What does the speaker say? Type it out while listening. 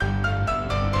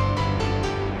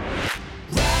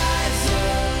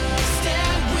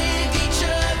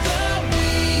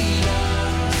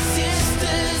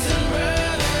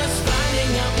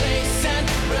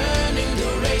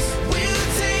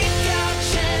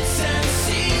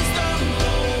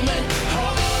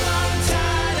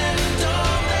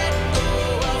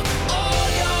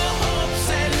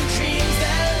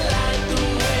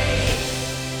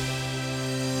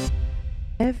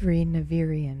Every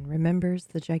Navirian remembers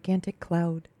the gigantic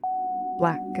cloud,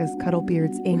 black as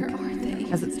Cuddlebeard's ink,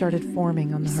 as it started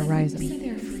forming on the horizon.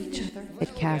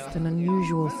 It cast an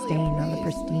unusual stain on the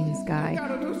pristine sky.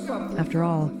 After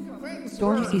all,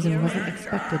 storm season wasn't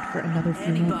expected for another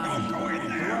few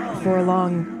months. Before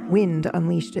long, wind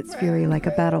unleashed its fury like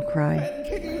a battle cry.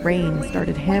 Rain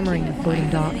started hammering the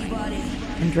floating dock,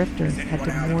 and drifters had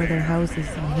to moor their houses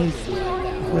in haste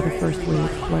before the first wave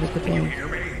flooded the bay.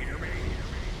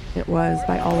 It was,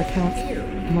 by all accounts,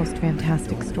 a most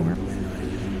fantastic storm.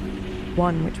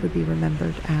 One which would be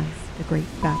remembered as the Great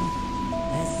Battle.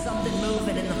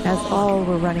 As all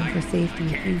were running for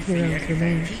safety, a few heroes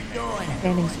remained,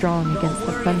 standing strong against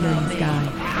the thundering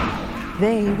sky.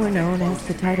 They were known as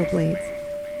the Tidal Blades,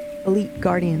 elite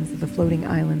guardians of the floating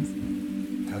islands.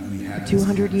 For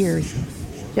 200 years,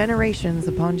 generations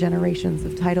upon generations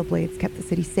of Tidal Blades kept the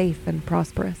city safe and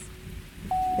prosperous.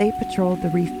 They patrolled the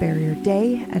reef barrier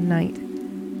day and night,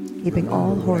 keeping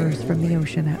all horrors from the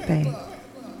ocean at bay.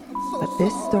 But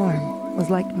this storm was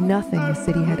like nothing the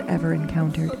city had ever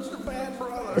encountered.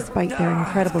 Despite their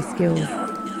incredible skills,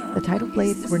 the Tidal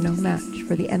Blades were no match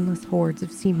for the endless hordes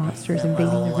of sea monsters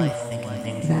invading the reef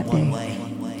that day.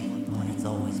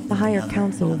 The Higher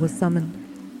Council was summoned.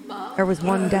 There was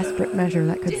one desperate measure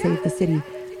that could save the city,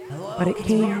 but it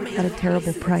came at a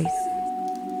terrible price.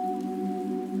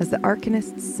 As the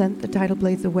Arcanists sent the Tidal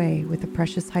Blades away with the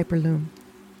precious Hyperloom,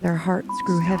 their hearts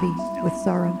grew heavy with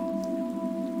sorrow.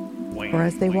 For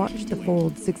as they watched the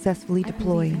fold successfully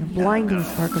deploy in a blinding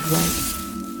spark of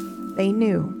light, they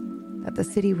knew that the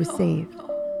city was saved.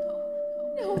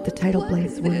 But the Tidal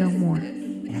Blades were no more.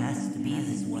 It has to be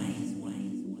this way.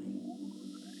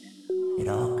 It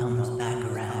all comes back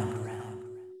around.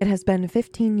 It has been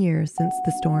 15 years since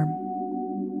the storm.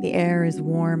 The air is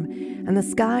warm, and the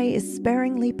sky is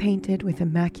sparingly painted with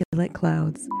immaculate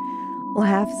clouds.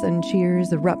 Laughs and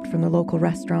cheers erupt from the local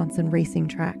restaurants and racing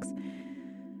tracks.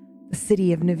 The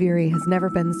city of Naviri has never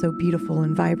been so beautiful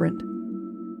and vibrant.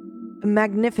 A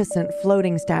magnificent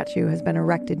floating statue has been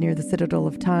erected near the Citadel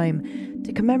of Time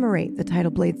to commemorate the Tidal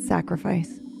Blade's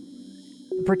sacrifice.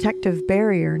 The protective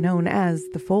barrier known as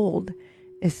the Fold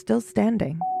is still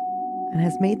standing and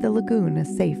has made the lagoon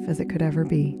as safe as it could ever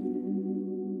be.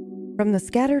 From the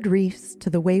scattered reefs to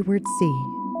the wayward sea,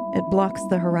 it blocks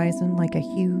the horizon like a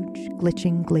huge,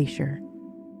 glitching glacier,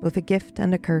 both a gift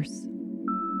and a curse.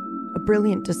 A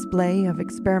brilliant display of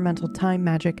experimental time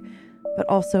magic, but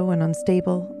also an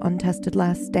unstable, untested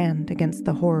last stand against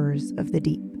the horrors of the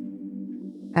deep.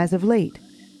 As of late,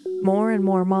 more and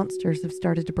more monsters have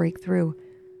started to break through,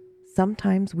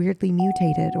 sometimes weirdly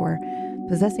mutated or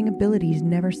possessing abilities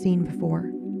never seen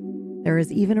before. There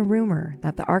is even a rumor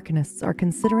that the Arcanists are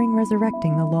considering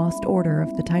resurrecting the lost order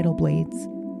of the Tidal Blades.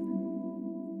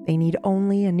 They need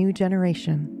only a new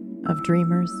generation of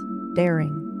dreamers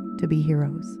daring to be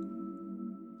heroes.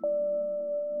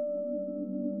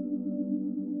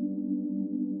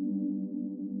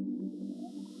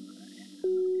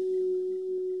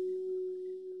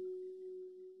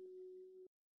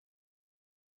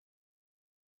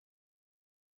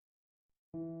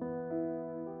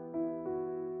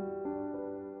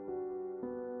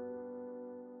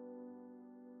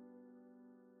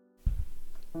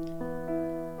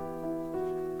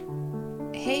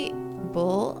 Hey,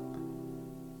 Bull.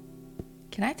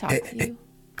 Can I talk to you?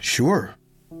 Sure.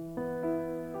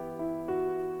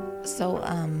 So,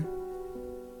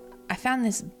 I found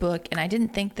this book, and I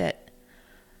didn't think that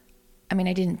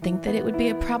it would be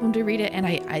a problem to read it, and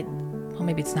well,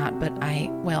 maybe it's not, but I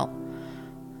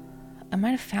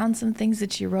might have found some things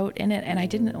that you wrote in it, and I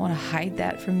didn't want to hide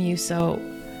that from you, so,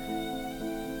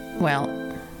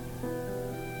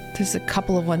 there's a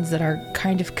couple of ones that are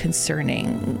kind of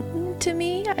concerning to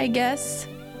me, I guess.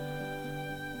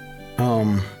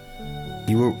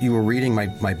 You were reading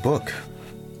my book.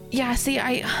 Yeah, see,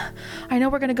 I know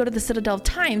we're going to go to the Citadel of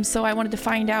Time, so I wanted to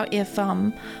find out if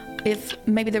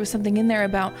maybe there was something in there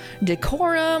about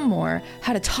decorum or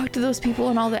how to talk to those people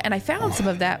and all that. And I found some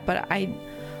of that, but I'm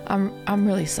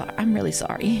really sorry. I'm really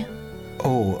sorry.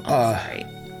 Sorry.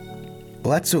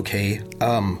 Well, that's okay.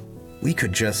 We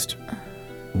could just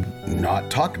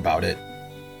not talk about it.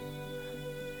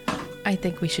 I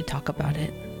think we should talk about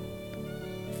it.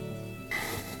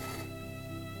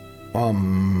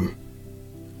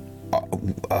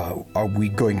 Are we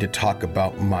going to talk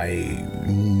about my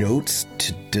notes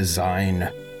to design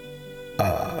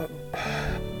a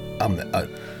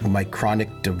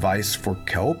micronic device for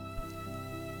kelp?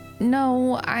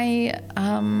 No,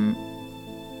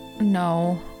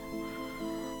 no.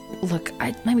 Look,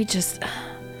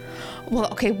 Well,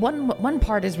 okay, one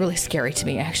part is really scary to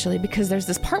me, actually, because there's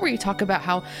this part where you talk about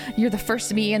how you're the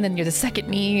first me, and then you're the second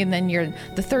me, and then you're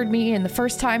the third me, and the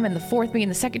first time, and the fourth me,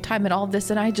 and the second time, and all of this,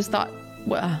 and I just thought,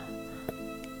 well,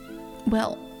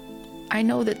 I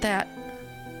know that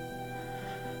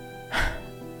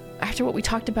after what we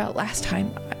talked about last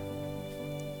time,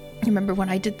 you remember when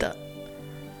I did the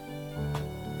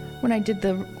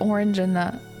orange and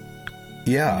the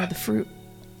the fruit.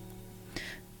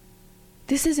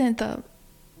 This isn't the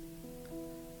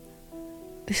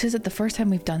first time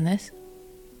we've done this.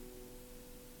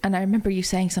 And I remember you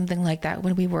saying something like that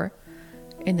when we were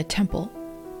in the temple.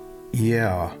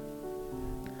 Yeah.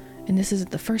 And this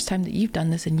isn't the first time that you've done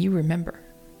this and you remember.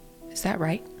 Is that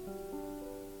right?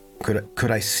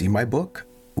 Could I see my book?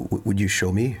 Would you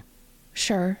show me?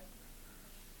 Sure.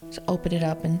 So open it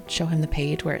up and show him the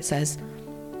page where it says,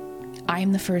 I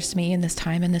am the first me in this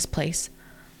time and this place.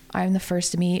 I am the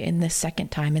first me in this second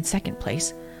time and second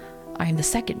place. I am the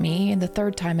second me in the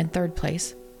third time and third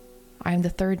place. I am the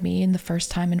third me in the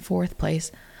first time and fourth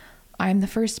place. I am the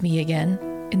first me again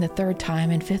in the third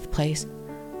time and fifth place.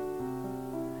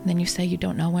 And then you say you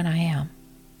don't know when I am.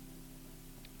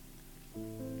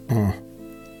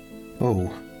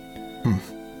 Oh.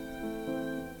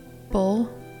 Bull?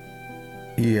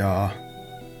 Yeah.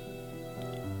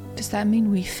 Does that mean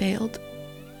we failed?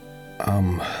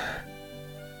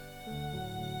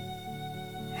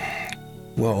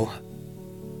 Well,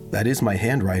 that is my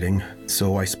handwriting,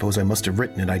 so I suppose I must have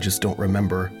written it. I just don't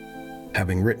remember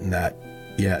having written that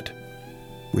yet.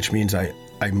 Which means I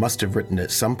must have written it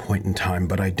at some point in time,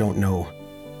 but I don't know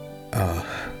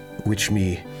which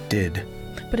me did.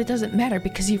 But it doesn't matter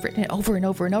because you've written it over and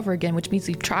over and over again, which means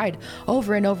we've tried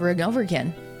over and over and over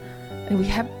again. And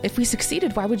if we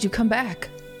succeeded, why would you come back?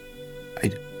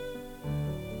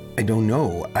 I don't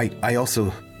know. I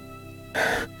also...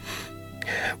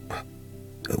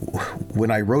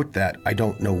 When I wrote that, I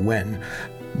don't know when,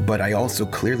 but I also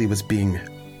clearly was being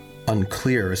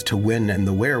unclear as to when and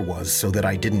the where was, so that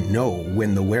I didn't know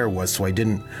when the where was, so I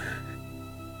didn't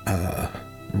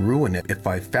ruin it if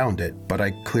I found it, but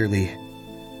I didn't,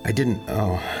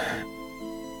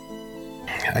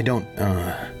 I don't,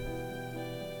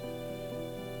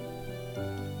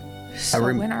 So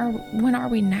when are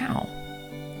we now?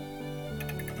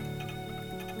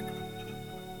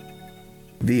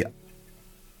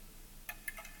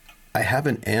 I have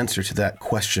an answer to that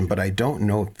question, but I don't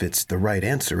know if it's the right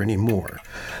answer anymore,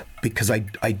 because I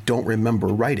don't remember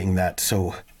writing that,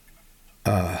 so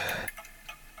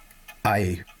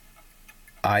I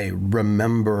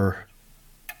remember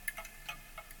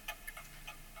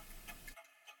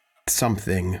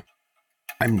something.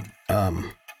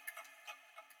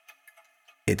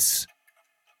 It's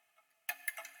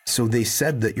so they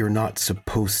said that you're not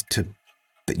supposed to,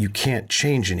 that you can't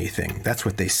change anything. That's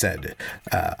what they said.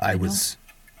 I was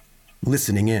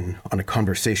listening in on a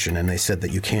conversation, and they said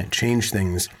that you can't change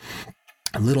things.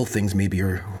 Little things maybe,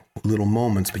 or little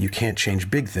moments, but you can't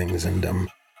change big things. And do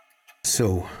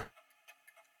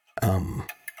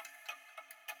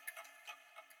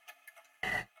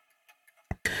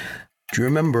you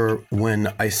remember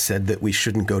when I said that we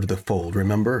shouldn't go to the fold?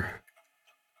 Remember?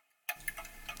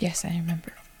 Yes, I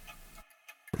remember.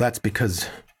 That's because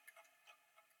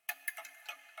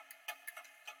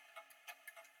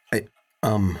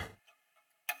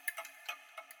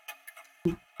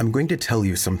I'm going to tell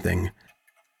you something,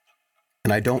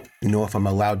 and I don't know if I'm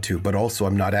allowed to, but also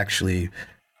I'm not actually,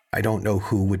 I don't know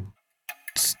who would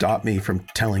stop me from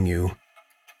telling you.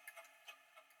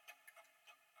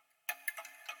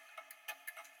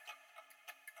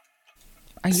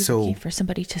 Are you looking for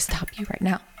somebody to stop you right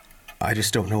now? I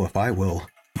just don't know if I will,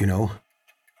 you know?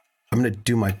 I'm going to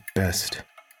do my best.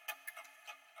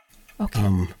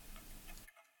 Okay.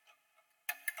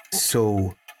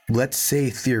 So let's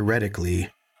say theoretically,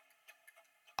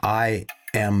 I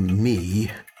am me,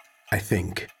 I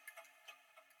think,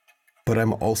 but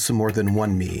I'm also more than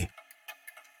one me.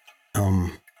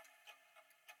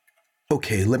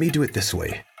 Okay, let me do it this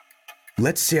way.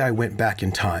 Let's say I went back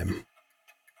in time.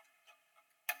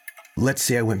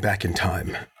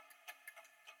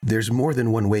 There's more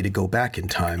than one way to go back in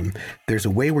time. There's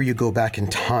a way where you go back in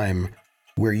time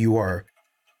where you are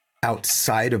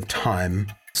outside of time,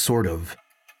 sort of,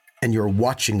 and you're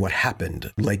watching what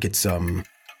happened, like it's a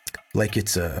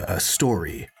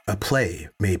story, a play,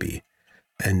 maybe.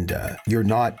 And you're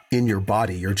not in your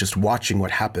body, you're just watching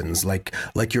what happens, like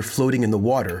you're floating in the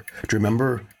water. Do you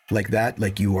remember? Like that?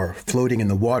 Like you are floating in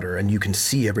the water and you can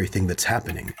see everything that's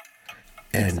happening.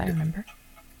 Yes, And I remember.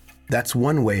 that's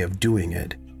one way of doing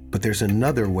it. But there's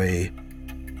another way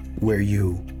where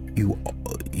you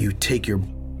take your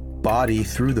body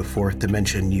through the fourth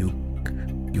dimension, you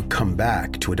come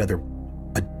back to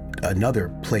another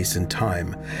place in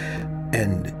time.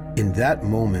 And in that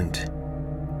moment,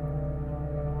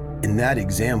 in that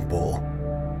example,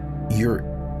 you're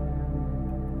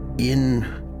in,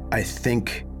 I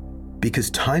think, because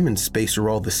time and space are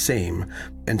all the same,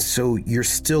 and so you're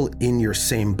still in your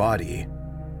same body.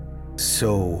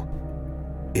 So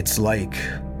it's like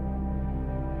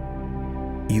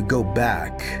you go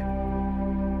back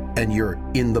and you're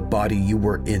in the body you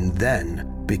were in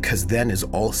then, because then is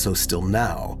also still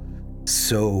now.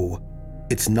 So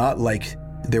it's not like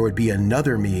there would be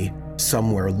another me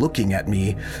somewhere looking at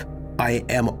me. I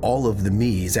am all of the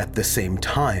me's at the same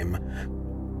time.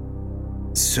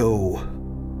 So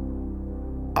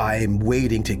I'm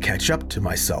waiting to catch up to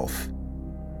myself.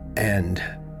 And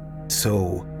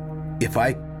so if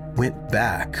I went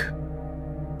back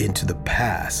into the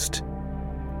past,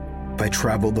 if I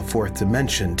traveled the fourth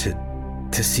dimension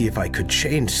to see if I could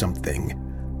change something,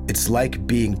 it's like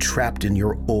being trapped in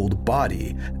your old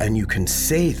body, and you can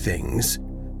say things,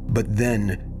 but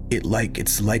then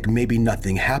it's like maybe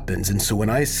nothing happens. And so when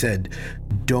I said,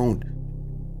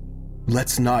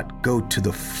 let's not go to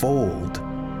the fold,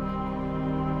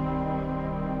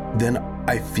 then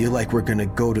I feel like we're gonna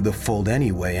go to the fold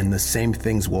anyway, and the same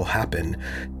things will happen,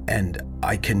 and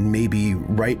I can maybe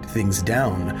write things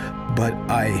down, but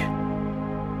I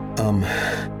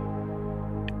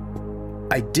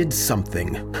did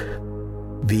something.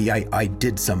 I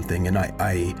did something, and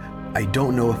I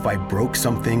don't know if I broke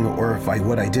something, or if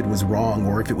what I did was wrong,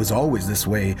 or if it was always this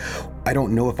way. I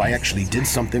don't know if I actually did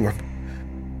something,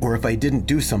 or if I didn't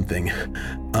do something.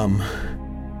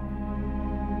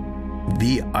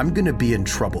 I'm gonna be in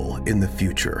trouble in the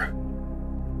future.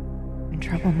 In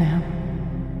trouble now?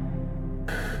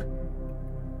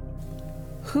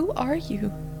 Who are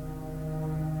you?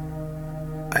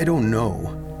 I don't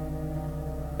know.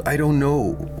 I don't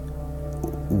know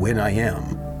when I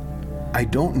am. I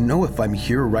don't know if I'm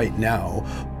here right now,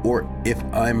 or if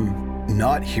I'm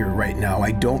not here right now.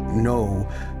 I don't know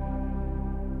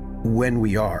when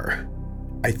we are.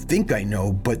 I think I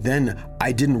know, but then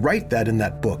I didn't write that in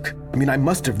that book. I mean, I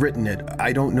must have written it.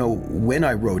 I don't know when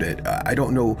I wrote it. I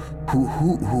don't know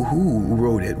who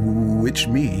wrote it, which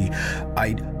me.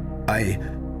 But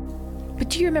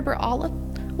do you remember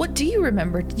what do you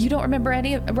remember? You don't remember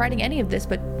writing any of this,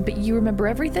 but you remember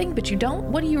everything, but you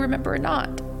don't? What do you remember or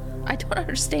not? I don't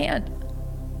understand.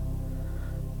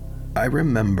 I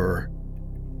remember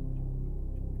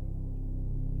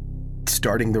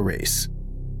starting the race.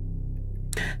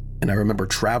 And I remember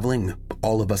traveling,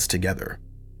 all of us together.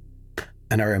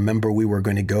 And I remember we were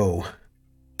going to go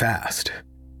fast.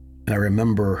 And I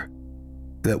remember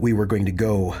that we were going to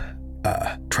go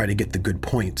try to get the good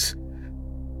points.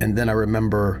 And then I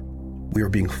remember we were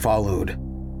being followed.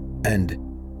 And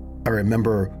I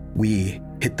remember we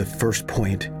hit the first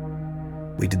point.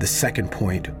 We did the second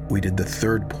point. We did the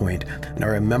third point. And I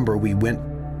remember we went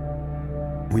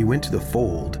to the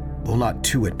fold. Well, not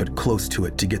to it, but close to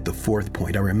it to get the fourth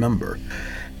point, I remember.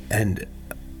 And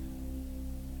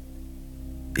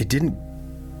it didn't...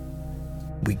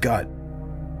 We got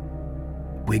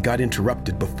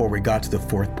interrupted before we got to the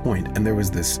fourth point, and there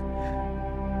was this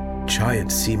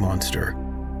giant sea monster.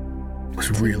 It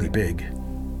was really big.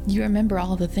 You remember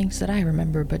all the things that I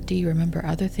remember, but do you remember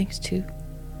other things too?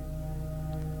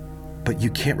 But you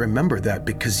can't remember that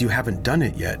because you haven't done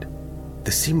it yet.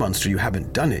 The sea monster, you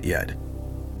haven't done it yet.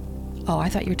 Oh, I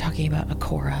thought you were talking about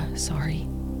Akora. Sorry.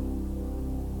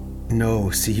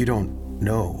 No, see, you don't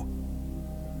know.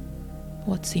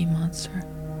 What sea monster?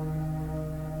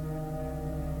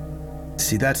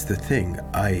 See, that's the thing.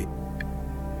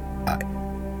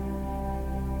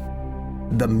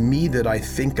 The me that I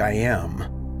think I am,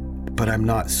 but I'm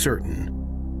not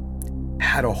certain,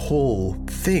 had a whole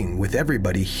thing with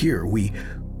everybody here. We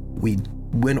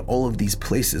went all of these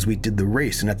places. We did the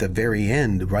race, and at the very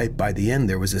end, right by the end,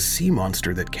 there was a sea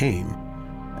monster that came,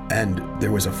 and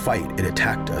there was a fight. It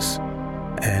attacked us,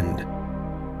 and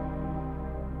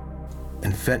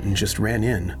Fenton just ran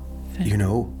in, you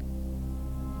know?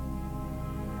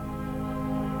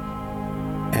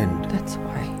 And that's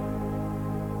why.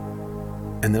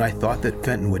 And then I thought that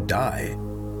Fenton would die,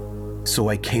 so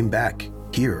I came back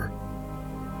here.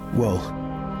 Well,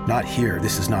 not here.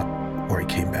 This is not where I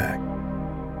came back.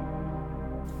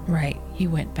 Right, you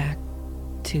went back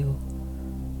to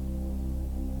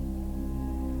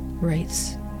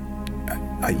race.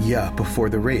 Yeah, before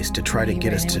the race to try to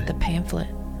get us to with the pamphlet.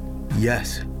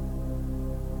 Yes.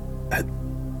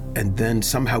 And then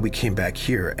somehow we came back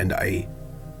here, and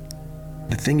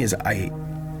the thing is, I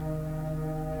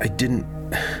didn't,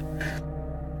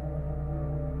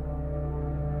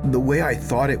 the way I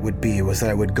thought it would be was that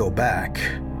I would go back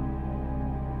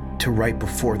to right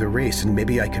before the race, and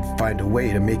maybe I could find a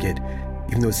way to make it,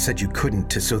 even though it said you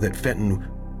couldn't, so that Fenton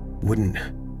wouldn't.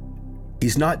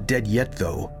 He's not dead yet,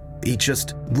 though. He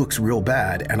just looks real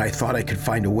bad, and I thought I could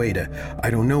find a way to,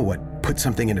 I don't know what, put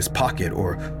something in his pocket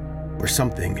or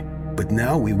something. But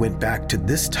now we went back to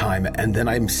this time, and then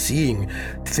I'm seeing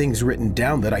things written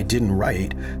down that I didn't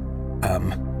write.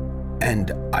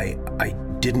 And I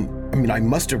didn't, I mean, I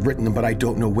must have written them, but I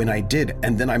don't know when I did.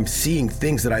 And then I'm seeing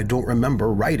things that I don't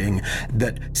remember writing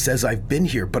that says I've been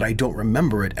here, but I don't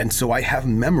remember it. And so I have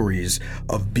memories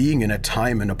of being in a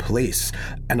time and a place,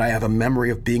 and I have a memory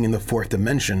of being in the fourth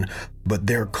dimension, but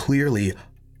there are clearly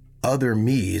other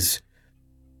me's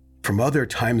from other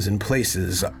times and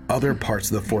places, other parts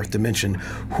of the fourth dimension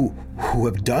who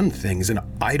have done things. And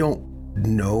I don't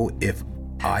know if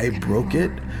I broke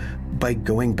it by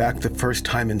going back the first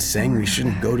time and saying we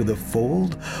shouldn't go to the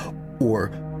fold,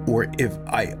 or if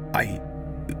I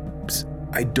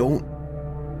don't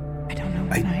know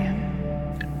when I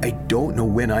am. I don't know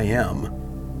when I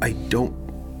am. I don't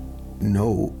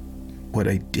know what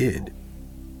I did.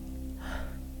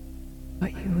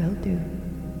 What you will do.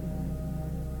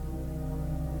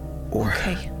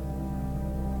 Okay.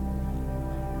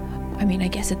 I mean, I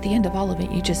guess at the end of all of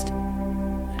it, you just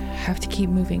have to keep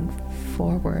moving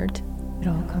forward. It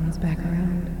all comes back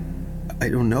around. I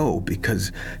don't know,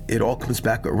 because it all comes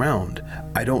back around.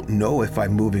 I don't know if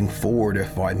I'm moving forward,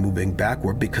 if I'm moving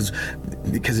backward, because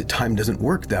time doesn't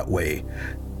work that way.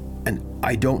 And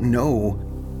I don't know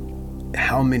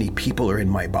how many people are in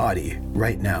my body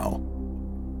right now.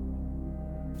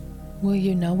 Will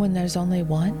you know when there's only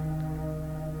one?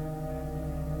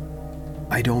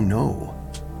 I don't know.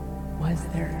 Was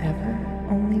there ever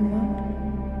only one?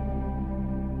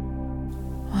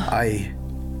 I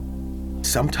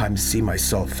sometimes see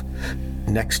myself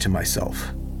next to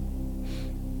myself.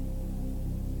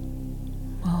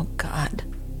 Oh, God.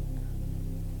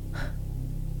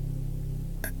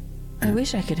 I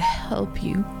wish I could help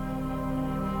you.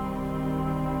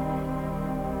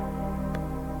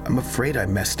 I'm afraid I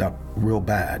messed up real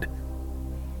bad.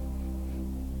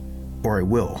 Or I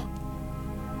will.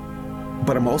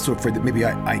 But I'm also afraid that maybe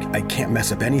I can't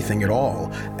mess up anything at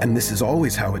all, and this is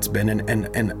always how it's been,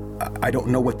 and I don't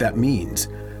know what that means.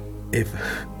 If...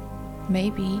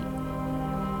 Maybe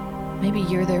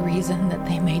you're the reason that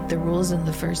they made the rules in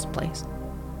the first place.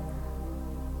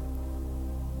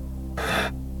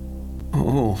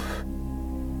 Oh...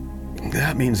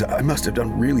 That means I must have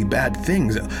done really bad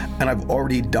things, and I've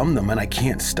already done them, and I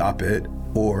can't stop it,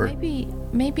 or...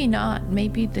 Maybe not.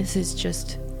 Maybe this is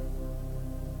just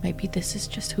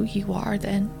who you are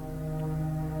then.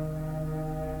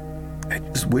 I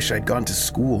just wish I'd gone to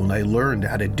school and I learned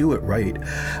how to do it right.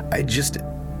 I just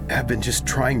have been just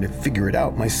trying to figure it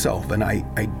out myself, and I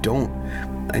don't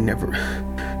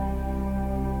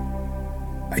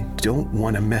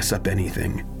want to mess up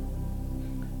anything.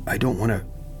 I don't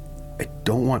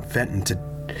want Fenton to...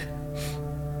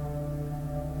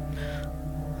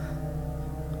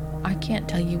 I can't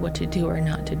tell you what to do or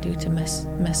not to do to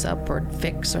mess up or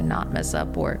fix or not mess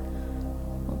up, or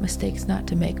what mistakes not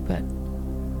to make, but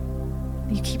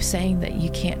you keep saying that you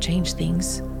can't change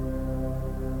things.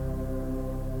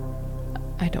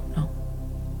 I don't know.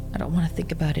 I don't want to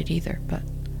think about it either, but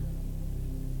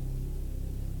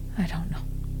I don't know.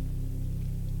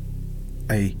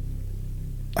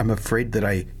 I'm afraid that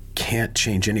I can't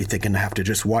change anything and I have to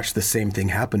just watch the same thing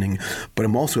happening, but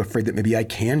I'm also afraid that maybe I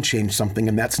can change something,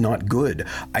 and that's not good.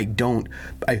 I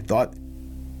thought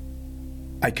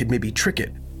I could maybe trick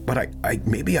it, but I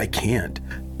maybe I can't,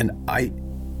 and I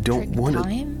don't want to.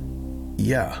 Time?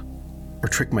 Yeah, or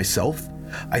trick myself.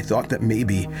 I thought that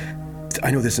maybe,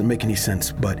 I know this doesn't make any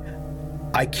sense, but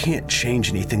I can't change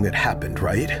anything that happened,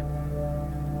 right?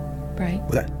 Right.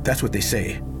 Well, that's what they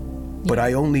say. But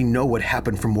I only know what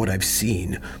happened from what I've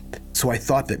seen. So I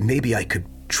thought that maybe I could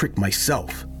trick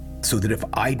myself so that if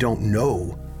I don't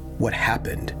know what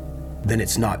happened, then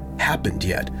it's not happened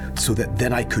yet, so that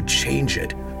then I could change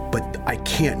it. But I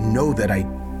can't know that I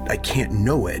can't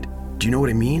know it. Do you know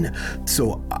what I mean?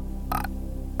 So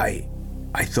I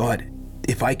thought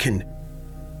if I can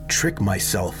trick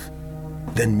myself,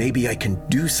 then maybe I can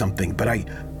do something, but I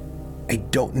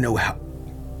don't know how.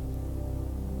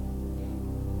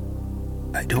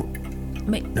 I don't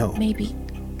know. Maybe,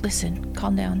 listen,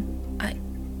 calm down.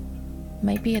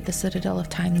 Maybe at the Citadel of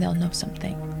Time they'll know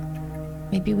something.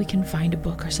 Maybe we can find a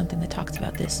book or something that talks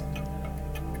about this.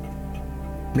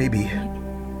 Maybe.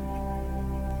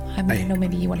 I mean, I know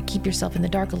maybe you want to keep yourself in the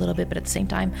dark a little bit, but at the same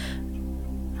time,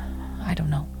 I don't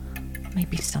know.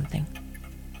 Maybe something.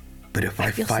 But if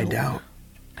I find out...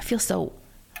 I feel so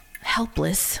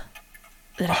helpless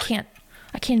that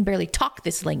I can barely talk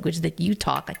this language that you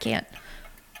talk. I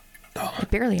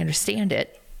barely understand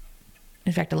it.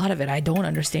 In fact, a lot of it I don't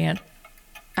understand.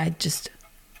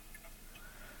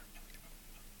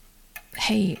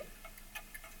 Hey.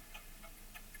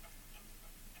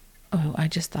 Oh, I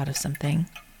just thought of something.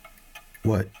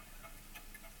 What?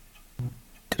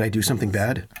 Did I do something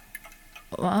bad?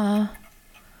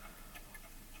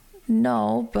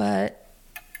 No, but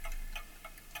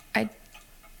I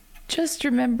just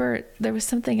remember there was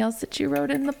something else that you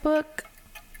wrote in the book.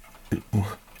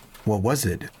 What was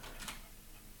it?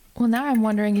 Well, now I'm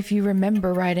wondering if you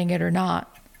remember writing it or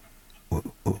not.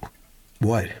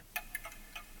 What?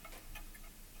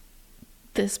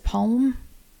 This poem?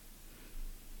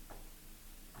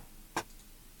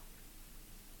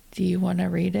 Do you want to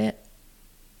read it?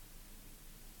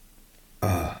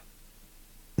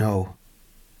 No.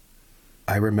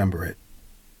 I remember it.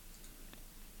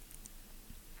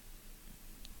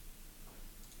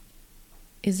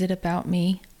 Is it about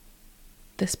me?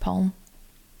 This poem?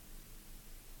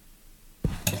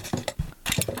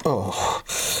 Oh.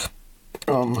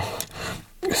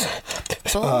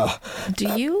 Bull,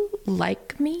 do you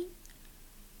like me?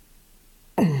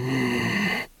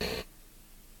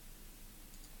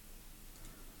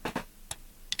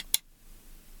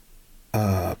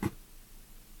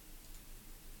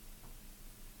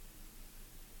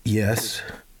 Yes.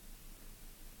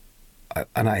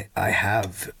 And I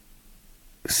have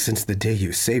since the day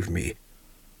you saved me.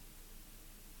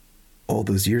 All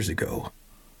those years ago.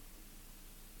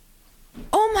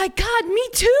 Oh my God, me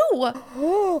too!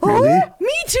 Really?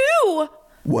 Me too!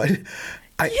 What?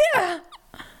 I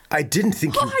didn't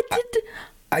think you...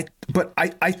 I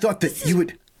thought that you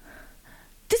would...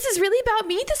 This is really about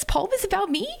me? This poem is about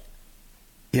me?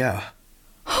 Yeah.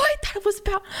 Oh, I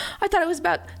thought it was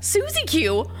about Susie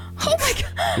Q. Oh my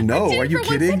God. No, are you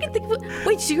kidding?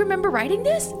 Wait, do you remember writing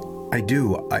this? I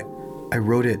do. I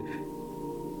wrote it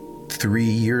 3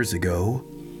 years ago,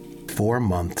 4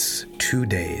 months, 2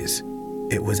 days.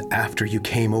 It was after you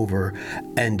came over,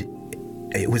 and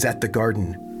it was at the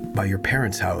garden by your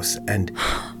parents' house, and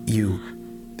you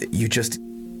just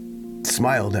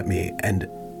smiled at me, and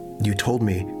you told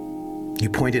me, you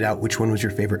pointed out which one was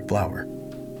your favorite flower.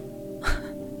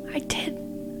 I did.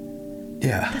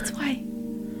 Yeah. That's why.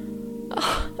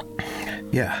 Oh.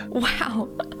 Yeah. Wow,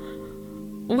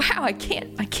 I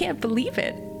can't believe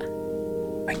it.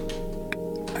 I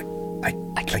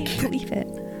can't believe it.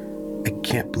 I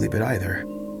can't believe it either.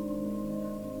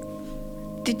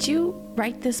 Did you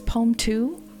write this poem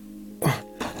too?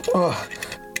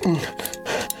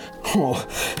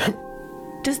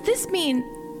 Does this mean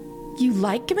you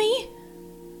like me?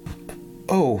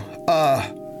 No,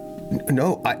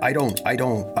 I don't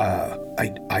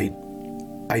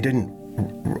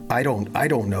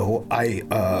know. I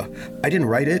didn't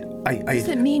write it. Does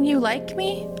it mean you like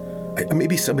me?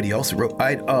 Maybe somebody else wrote.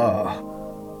 I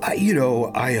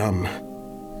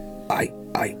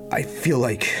feel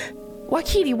like.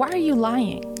 Wakiti, why are you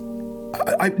lying?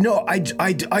 I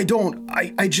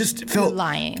just felt. You're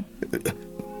lying.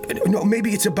 No,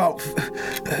 maybe it's about.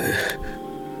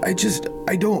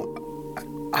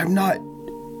 I'm not.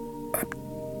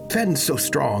 Fenn's so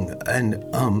strong, and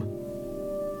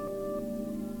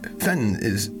Fenn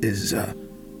is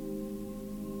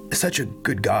such a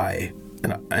good guy,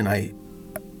 and I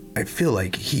feel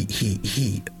like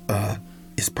he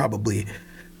is probably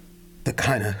the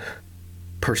kind of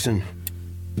person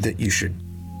that you should.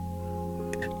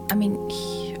 I mean,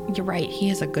 you're right. He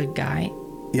is a good guy.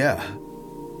 Yeah.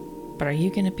 But are you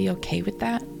going to be okay with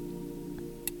that?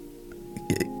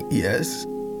 Yes.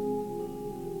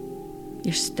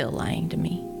 You're still lying to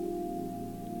me.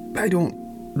 I don't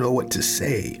know what to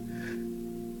say.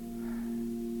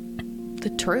 The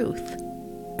truth.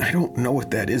 I don't know what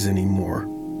that is anymore.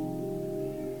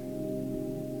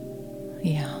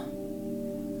 Yeah.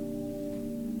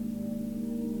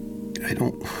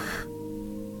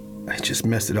 I just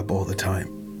mess it up all the time.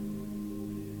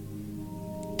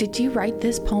 Did you write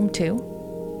this poem too?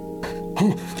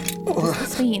 Does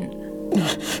this mean...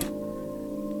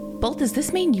 Bolt, does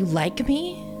this mean you like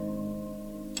me?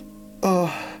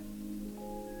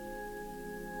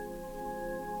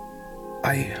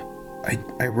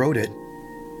 I wrote it.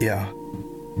 Yeah.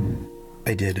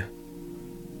 I did.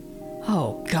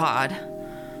 Oh, God.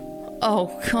 Oh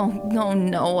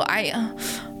no.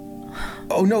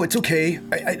 Oh, no, it's okay.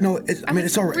 I mean,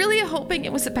 it's all right. Really hoping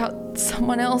it was about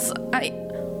someone else.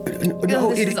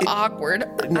 No, this is awkward.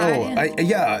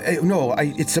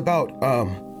 It's about,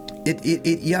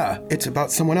 it's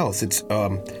about someone else. It's,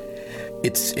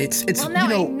 It's Well, now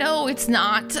I know it's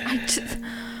not.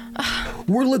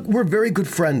 we're very good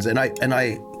friends, and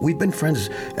we've been friends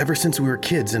ever since we were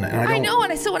kids, and I don't... I know,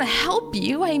 and I still want to help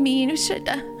you. I mean, you should.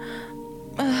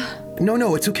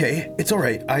 No, it's okay. It's all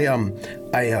right. I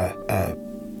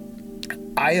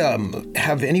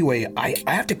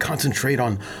have to concentrate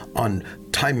on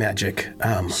time magic.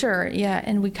 Sure, yeah,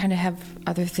 and we kind of have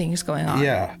other things going on.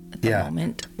 Yeah, at the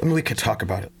moment. I mean, we could talk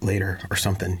about it later or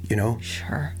something, you know?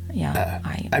 Sure, yeah.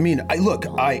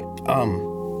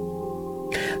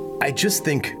 I just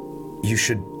think you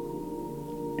should...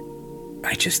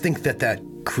 I just think that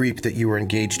creep that you were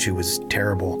engaged to was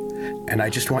terrible, and I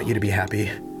just want you to be happy.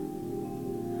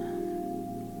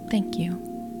 Thank you.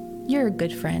 You're a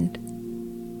good friend.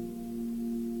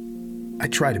 I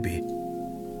try to be.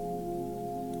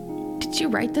 Did you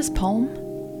write this poem?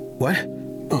 What?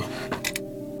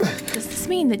 Does this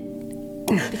mean that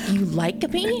you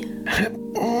like me?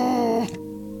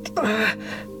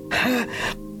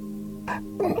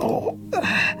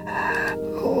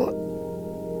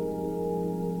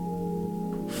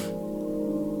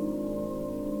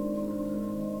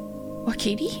 What,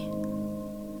 Katie?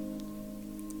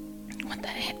 What the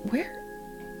heck? Where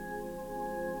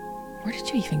did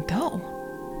you even go?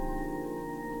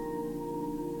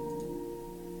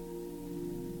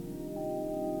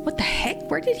 What the heck?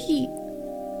 Where did he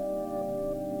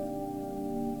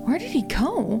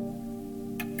go?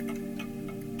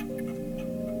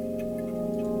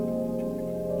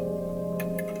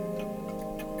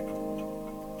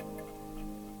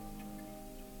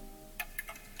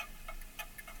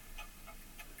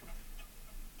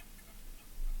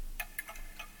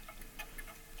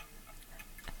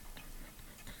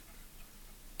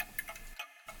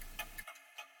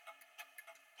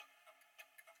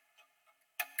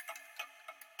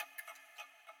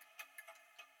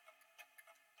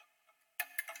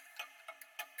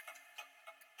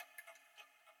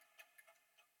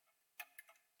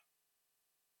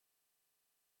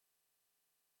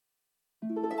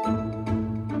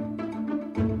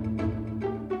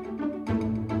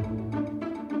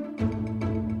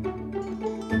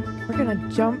 We're gonna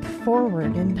jump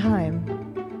forward in time.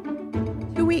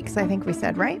 2 weeks, I think we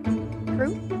said, right?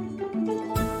 Crew?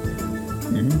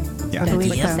 Yeah. I believe That's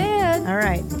what so. you said. All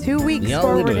right, 2 weeks Yeah, we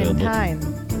forward in did. time,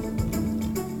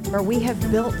 where we have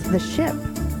built the ship.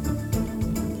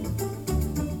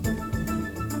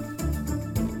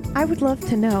 I would love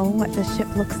to know what the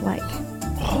ship looks like.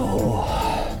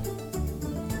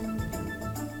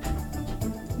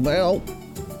 Well,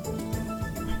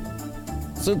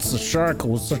 since the shark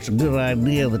was such a good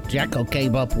idea that Jacko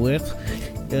came up with,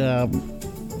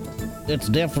 it's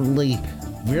definitely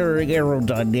very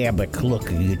aerodynamic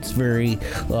looking. It's very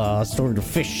sort of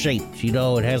fish shaped, you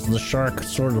know. It has the shark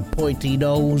sort of pointy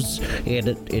nose, and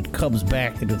it comes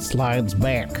back and it slides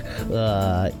back,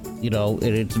 you know,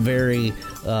 and it's very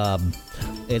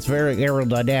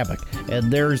aerodynamic.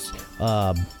 And there's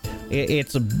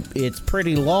it's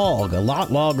pretty long, a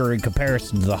lot longer in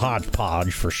comparison to the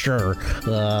hodgepodge for sure.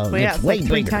 Well, yeah, it's way like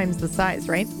 3 bigger. times the size,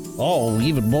 right? Oh,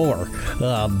 even more.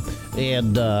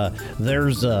 And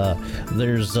there's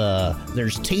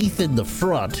teeth in the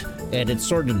front, and it's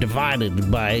sort of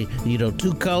divided by, you know,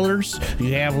 2 colors.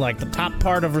 You have like the top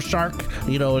part of a shark,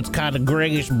 you know, it's kind of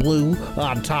grayish blue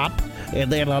on top. And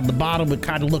then on the bottom, it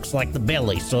kind of looks like the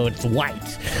belly, so it's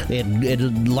white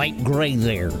and light gray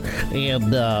there.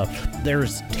 And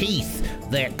there's teeth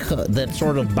that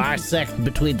sort of bisect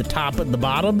between the top and the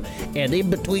bottom, and in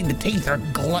between the teeth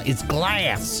is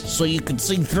glass, so you can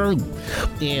see through.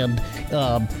 And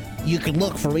you can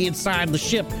look from inside the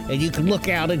ship, and you can look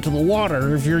out into the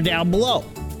water if you're down below.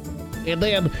 And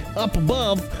then up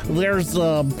above, there's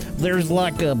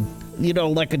like a, you know,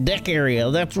 like a deck area.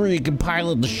 That's where you can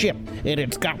pilot the ship, and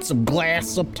it's got some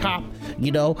glass up top,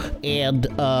 you know, and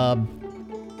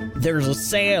there's a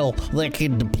sail that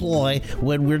can deploy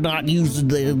when we're not using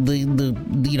the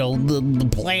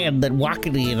plan that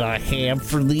Wakani and I have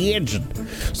for the engine.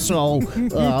 So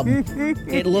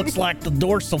it looks like the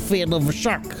dorsal fin of a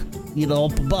shark, you know,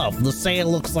 up above. The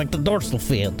sail looks like the dorsal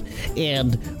fin,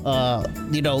 and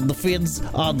you know, the fins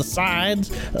on the sides,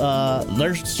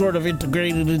 they're sort of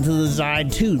integrated into the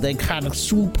design too. They kind of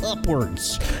swoop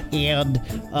upwards, and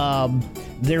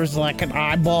there's like an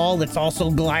eyeball that's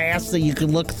also glass that you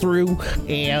can look through,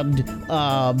 and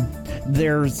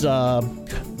there's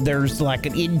like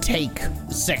an intake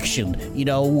section, you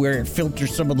know, where it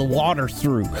filters some of the water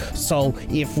through. So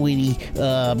if we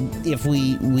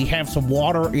have some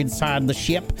water inside the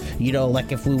ship, you know,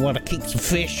 like if we want to keep some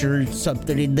fish or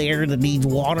something in there that needs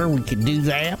water, we can do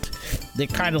that. They're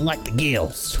kind of like the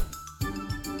gills.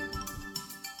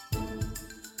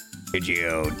 Did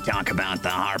you talk about the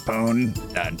harpoon?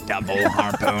 The double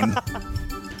harpoon?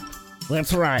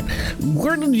 That's right.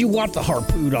 Where did you want the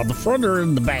harpoon? On the front or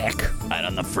in the back? Right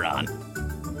on the front.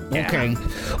 Okay.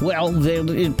 Well, then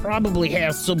it probably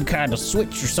has some kind of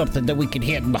switch or something that we can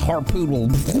hit, and the harpoon will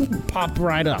pop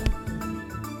right up.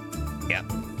 Yep.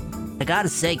 I gotta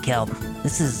say, Kelp,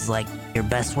 this is like your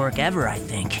best work ever, I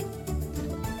think.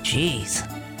 Jeez.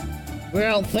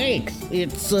 Well, thanks.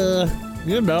 It's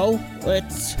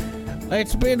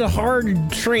it's been a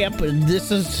hard trip, and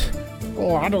this is,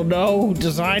 I don't know,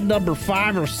 design number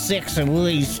 5 or 6 at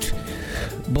least.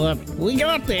 But we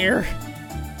got there.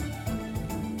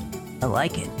 I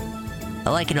like it. I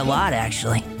like it a lot,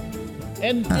 actually.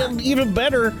 And even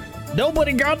better,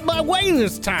 nobody got in my way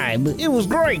this time. It was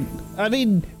great. I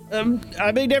mean,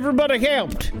 everybody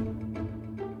helped.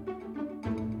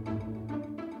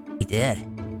 He did.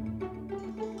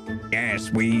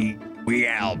 Yes, we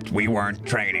helped. We weren't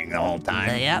training the whole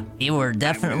time. Yep, you were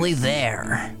definitely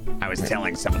there. I was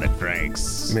telling some of the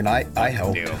drakes. I mean, I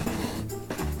helped. Do.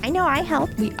 I know I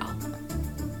helped.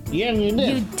 Yeah, you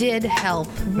did. You did help.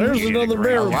 There's You did another a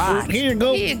great barrel. lot. Here you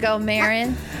go. Here you go,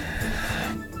 Marin.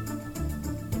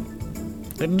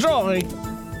 Enjoy.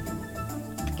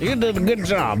 You did a good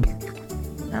job.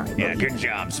 Yeah, good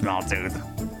job, Small Tooth.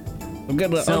 I'm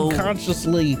gonna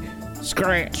unconsciously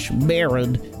scratch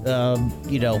Baron,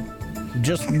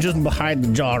 just behind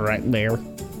the jaw right there.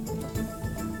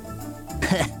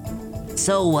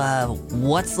 So,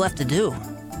 what's left to do?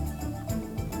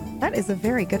 That is a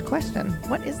very good question.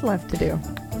 What is left to do?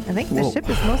 I think the ship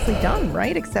is mostly done,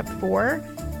 right? Except for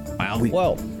Well, the we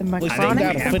still micronic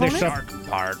gotta finish components? up.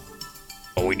 Part.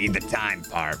 But we need the time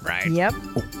part, right? Yep.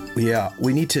 Yeah,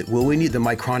 we need the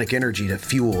micronic energy to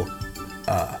fuel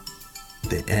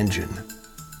the engine.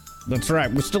 That's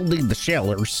right. We still need the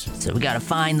shellers. So we gotta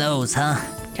find those, huh?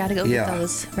 Gotta go Yeah. get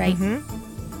those, right?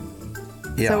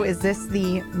 Yeah. So is this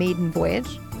the maiden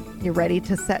voyage? You're ready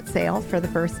to set sail for the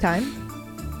first time?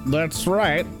 That's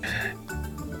right.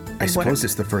 I suppose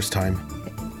it's the first time.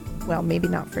 Well, maybe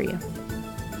not for you.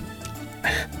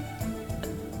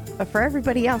 But for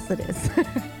everybody else, it is.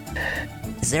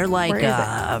 Is there like Where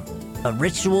is a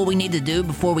ritual we need to do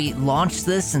before we launch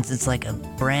this, since it's like a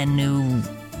brand new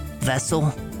vessel?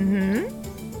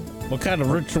 What kind of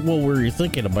ritual were you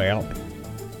thinking about?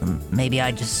 Maybe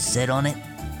I just sit on it?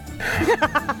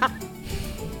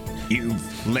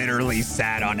 You've literally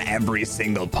sat on every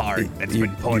single part that's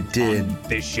been put on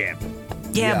this ship.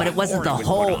 Yeah, Yeah. but it wasn't the Or it was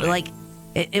whole, put on it. like,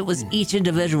 it was each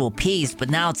individual piece, but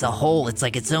now it's a whole. It's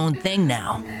like its own thing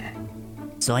now.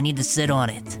 So I need to sit on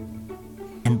it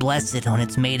and bless it on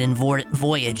its maiden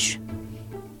voyage.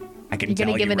 I can You tell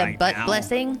gonna give you it right a butt now,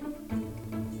 blessing?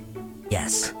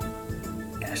 Yes.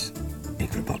 Yes.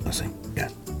 Thank you for butt blessing.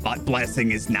 Yes. Butt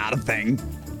blessing is not a thing.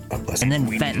 Butt blessing. And then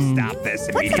We need to Fenton, stop this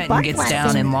immediately. Fenton gets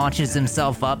down and launches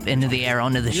himself up into the air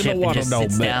onto the You ship don't and want to just know,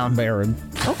 sits down. Baron.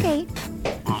 Okay.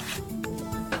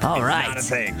 All It's right. not a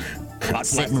thing. Butt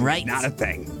Sitting blessing right. is not a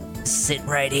thing. Sitting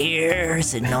right here,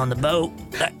 sitting on the boat.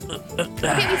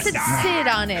 Okay, we said sit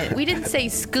on it. We didn't say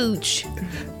scooch.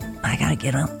 I gotta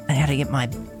get up. I gotta get my.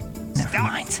 Never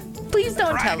mind. Please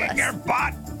don't tell Dragging your us.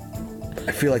 butt.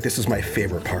 I feel like this is my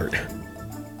favorite part.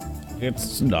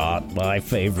 It's not my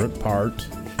favorite part.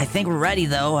 I think we're ready,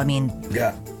 though. I mean,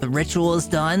 Yeah. the ritual is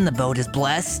done. The boat is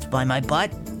blessed by my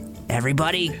butt.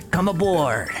 Everybody, come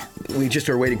aboard. We just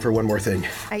are waiting for one more thing.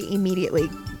 I immediately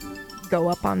go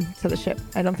up onto the ship.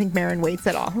 I don't think Marin waits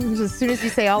at all. As soon as you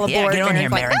say all aboard, Yeah, get on here,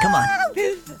 Marin's like, Marin. Come on.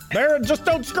 Baron, just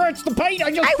don't scratch the paint.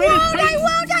 I just I finished won't, I painting.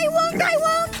 won't, I won't, I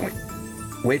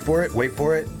won't. Wait for it. Wait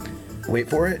for it. Wait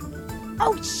for it.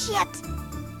 Oh, shit.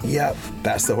 Yeah,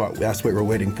 that's what we're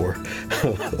waiting for.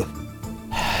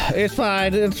 It's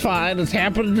fine. It's fine. It's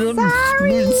happened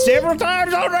Sorry. several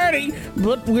times already.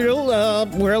 But we'll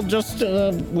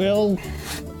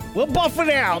buff it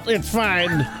out. It's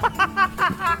fine.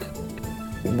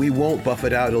 We won't buff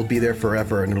it out. It'll be there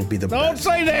forever, and it'll be the Don't best.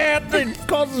 say that. It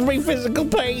causes me physical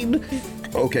pain.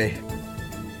 Okay.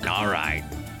 All right.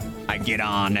 I get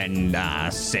on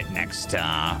and sit next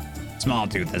to Small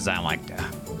Tooth, as I like to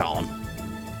call him.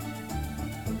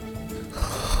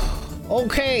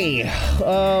 Okay.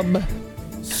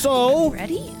 So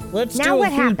Ready? let's Now do a what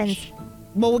few happens?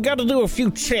 Well, we got to do a few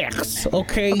checks.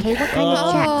 Okay. Okay, what kind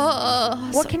of checks? Oh,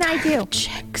 What can I do?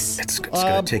 checks. It's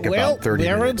gonna take well, about 30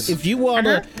 Baron, minutes. if you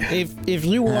wanna, if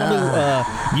you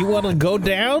wanna go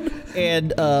down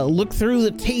and look through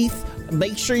the teeth,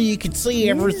 make sure you can see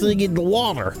everything in the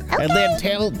water, and then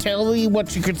tell me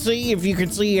what you can see if you can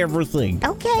see everything.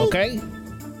 Okay. Okay.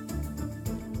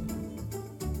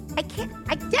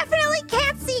 I definitely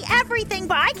can't see everything,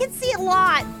 but I can see a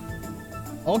lot.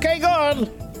 Okay, good.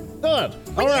 Good.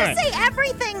 When All right. you say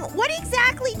everything, what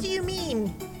exactly do you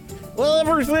mean? Well,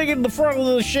 everything in the front of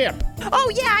the ship.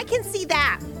 Oh, yeah, I can see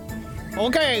that.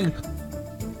 Okay.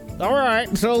 All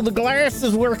right. So the glass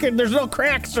is working. There's no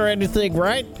cracks or anything,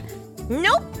 right?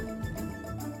 Nope.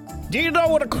 Do you know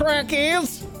what a crack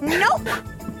is? Nope.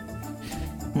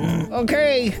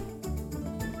 Okay.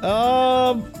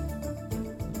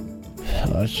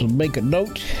 I should make a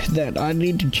note that I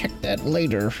need to check that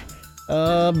later.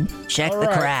 Check all the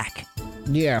right. crack.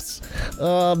 Yes.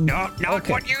 No, not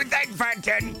okay. what you think,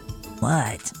 Fenton.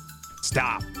 What?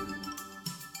 Stop.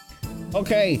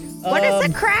 Okay. What does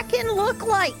a kraken look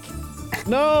like?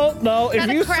 No. If Not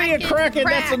a you see a kraken,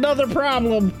 that's crack. another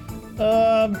problem.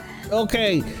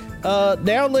 Okay.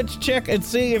 Now let's check and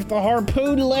see if the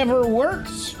harpoon lever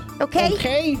works. Okay.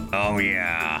 Okay. Oh,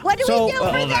 yeah. What do So, we do Oh,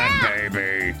 for that that?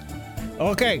 baby.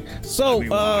 Okay. So, We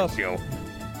want you.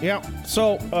 yeah.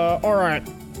 So, all right.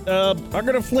 I'm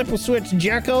gonna flip a switch.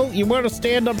 Jacko, you want to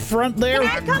stand up front there? Can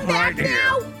I come back Right here.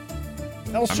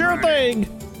 now? Oh, sure ready.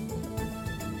 thing.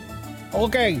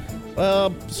 Okay.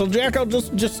 So Jacko,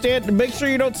 just stand. Make sure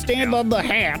you don't stand on the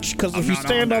hatch, because if I'm you not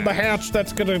stand on on the that. hatch,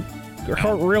 that's gonna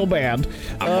hurt real bad.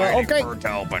 I'm waiting Okay. for it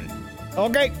to open.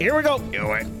 Okay. Here we go.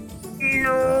 Do it.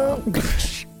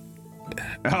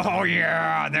 Oh,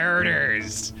 yeah, there it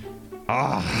is.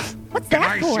 Oh, What's can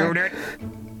that I for? shoot it?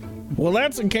 Well,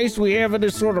 that's in case we have any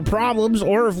sort of problems,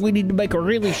 or if we need to make a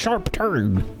really sharp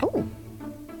turn. Oh,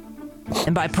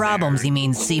 And by problems, he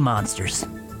means sea monsters.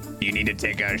 You need to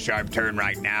take a sharp turn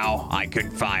right now. I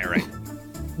could fire it.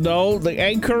 No, the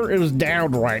anchor is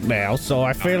down right now, so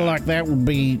I feel like that would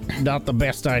be not the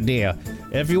best idea.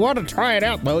 If you want to try it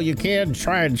out, though, you can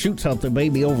try and shoot something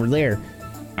maybe over there.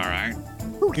 All right.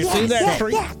 Ooh, You yeah, see that yeah,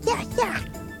 tree? yeah.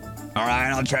 All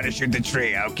right, I'll try to shoot the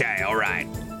tree. Okay, all right.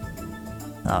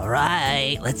 All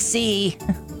right, let's see.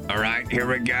 All right, here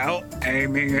we go.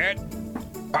 Aiming it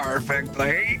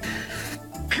perfectly.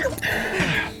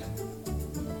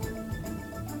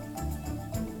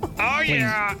 Oh,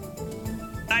 yeah.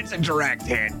 That's a direct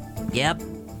hit. Yep,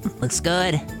 looks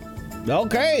good.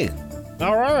 Okay.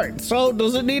 All right. So,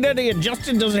 does it need any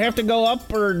adjusting? Does it have to go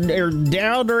up or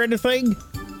down or anything?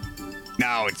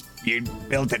 No, you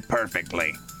built it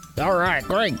perfectly. All right.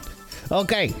 Great.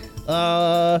 Okay.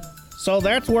 So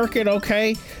that's working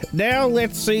okay. Now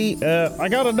let's see. I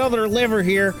got another lever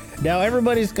here. Now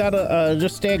everybody's got to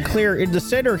just stand clear. In the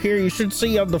center here, you should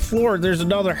see on the floor, there's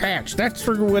another hatch. That's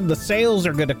for when the sails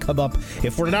are going to come up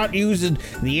if we're not using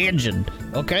the engine.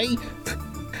 Okay?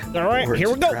 All right, Or here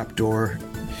it's we a go. trap door.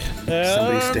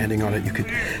 Somebody standing on it. You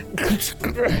could.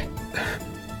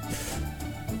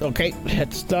 Okay,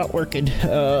 it's not working.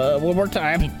 One more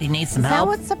time. You need some Is that help?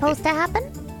 what's supposed to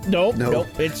happen? Nope, No.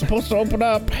 nope. It's supposed to open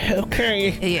up.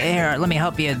 Okay. Here, let me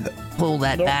help you pull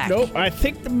that Nope, back. nope. I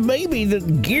think maybe the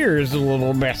gear is a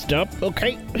little messed up.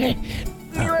 Okay.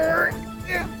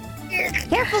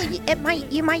 Careful, it might.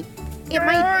 That's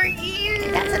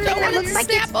the thing that looks like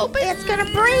snap open. it's gonna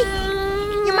break.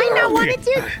 You might not want it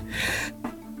to.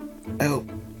 Oh,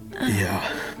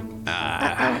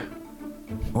 yeah.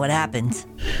 What happened?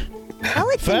 Well,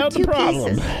 it's Found in the two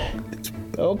problem. pieces.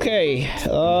 Okay.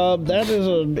 That is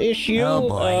an issue. Oh,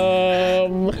 boy.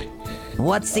 All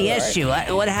What's the right. issue?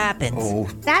 What happened? Oh,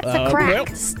 That's a crack.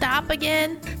 well, Stop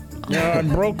again. I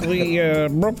broke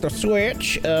the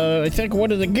switch. I think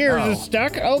one of the gears is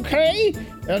stuck. Okay.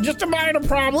 Just a minor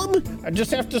problem. I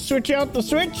just have to switch out the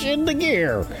switch and the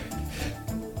gear.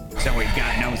 So we've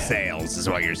got no sails, is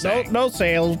what you're No, saying. no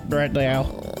sales right now.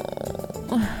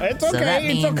 It's So that okay.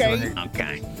 It's means okay. we're-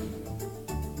 Okay.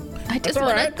 I just all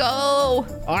want to right. go.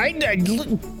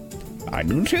 I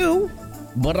do too,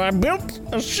 but I built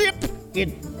a ship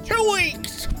in 2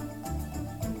 weeks.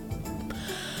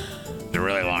 It's a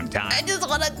really long time. I just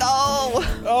want to go.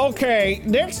 Okay,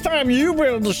 next time you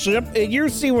build a ship and you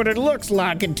see what it looks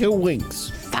like in 2 weeks.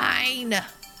 Fine.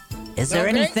 Is there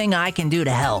Okay. anything I can do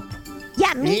to help?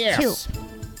 Yeah, me too. Yes.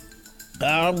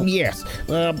 Yes.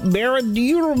 Baron, do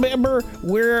you remember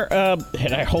where,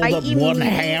 and I hold up one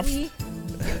half?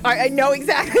 I know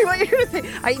exactly what you're gonna say.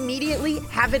 I immediately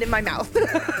have it in my mouth.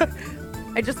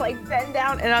 I just like bend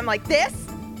down and I'm like this.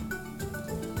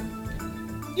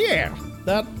 Yeah,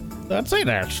 that's it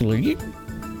actually.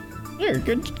 Here,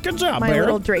 good job, My Baron.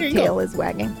 little Here drake you go. tail is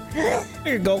wagging. Here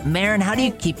you go. Marin, how do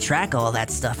you keep track of all that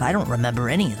stuff? I don't remember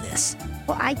any of this.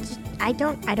 Well, I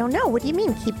don't know. What do you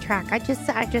mean keep track? I just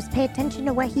pay attention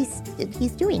to what he's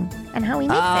doing and how he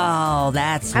makes it. Oh,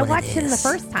 that's I what watched it him the is.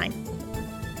 first time.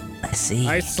 I see.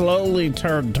 I slowly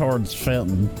turned towards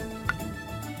Fenton.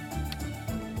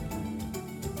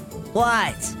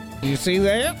 What? You see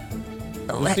that?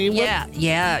 You see what?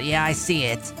 Yeah, I see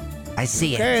it. I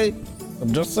see it. Okay,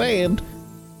 I'm just saying.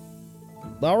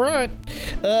 All right.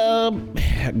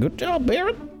 Good job,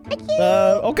 Baron.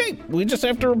 Okay, we just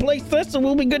have to replace this and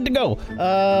we'll be good to go.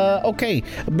 Okay,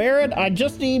 Baron, I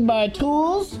just need my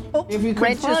tools. Oh, if you could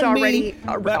wrench is find me.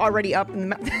 already up in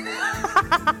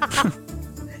the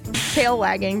tail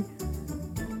wagging.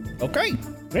 Okay,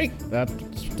 great. That's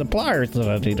the pliers that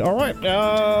I need. All right,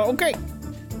 okay.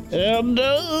 And,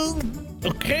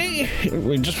 okay,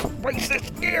 we just replace this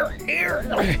here.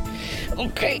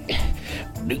 Okay,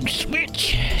 new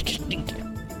switch. Just need to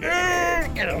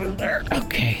get over there.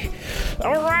 Okay,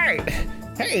 all right.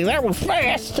 Hey, that was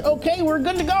fast. Okay, we're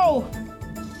good to go.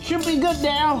 Should be good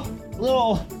now.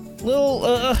 Little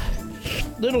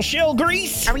shell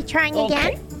grease. Are we trying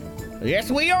again?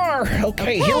 Yes, we are.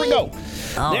 Okay, here we go.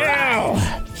 All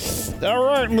Now, all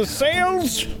right, the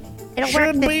sails It'll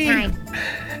work should this be time.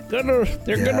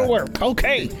 they're gonna work.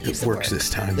 Okay, It works this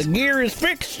time. the gear is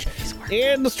fixed,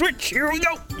 and the switch. Here we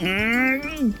go.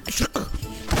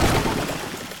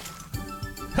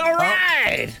 All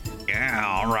right, Yeah,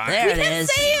 all right. There it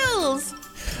is. Sails.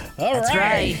 all That's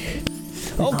right.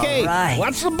 Okay, All right.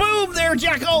 watch the boom there,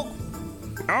 Jacko.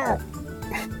 Oh,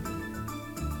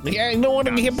 Yeah, no one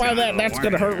to get hit by that. That's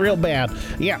gonna hurt real bad.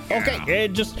 Yeah. Okay.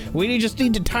 We just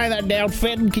need to tie that down.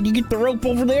 Fenton, can you get the rope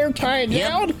over there? Tie it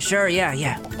down. Yep. Sure.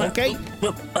 Yeah. Okay.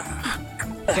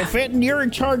 So Fenton, you're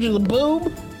in charge of the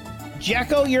boom.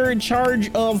 Jacko, you're in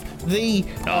charge of the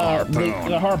harpoon.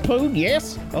 The harpoon.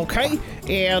 Yes. Okay.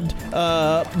 And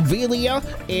Velia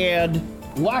and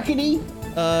Wakity,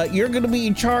 you're gonna be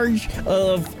in charge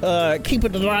of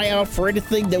keeping an eye out for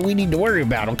anything that we need to worry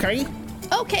about. Okay.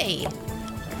 Okay.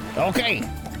 Okay.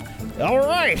 All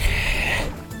right.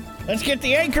 Let's get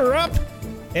the anchor up,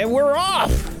 and we're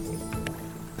off.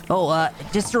 Oh,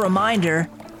 just a reminder,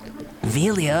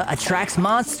 Velia attracts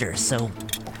monsters, so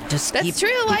just That's keep true,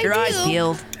 your I eyes do.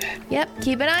 peeled. Yep.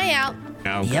 Keep an eye out.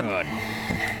 oh, Yep. good.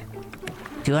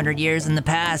 200 years in the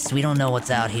past, we don't know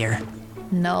what's out here.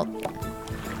 Nope.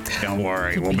 Don't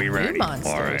worry, Could we'll be new ready for it.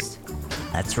 monsters.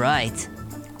 That's right.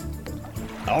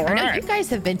 All I know right. you guys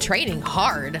have been training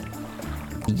hard.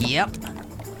 Yep.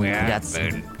 We have got some-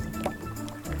 been.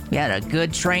 We had a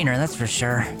good trainer, that's for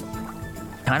sure.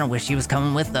 Kind of wish he was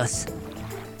coming with us.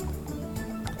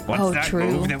 What's Oh, that true.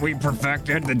 move that we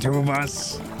perfected, the two of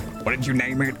us? What did you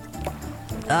name it?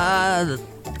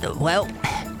 Well,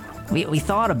 we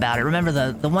thought about it. Remember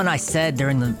the one I said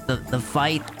during the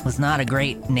fight was not a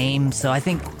great name, so I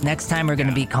think next time we're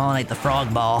gonna be calling it the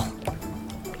Frog Ball.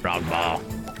 Frog ball.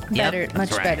 Yep. Better,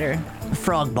 much right. better.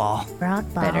 Frog Ball.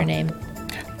 Frog ball. Better name.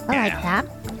 I like Yeah. that.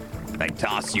 They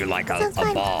toss you like a Sounds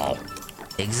fun. ball.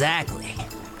 Exactly.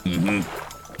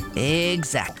 Mm-hmm.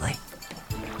 Exactly.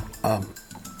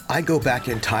 I go back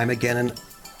in time again and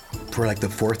for like the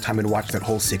fourth time and watch that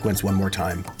whole sequence one more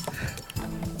time.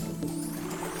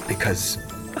 Because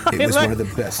it was one of the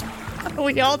best.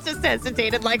 We all just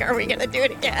hesitated, like, are we gonna do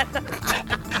it again?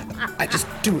 I just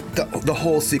do the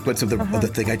whole sequence of the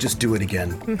thing. I just do it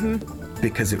again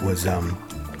because it was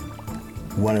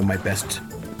one of my best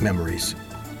memories.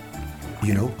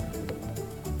 You know?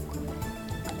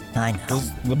 I know.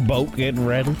 The boat getting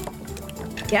ready.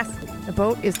 Yes, the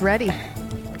boat is ready.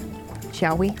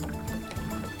 Shall we?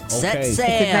 Set Okay. It's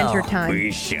sail. adventure time.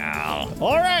 We shall.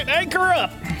 All right, anchor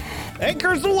up.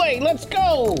 Anchor's away. Let's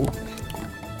go.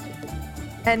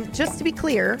 And just to be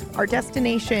clear, our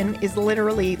destination is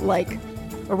literally like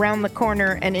around the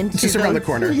corner and into Just around the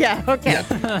corner. Yeah, okay.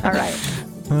 All right.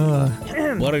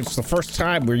 But it's the first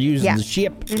time we're using Yeah. the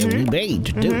ship that we made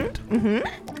to do it.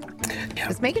 Yeah.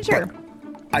 Just making sure. But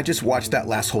I just watched that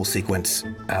last whole sequence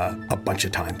a bunch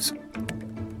of times.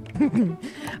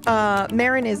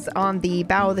 Marin is on the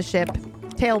bow of the ship,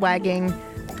 tail wagging.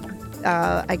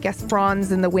 I guess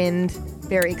fronds in the wind,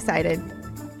 very excited.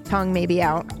 Tongue maybe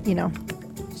out, you know.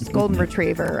 Just golden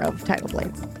retriever of tidal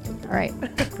blades. All right.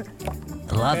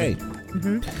 I love Hey.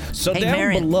 it. So Hey, down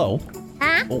Marion. below.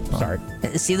 Huh? Oh, sorry.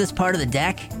 See this part of the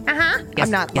deck? Uh-huh. Guess,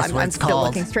 I'm not. Guess I'm, what I'm it's still called?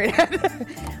 looking straight ahead.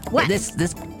 What?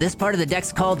 This part of the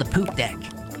deck's called the poop deck.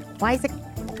 Why is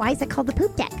it called the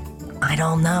poop deck? I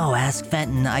don't know. Ask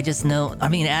Fenton. I just know. I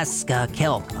mean, ask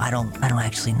Kelp. I don't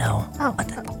actually know. Oh,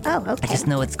 okay. I just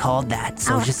know it's called that.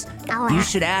 So I'll- just I'll you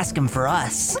ask. should ask him for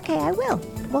us, Okay, I will.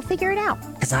 We'll figure it out.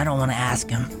 because I don't want to ask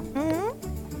him.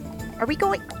 Are we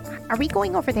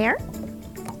going over there?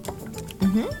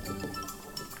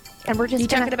 And we're just You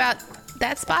gonna... talking about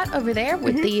that spot over there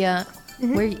with the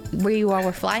where you all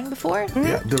were flying before?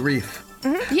 Yeah, the reef.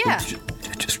 Yeah.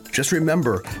 Just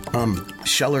remember,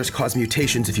 shellers cause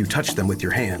mutations if you touch them with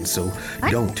your hands, so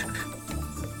don't.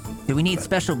 Do we need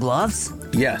special gloves?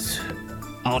 Yes.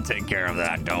 I'll take care of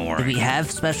that. Don't Do worry. we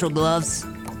have special gloves?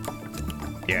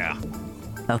 Yeah.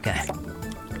 Okay.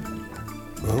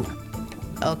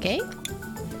 Oh, Okay.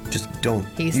 just don't.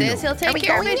 He you says know, he'll take we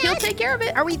care of going it. He'll yet? take care of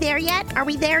it. Are we there yet? Are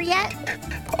we there yet?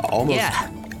 almost. Yeah.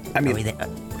 I Are we mean, there?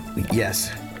 yes,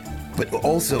 but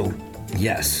also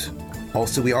yes.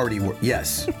 Also, we already were.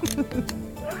 Yes.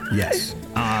 Yes.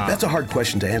 That's a hard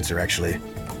question to answer, actually.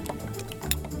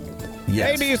 Hey,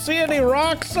 Yes. do you see any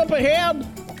rocks up ahead?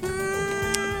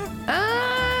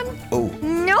 Oh,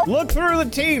 Nope. Look through the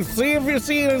teeth. See if you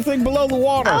see anything below the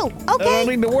water. Oh, okay. That I don't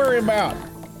need to worry about.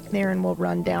 Naren will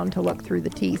run down to look through the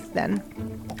teeth then.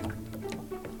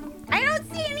 I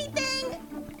don't see anything.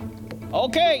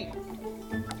 Okay.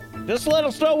 Just let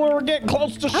us know when we're getting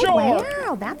close to Oh shore.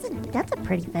 wow, that's a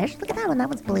pretty fish. Look at that one. That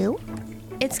one's blue.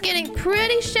 It's getting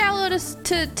pretty shallow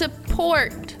to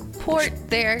port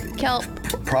there, Kelp.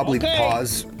 probably Okay.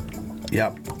 pause.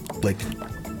 Yep. Like,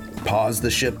 pause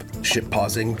the ship. Ship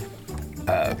pausing.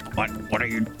 What are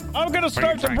you? I'm gonna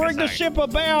start to trying to bring the say? ship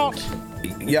about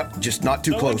Yep. Just not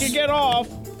too so close. we can get off.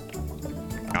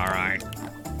 All right.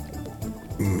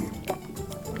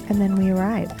 And then we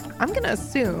arrive. I'm going to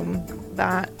assume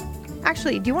that.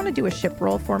 Actually, do you want to do a ship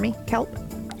roll for me, Kelp?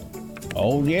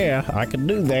 Oh yeah, I can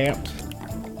do that.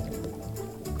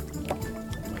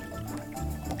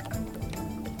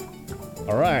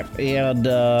 All right, and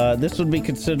this would be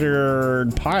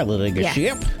considered piloting a Yes.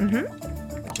 ship.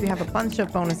 You have a bunch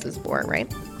of bonuses for it,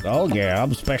 right? Oh yeah,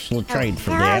 I'm specially trained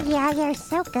for Oh that. yeah, you're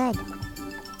so good.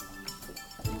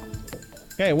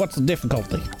 Okay, what's the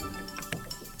difficulty?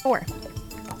 4.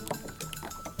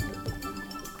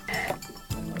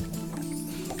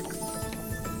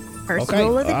 First Okay,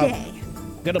 roll of the uh, day.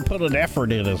 Gonna put an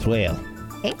effort in as well.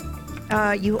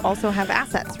 Okay. You also have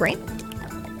assets, right?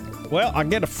 Well, I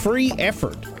get a free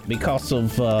effort because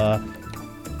of I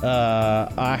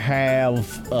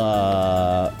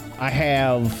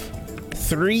have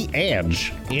 3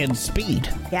 edge in speed.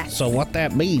 Yes. So what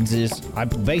that means is I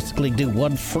basically do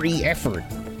 1 free effort.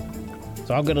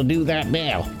 So I'm gonna do that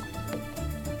now.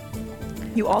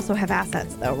 You also have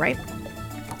assets, though, right?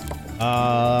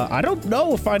 I don't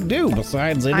know if I do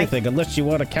besides anything unless you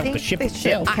want to count the ship the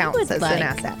itself. ship counts would as like- an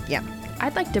asset. Yeah.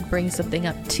 I'd like to bring something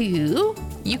up too.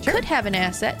 You could have an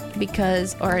asset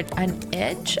because, or an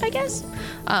edge, I guess.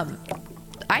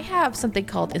 I have something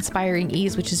called Inspiring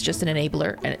Ease, which is just an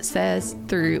enabler, and it says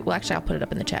through, well, actually, I'll put it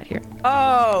up in the chat here.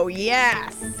 Oh,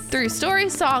 yes. Through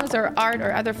stories, songs, or art,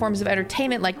 or other forms of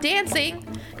entertainment like dancing,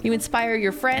 you inspire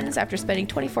your friends. After spending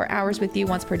 24 hours with you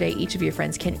once per day, each of your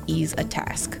friends can ease a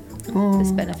task.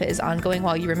 This benefit is ongoing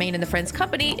while you remain in the friend's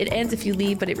company. It ends if you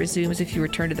leave, but it resumes if you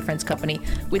return to the friend's company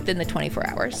within the 24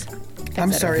 hours. I'm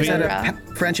Et sorry, is that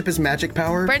cetera. friendship is magic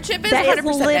power? Friendship is That 100%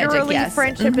 is literally magic, yes.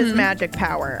 friendship is magic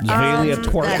power. Amelia that's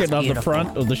twerking on the beautiful.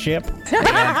 front of the ship.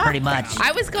 Yeah, pretty much.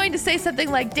 I was going to say something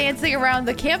like dancing around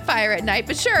the campfire at night,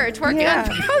 but sure, it's working Yeah.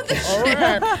 on the All ship.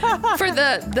 right. For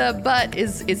the butt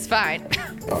is fine.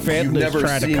 Fenton You've is never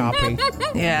trying to seen- copy.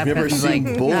 Yeah, Never Fenton's seen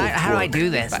like, bull how do I twerk. do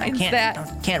this? I Finds can't.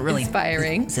 that Can't really.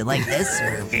 inspiring. Is it like this?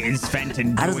 Or Is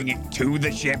Fenton How does- doing it to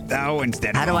the ship though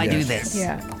instead how of do I on do the this?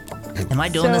 Yeah. Am I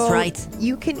doing this So right?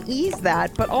 You can ease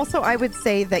that, but also I would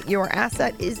say that your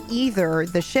asset is either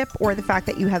the ship or the fact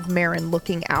that you have Marin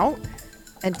looking out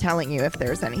and telling you if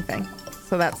there's anything.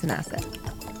 So that's an asset.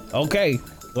 Okay.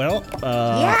 Well,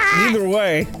 Yes! either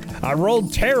way, I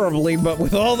rolled terribly, but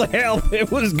with all the help,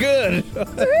 it was good.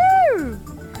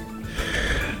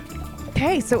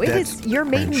 Okay, so it That's is your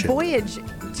maiden friendship. voyage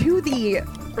to the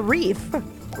reef,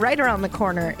 right around the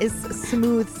corner, is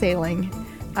smooth sailing.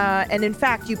 And in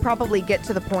fact, you probably get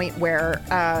to the point where,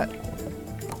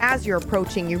 as you're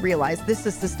approaching, you realize this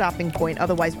is the stopping point.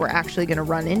 Otherwise, we're actually going to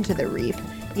run into the reef,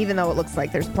 even though it looks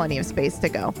like there's plenty of space to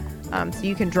go. So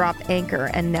you can drop anchor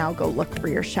and now go look for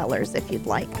your shellers if you'd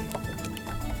like.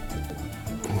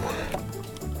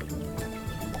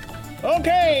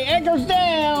 Okay, anchor's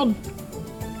down.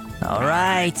 All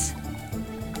right.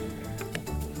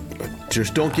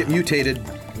 Just don't get mutated.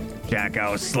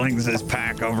 Jacko slings his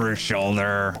pack over his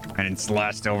shoulder and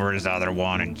Celeste over his other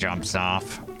one and jumps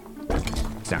off.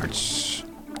 Starts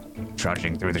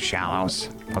trudging through the shallows,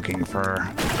 looking for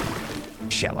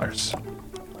shellers.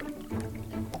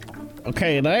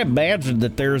 Okay, and I imagine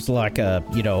that there's like a,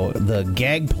 the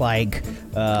gangplank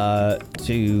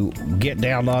to get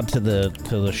down onto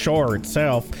the shore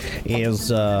itself is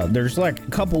there's like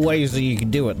a couple ways that you can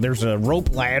do it. There's a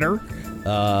rope ladder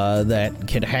that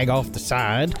can hang off the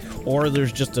side, or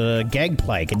there's just a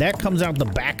gangplank, and that comes out the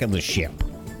back of the ship.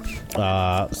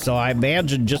 So I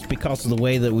imagine just because of the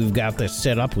way that we've got this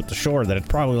set up with the shore that it's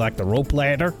probably like the rope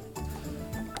ladder.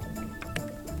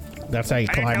 That's how you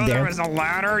I didn't climb know there down. was a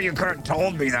ladder. You could have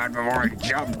told me that before I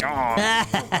jumped off.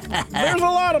 There's a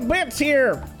lot of bits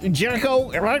here, Jericho.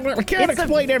 I can't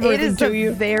explain everything to you.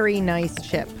 It is a very nice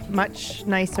ship. Much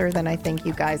nicer than I think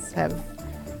you guys have.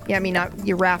 Yeah, I mean,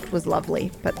 your raft was lovely,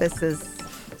 but this is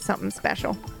something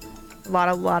special. A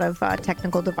lot of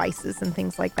technical devices and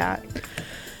things like that.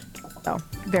 So,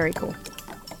 very cool.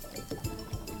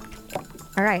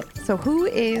 All right, so who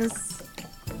is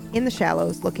in the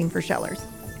shallows looking for shellers?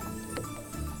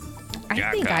 I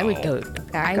think I would go.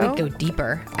 I Jacko? would go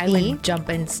deeper. I Me? would jump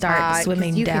and start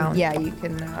swimming you down. You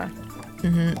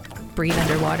can. Breathe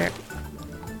underwater.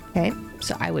 Okay.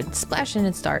 So I would splash in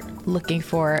and start looking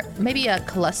for maybe a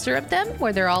cluster of them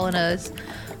where they're all in a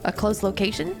close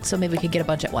location. So maybe we could get a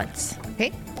bunch at once.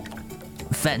 Okay.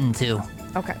 Fenton too.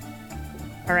 Okay.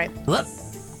 All right. Whoop.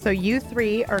 So you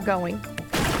three are going.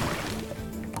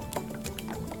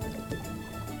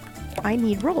 I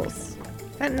need rolls.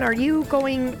 Fenton, are you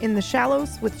going in the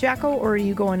shallows with Jacko, or are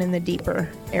you going in the deeper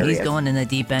areas? He's going in the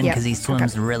deep end Yep, because he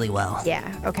swims okay. really well.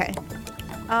 Yeah, okay.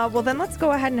 Well, then let's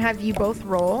go ahead and have you both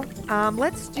roll.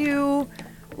 Let's do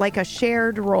like a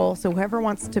shared roll. So whoever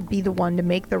wants to be the one to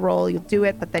make the roll, you'll do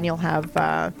it, but then you'll have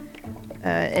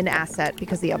an asset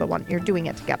because the other one, you're doing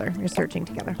it together. You're searching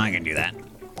together. I can do that.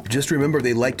 Just remember,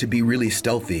 they like to be really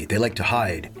stealthy. They like to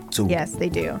hide. So Yes, they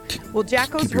do. Well,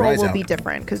 Jacko's keep your roll eyes will be out.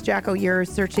 different because Jacko, you're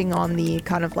searching on the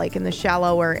kind of like in the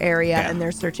shallower area, Yeah. and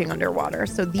they're searching underwater.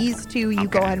 So these two, you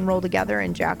go ahead and roll together,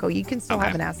 and Jacko, you can still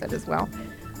have an asset as well,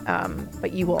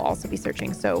 but you will also be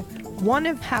searching. So one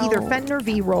of either Fenton or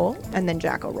V roll, and then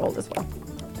Jacko roll as well.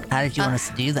 How did you want us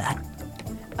to do that?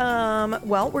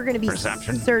 Well, we're going to be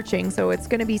Perception. searching, so it's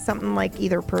going to be something like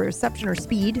either perception or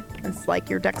speed. It's like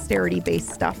your dexterity-based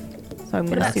stuff. So I'm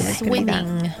going to assume it's going to be that.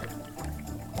 Swimming.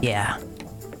 Yeah.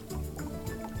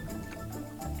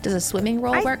 Does a swimming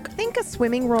roll I work? think a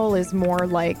swimming roll is more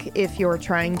like if you're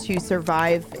trying to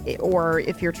survive or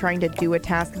if you're trying to do a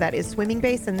task that is swimming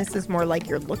based, and this is more like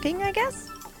you're looking, I guess.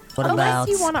 What Unless about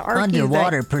you wanna argue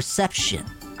underwater perception?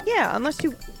 Yeah, unless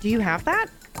do you have that?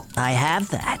 I have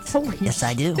that. Holy yes,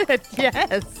 I do.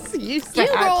 Yes, you You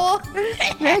roll.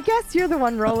 I guess you're the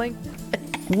one rolling.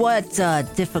 What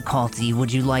difficulty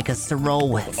would you like us to roll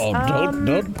with? Oh,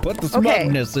 don't put the okay.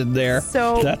 smugness in there.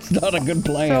 So- That's not a good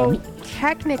plan. So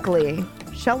technically,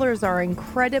 shellers are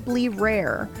incredibly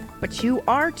rare, but you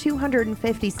are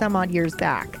 250 some odd years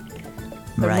back.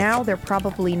 So Right. now they're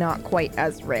probably not quite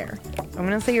as rare. I'm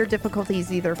going to say your difficulty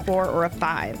is either 4 or a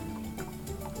 5.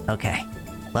 Okay.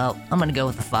 Well, I'm gonna go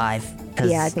with the 5 because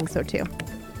Yeah, I think so too.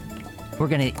 we're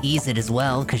gonna ease it as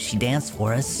well because she danced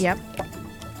for us. Yep.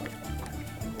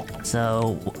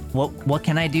 So, what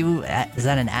can I do? Is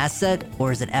that an asset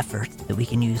or is it effort that we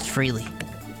can use freely?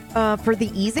 For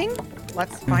the easing,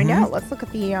 let's find out. Let's look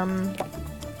at the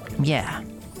Yeah.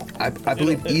 I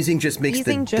believe easing just makes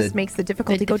easing just makes the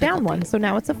difficulty go down one. So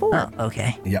now it's a 4. Oh,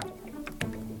 okay. Yeah.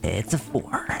 It's a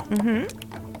 4.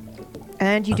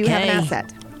 And you do have an Okay.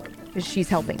 asset because she's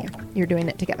helping you. You're doing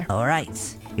it together. All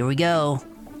right. Here we go.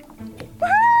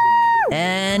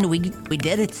 And we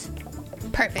did it.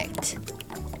 Perfect.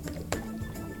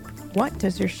 What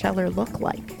does your sheller look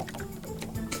like?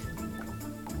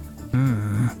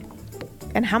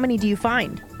 And how many do you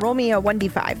find? Roll me a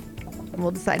 1d5, and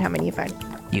we'll decide how many you find.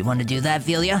 You want to do that,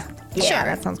 Velia? Yeah, Sure.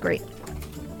 that sounds great.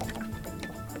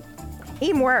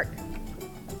 Teamwork.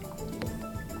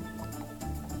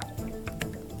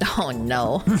 Oh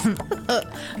no.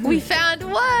 We found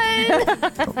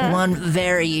one. One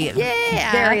very,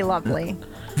 Yeah. Very lovely.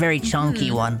 very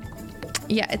chunky one.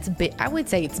 Yeah, it's big. I would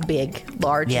say it's big,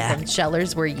 larger Yeah. than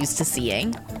shellers we're used to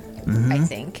seeing. I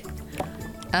think.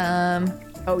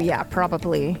 Oh yeah,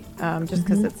 probably. Just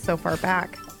because it's so far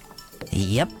back.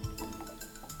 Yep.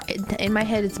 In my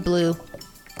head, it's blue.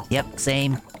 Yep.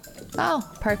 Same. Oh,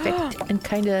 perfect. And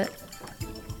kind of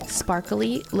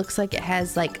sparkly. Looks like it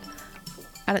has like,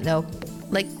 I don't know,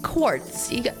 like quartz.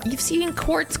 You've seen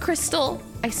quartz crystal?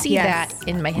 I see Yes. that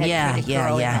in my head. Yeah, kind of yeah,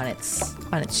 growing yeah.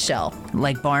 on its shell.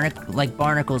 Like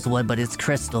barnacles would, but it's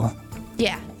crystal.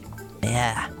 Yeah.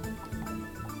 Yeah.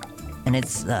 And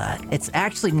it's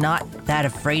actually not that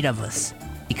afraid of us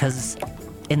because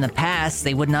in the past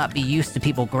they would not be used to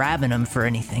people grabbing them for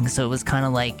anything. So it was kind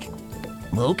of like,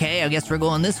 well, okay, I guess we're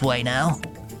going this way now.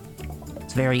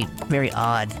 It's very, very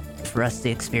odd for us to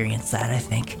experience that, I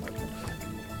think.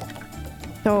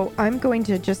 So I'm going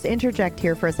to just interject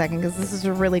here for a second because this is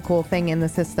a really cool thing in the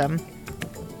system.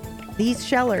 These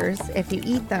shellers, if you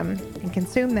eat them and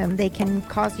consume them, they can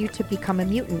cause you to become a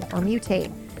mutant or mutate,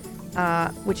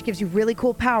 which gives you really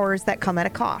cool powers that come at a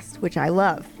cost, which I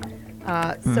love.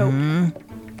 So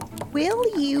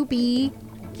will you be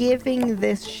giving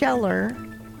this sheller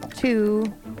to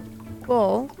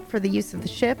Bull for the use of the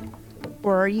ship,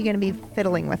 or are you going to be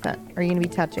fiddling with it? Are you going to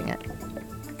be touching it?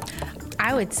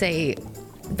 I would say,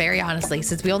 very honestly,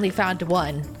 since we only found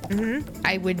one,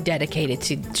 I would dedicate it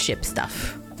to ship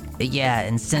stuff. Yeah,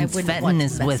 and since wouldn't Fenton want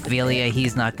is to with mess with Velia,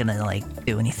 he's not gonna like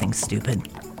do anything stupid.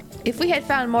 If we had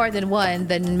found more than one,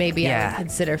 then maybe I would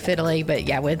consider fiddling. But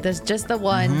yeah, with this, just the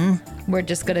one, we're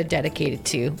just gonna dedicate it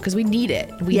to, because we need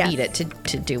it. We need it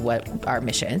to do what our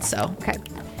mission. So Okay.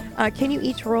 Can you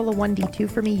each roll a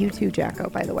 1d2 for me? You too, Jacko,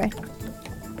 by the way.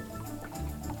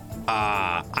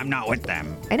 I'm not with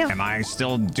them. I know. Am I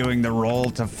still doing the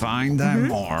roll to find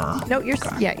them, or? No,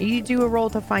 you do a roll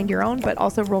to find your own, but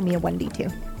also roll me a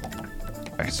 1d2.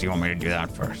 Okay, so you want me to do that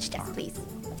first? Yes, please.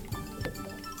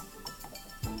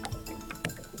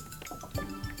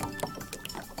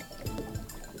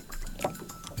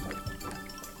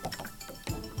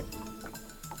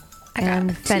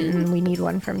 And Fenton, we need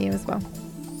one from you as well.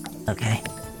 Okay.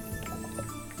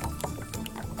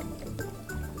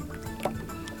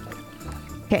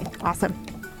 Okay, awesome.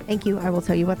 Thank you. I will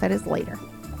tell you what that is later.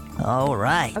 All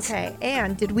right. Okay,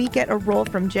 and did we get a roll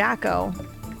from Jacko?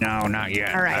 No, not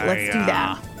yet. All right, let's do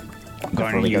that. I'm going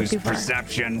Before to we go use too far.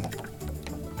 perception.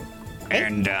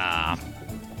 And,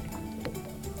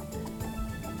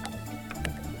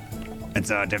 it's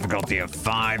a difficulty of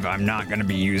 5. I'm not going to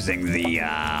be using the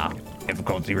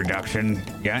difficulty reduction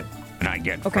yet that I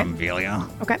get from Velia.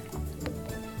 Okay.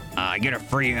 I get a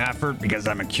free effort because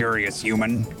I'm a curious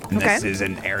human, and this is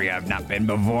an area I've not been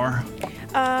before.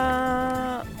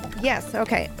 Yes,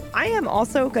 okay. I am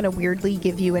also going to weirdly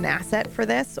give you an asset for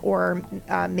this, or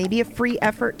maybe a free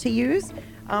effort to use,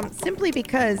 simply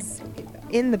because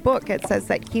in the book it says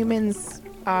that humans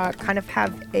kind of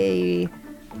have a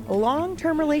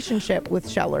long-term relationship with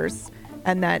shellers,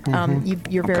 and that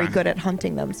you're very good at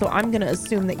hunting them. So I'm going to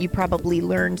assume that you probably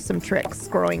learned some tricks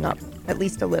growing up, at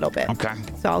least a little bit. Okay.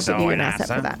 So I'll give you an asset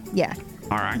for that. Yeah.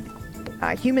 All right.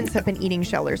 Humans have been eating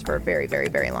shellers for a very, very,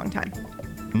 very long time.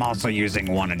 I'm also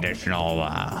using one additional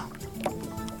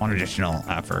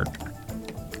effort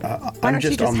Why don't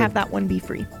you just have that one be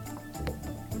free?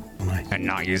 and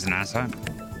not use an asset.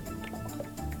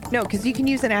 No, because you can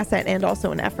use an asset and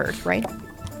also an effort, right?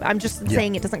 I'm just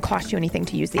saying it doesn't cost you anything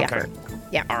to use the effort.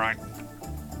 Yeah. All right.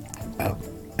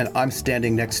 And I'm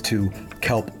standing next to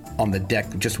Kelp on the deck,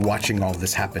 just watching all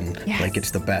this happen like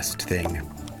it's the best thing.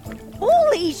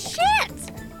 Holy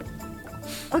shit!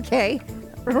 Okay.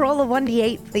 Roll a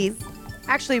 1d8, please.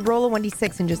 Actually, roll a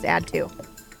 1d6 and just add 2.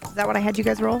 Is that what I had you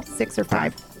guys roll? 6 or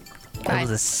 5? It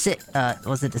was a 6.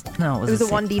 Was it? No, it was. It was a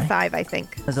 6, 1d5, right? I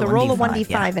think. was So a roll a 1d5,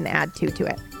 1d5 and add 2 to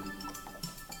it.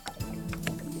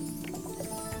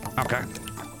 Okay.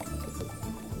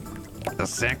 The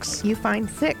 6. You find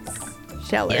 6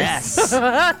 shellers. Yes.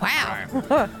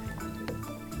 Wow.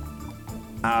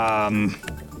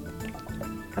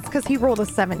 That's because he rolled a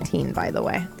 17, by the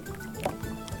way.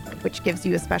 Which gives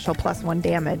you a special +1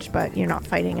 damage, but you're not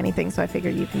fighting anything, so I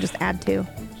figured you can just add 2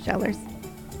 shellers.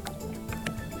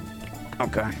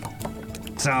 Okay.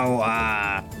 So,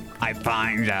 I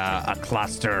find a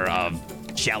cluster of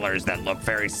shellers that look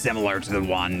very similar to the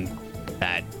one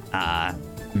that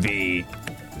V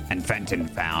and Fenton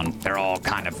found. They're all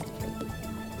kind of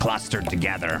clustered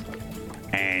together.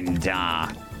 And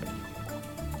I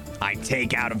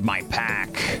take out of my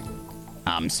pack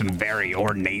some very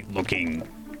ornate looking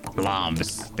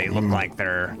gloves. They look like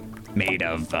they're made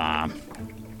of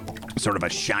sort of a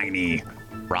shiny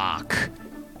rock.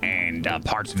 And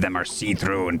parts of them are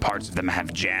see-through and parts of them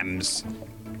have gems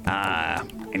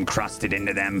encrusted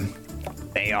into them.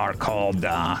 They are called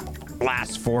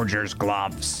glass forger's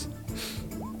gloves.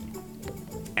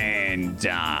 And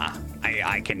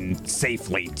I can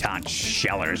safely touch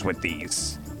shellers with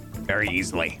these very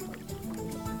easily.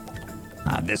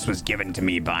 This was given to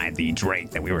me by the Drake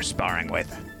that we were sparring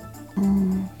with.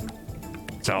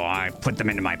 So I put them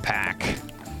into my pack.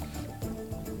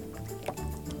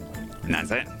 And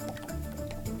that's it.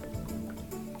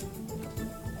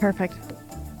 Perfect.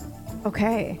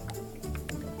 Okay.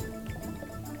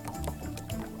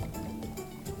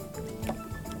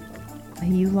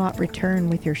 You lot return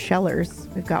with your shellers.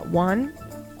 We've got 1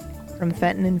 from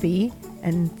Fenton and V,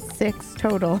 and 6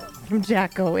 total from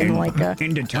Jacko in like a...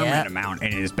 indeterminate amount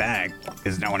in his bag,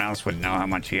 because no one else would know how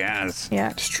much he has. Yeah.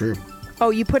 It's true.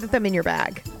 Oh, you put them in your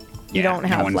bag. You Yeah, don't no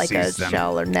have one like a sees them.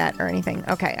 shell or net or anything.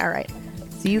 Okay, all right.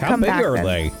 So you How come big back are then.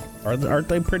 they? Aren't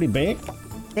they pretty big?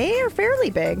 They are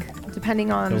fairly big.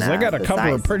 depending on Because they got to the cover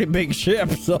size. a pretty big ship,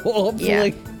 so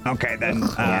hopefully. Okay, then.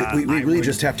 we really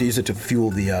just have to use it to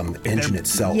fuel the engine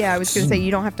itself. Yeah, I was going to say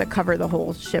you don't have to cover the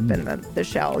whole ship in the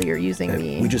shell. You're using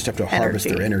the We just have to harvest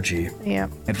their energy. Yeah.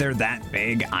 If they're that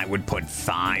big, I would put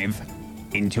 5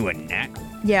 into a net.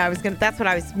 Yeah, that's what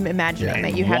I was imagining, Yeah.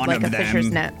 that you had One like of a fisher's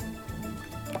them- net.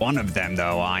 One of them,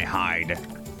 though, I hide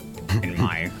in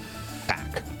my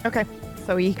pack. Okay.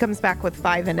 So he comes back with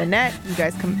 5 in a net. You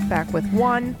guys come back with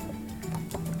 1.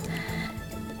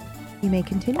 You may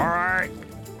continue. All right.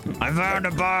 I found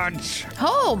a bunch.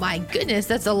 Oh my goodness,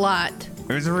 that's a lot.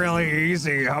 It was really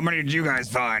easy. How many did you guys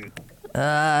find?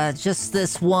 Just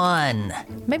this one.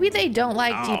 Maybe they don't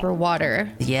like Oh. deeper water.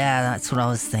 Yeah, that's what I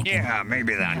was thinking. Yeah,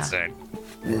 maybe that's it.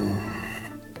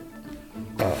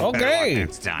 Better luck Okay.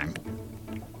 next time.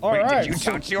 All Wait, right. did you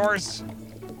touch yours?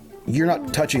 You're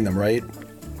not touching them, right?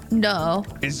 No.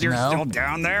 Is yours No. still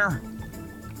down there?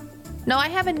 No, I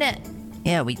have a net.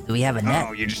 Yeah, we have a net.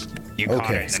 Oh, you caught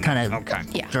Okay. it. It's and- kind of Okay.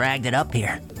 Yeah. dragged it up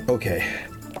here. Okay.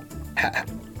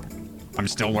 I'm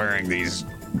still wearing these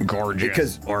gorgeous,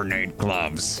 Because- ornate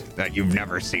gloves that you've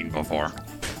never seen before.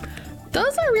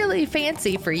 Those are really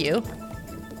fancy for you.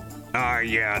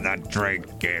 Yeah, that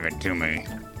Drake gave it to me.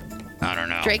 I don't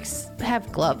know. Drakes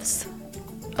have gloves.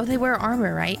 Oh, they wear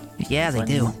armor, right? Yeah, they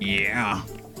do. Yeah.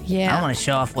 Yeah. I want to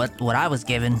show off what I was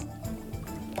given.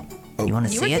 You want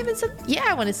to You were see it? given some. Yeah,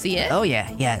 I want to see it. Oh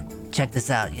yeah. Check this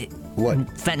out.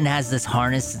 What? Fenton has this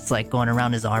harness. It's like going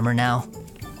around his armor now,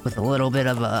 with a little bit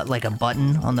of a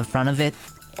button on the front of it,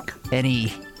 and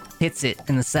he hits it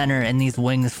in the center, and these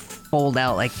wings fold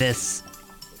out like this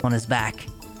on his back.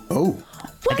 Oh.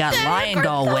 What I got the heck lion are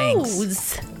doll wings.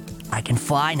 those? I can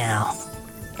fly now.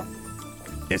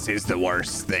 This is the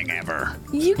worst thing ever.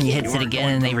 You He can't. hits it again,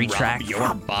 and they retract.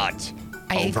 Your butt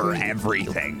I over agree.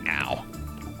 everything now.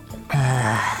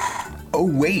 Oh,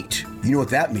 wait. You know what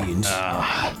that means?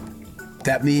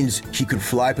 That means he could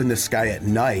fly up in the sky at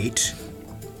night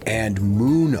and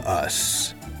moon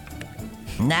us.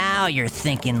 Now you're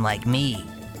thinking like me.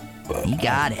 You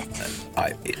got it.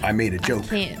 I made a joke.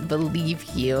 Can't believe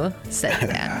you said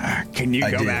that. Can you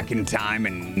I go did. back in time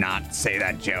and not say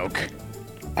that joke?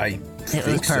 I It was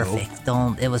think so.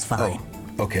 perfect. It was fine.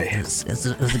 Oh, okay. It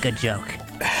was a good joke.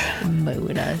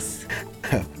 Moon us.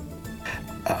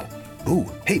 Ooh,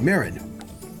 hey, Marin.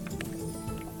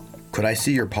 Could I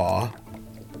see your paw?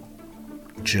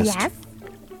 Just. Yes?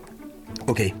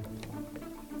 Okay.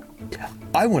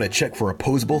 I want to check for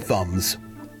opposable thumbs.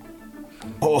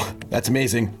 Oh, that's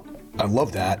amazing. I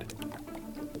love that.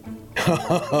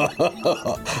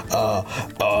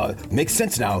 Makes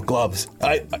sense now, gloves.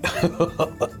 What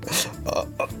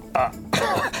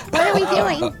are we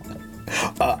doing?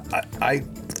 I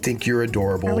think you're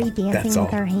adorable. Are we That's dancing all.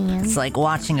 with our hands? It's like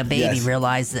watching a baby Yes.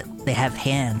 realize that they have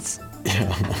hands.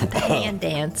 Hand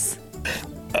dance.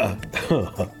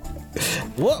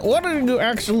 What are you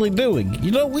actually doing?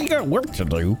 You know, we got work to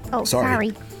do. Oh, Sorry.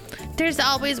 sorry. There's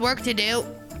always work to do.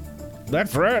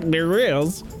 That's right, there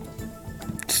is.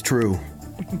 It's true.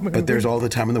 But there's all the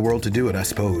time in the world to do it, I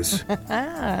suppose.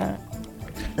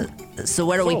 So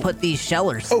where do we put these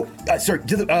shellers? Oh, sorry.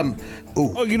 To the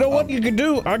Oh, you know what you can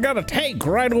do? I got a tank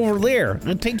right over there.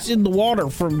 It takes in the water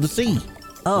from the sea.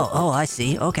 Oh, I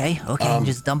see. Okay.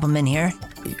 Just dump them in here.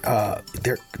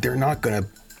 they're not gonna.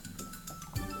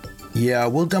 Yeah,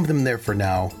 we'll dump them there for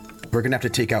now. We're gonna have to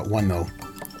take out one though.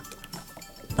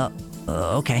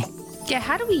 Okay. Yeah,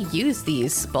 how do we use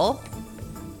these, Bull?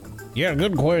 Yeah,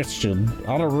 good question.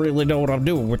 I don't really know what I'm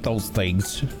doing with those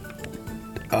things.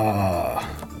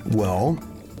 Well,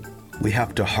 we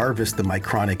have to harvest the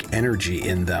micronic energy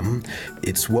in them.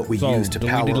 It's what we So, use to do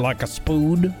power. we need like a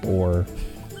spoon or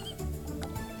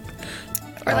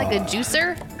Or like a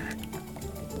juicer?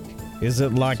 is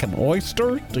it like an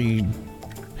oyster?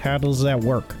 How does that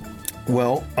work?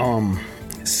 Well,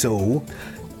 so,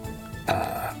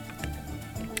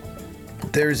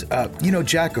 there's,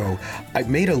 Jacko, I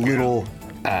made a little,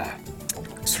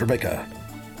 sort of like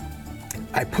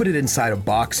I put it inside a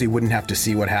box so you wouldn't have to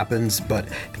see what happens, but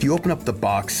if you open up the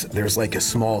box, there's like a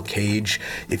small cage.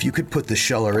 If you could put the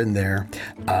sheller in there,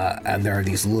 and there are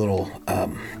these little,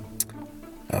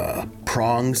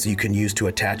 prongs you can use to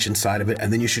attach inside of it,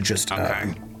 and then you should just,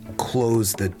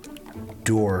 close the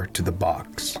door to the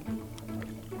box.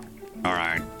 All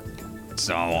right.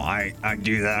 So I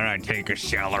do that. I take a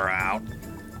sheller out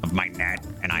of my net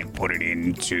and I put it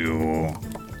into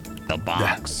the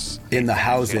box. In the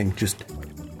housing, just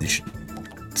you should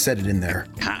set it in there.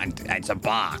 It's a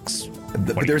box.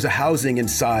 But there's a housing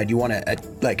inside. You want to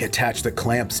attach the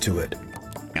clamps to it.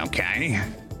 Okay.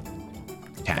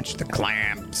 Attach the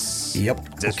clamps. Yep.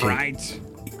 Is this okay. right?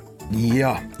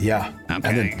 Yeah. Okay. And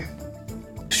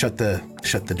then shut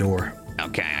the door.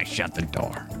 Okay, I shut the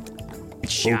door.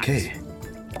 It's shut. Okay.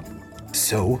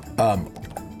 So,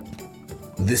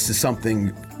 this is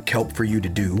something, Kelp, for you to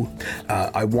do.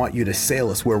 I want you to sail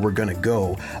us where we're gonna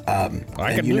go.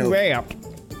 I can do that.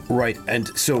 Right, and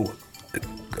so,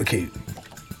 okay,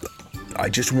 I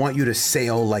just want you to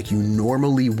sail like you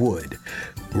normally would,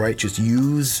 right? Just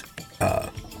use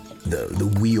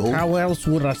the wheel. How else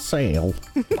would I sail?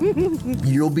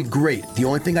 You'll be great. The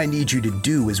only thing I need you to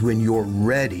do is when you're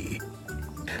ready,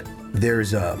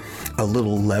 there's a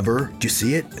little lever. Do you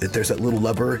see it? There's that little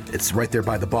lever. It's right there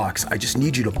by the box. I just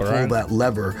need you to pull that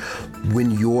lever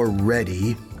when you're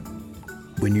ready.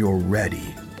 When you're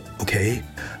ready, okay?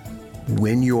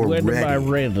 When am I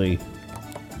ready?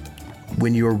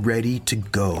 When you're ready to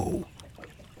go.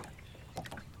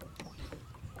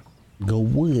 Go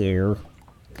where?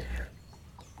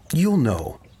 You'll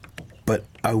know. But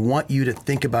I want you to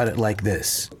think about it like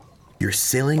this. You're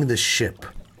sailing the ship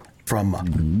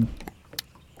from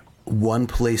one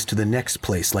place to the next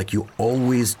place like you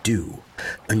always do.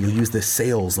 And you'll use the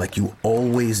sails like you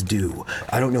always do.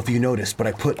 I don't know if you noticed, but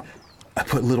I put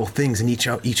little things in each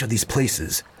of these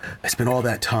places. I spent all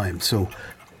that time. So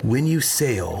when you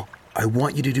sail, I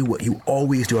want you to do what you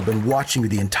always do. I've been watching you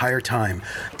the entire time.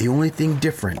 The only thing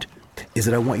different is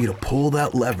that I want you to pull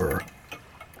that lever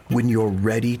when you're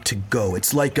ready to go.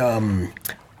 It's like a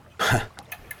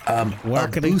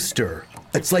booster.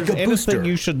 It's like a booster. Anything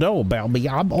you should know about me,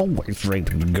 I'm always ready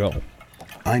to go.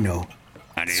 I know.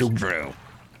 That is true.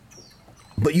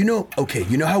 But you know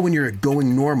how when you're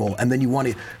going normal and then you want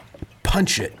to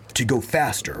punch it to go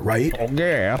faster, right? Oh,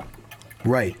 yeah.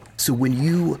 Right. So when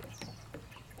you,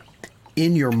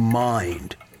 in your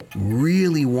mind,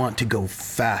 really want to go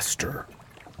faster.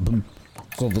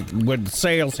 So when the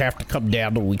sails have to come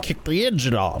down and we kick the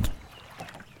engine on.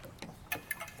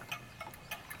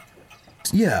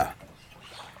 Yeah.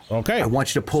 Okay. I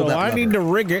want you to pull that lever. So I need to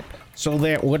rig it so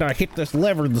that when I hit this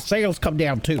lever, the sails come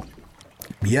down too.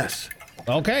 Yes.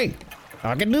 Okay.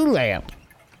 I can do that.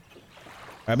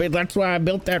 I mean, that's why I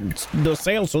built the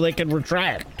sails so they can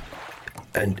retract.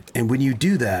 And when you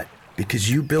do that,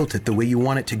 because you built it the way you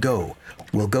want it to go,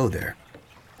 we'll go there.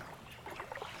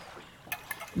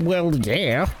 Well,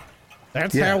 yeah.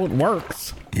 That's how it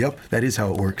works. Yep, that is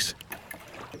how it works.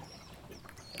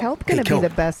 Kelp gonna be the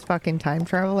best fucking time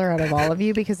traveler out of all of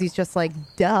you because he's just like,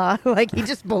 duh. Like, he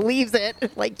just believes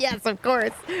it. Like, yes, of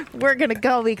course. We're gonna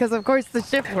go because, of course, the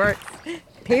ship works.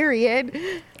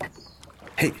 Period.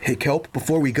 Hey, Kelp,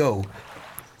 before we go,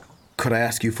 could I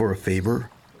ask you for a favor?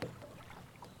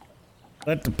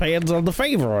 That depends on the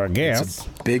favor, I guess. It's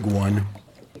a big one.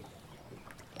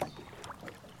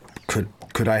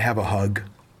 Could I have a hug?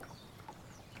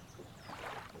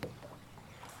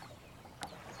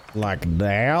 Like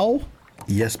now?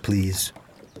 Yes, please.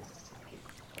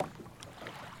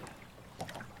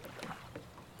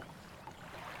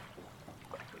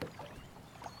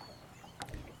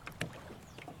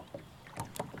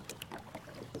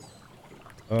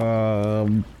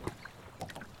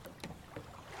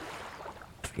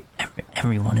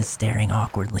 Everyone is staring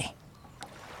awkwardly.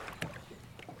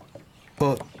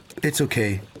 Well, it's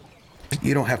okay.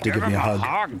 You don't have to give me a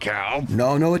hug. Cal.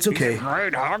 No, it's okay. He's a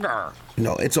great hugger.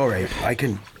 No, it's all right. I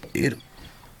can.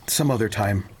 Some other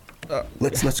time.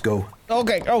 Let's go.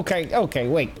 Okay,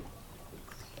 wait.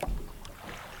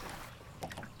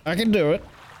 I can do it.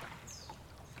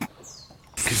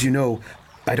 Because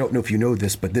I don't know if you know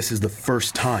this, but this is the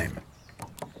first time.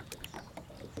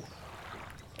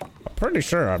 I'm pretty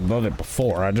sure I've done it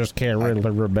before. I just can't really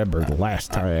remember the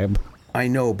last time. I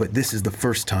know, but this is the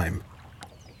first time.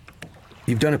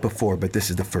 You've done it before, but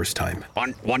this is the first time.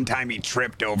 One time he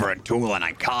tripped over a tool and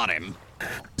I caught him.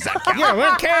 Does that count? Yeah,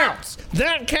 that counts.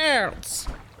 That counts.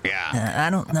 Yeah.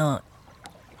 I don't know.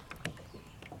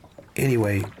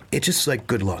 Anyway, it's just like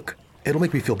good luck. It'll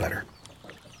make me feel better.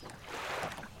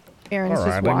 Aaron's All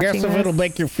just right, watching I guess if it'll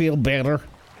make you feel better.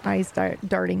 I start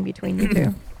darting between you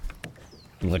two.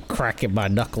 Like cracking my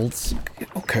knuckles.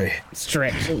 Okay.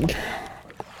 Stretching.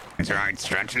 It's all right.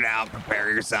 Stretch it out.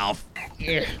 Prepare yourself.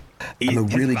 Yeah. I'm a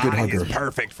really good hugger. His body is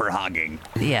perfect for hugging.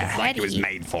 Yeah. It's like it was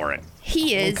made for it.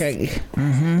 He is. Okay.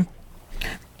 Mm-hmm.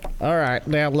 All right,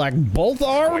 now like both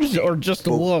arms or just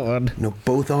the one? No,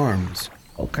 both arms.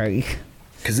 Okay.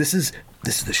 Because this is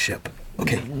the ship.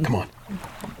 Okay, come on.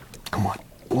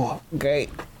 Whoa. Okay.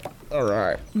 All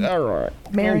right.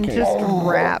 Marin Okay. just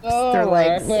wraps their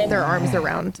legs, right. their arms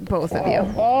around both of you.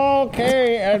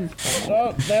 Okay, and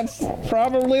that's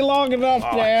probably long enough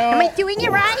now. Am I doing it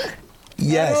right?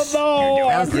 Yes. I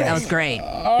don't know. That was great.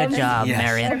 Good job, Yes.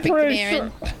 Marion. Perfect,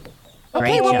 Aaron.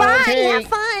 Okay, Great well, job. bye. Okay. Have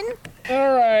fun.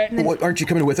 All right. What, aren't you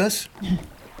coming with us?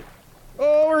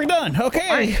 Oh, we're done.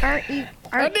 Okay. Aren't you?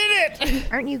 I did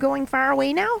it. Aren't you going far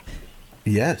away now?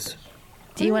 Yes.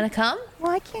 Do you want to come?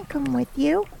 Well, I can't come with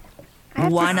you. I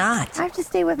have Why to- not? I have to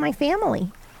stay with my family.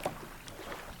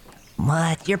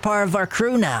 What? You're part of our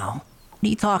crew now. What are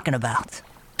you talking about?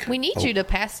 We need you to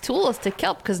pass tools to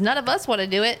Kelp because none of us want to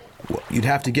do it. Well, you'd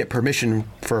have to get permission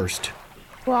first.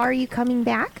 Well, are you coming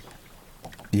back?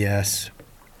 Yes.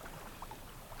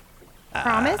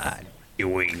 Promise? Do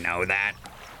we know that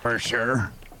for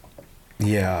sure?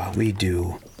 Yeah, we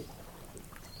do.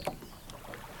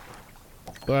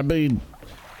 I mean,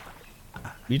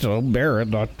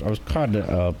 Baron, I was kind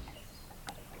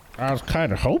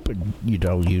of hoping,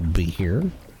 you'd be here.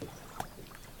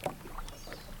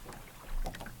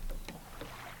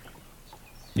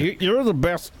 You're the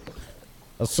best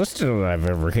assistant I've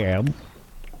ever had.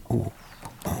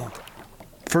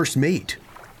 First mate.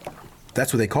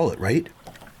 That's what they call it, right?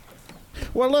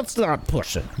 Well, let's not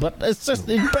push it, but it's just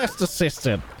the best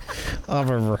assistant I've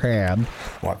ever had.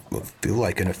 Well, I feel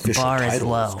like an official Bar is title.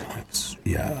 low.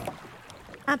 Yeah.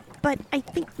 But I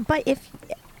think,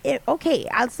 okay,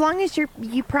 as long as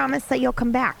you promise that you'll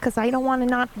come back, because I don't want to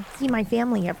not see my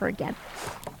family ever again.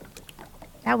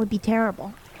 That would be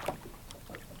terrible.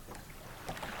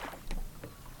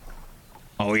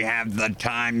 Well, we have the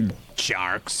time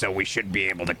shark, so we should be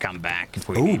able to come back if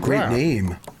we Oh, need great Wow.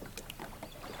 name.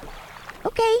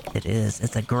 Okay, It is.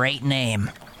 It's a great name.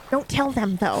 don't tell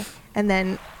them though. And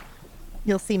then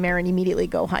you'll see Marin immediately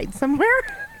go hide somewhere.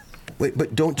 Wait,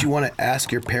 but don't you want to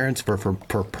ask your parents for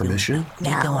permission?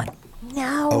 Keep going.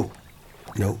 No. Oh,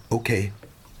 no. Okay.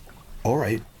 All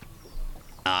right.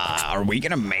 Are we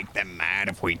gonna make them mad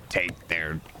if we take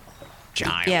their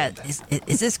child? Yeah,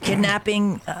 is this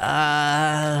kidnapping?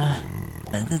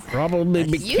 Probably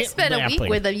be You spent a week kidnapping.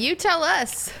 with them. You tell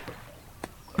us.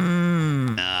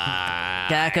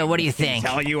 Jacko, what do you think?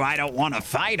 Tell you I don't want to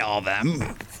fight all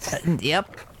them.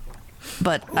 Yep.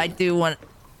 But I do want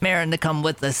Marin to come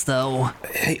with us, though.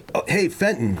 Hey,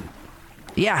 Fenton.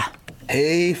 Yeah.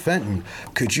 Hey, Fenton.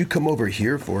 Could you come over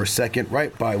here for a second,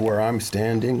 right by where I'm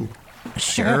standing?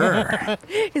 Sure.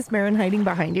 Is Marin hiding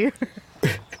behind you?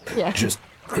 Yeah. Just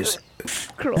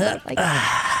Cruel. Like,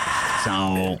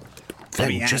 So, let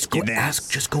me Fenton, just ask go you this.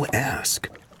 ask. Just go ask.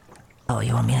 Oh,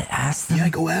 you want me to ask them? Yeah,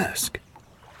 go ask.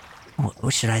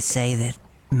 What should I say? That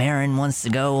Marin wants to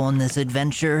go on this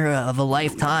adventure of a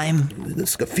lifetime?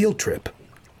 It's like a field trip,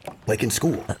 like in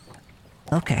school.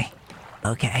 Okay.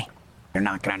 Okay. You're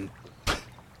not gonna.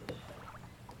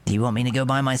 Do you want me to go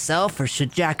by myself, or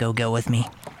should Jacko go with me?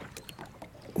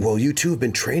 Well, you two have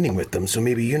been training with them, so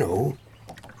maybe,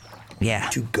 Yeah.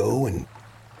 to go and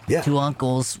yeah. Two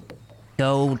uncles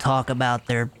go talk about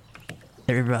their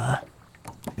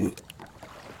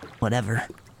whatever.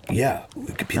 Yeah,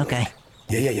 it could be like- Okay.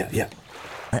 Yeah.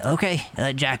 Okay,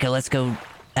 Jacko, let's go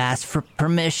ask for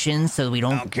permission so we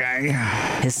don't Okay.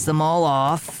 piss them all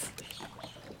off.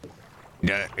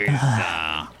 Is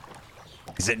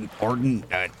it important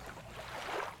that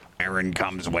Aaron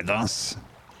comes with us?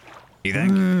 You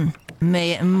think?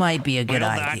 It might be a good Will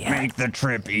idea. that make the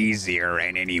trip easier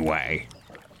in any way?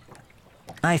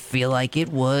 I feel like it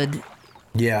would.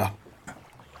 Yeah.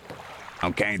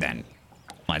 Okay then,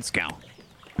 let's go.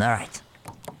 All right.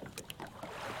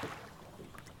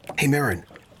 Hey, Marin.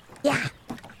 yeah.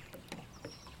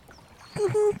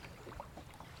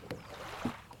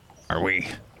 Are we?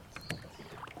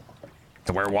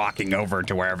 So we're walking over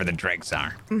to wherever the drakes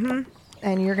are.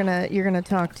 And you're gonna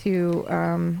talk to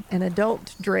an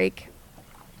adult Drake.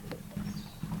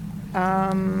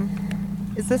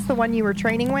 Is this the one you were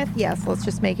training with? Yes. Let's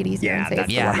just make it easier Yeah, and say that's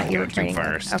it's the the one one that you we'll were go to training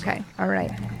first. with. Okay. All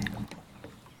right.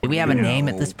 Do we have a name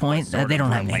at this point? What sort They of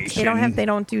don't have names. relation? They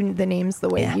don't do the names the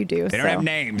way Yeah. you do. They don't so. have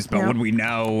names, but No. would we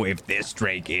know if this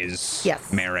drake is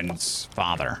Yes. Marin's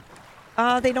father?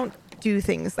 They don't do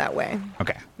things that way.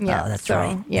 Okay. Yeah. Oh, that's so,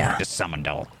 right. Yeah. Just some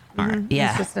adult. All right. Yeah.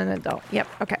 He's just an adult. Yep.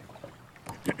 Okay.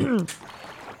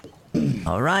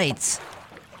 All right.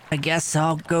 I guess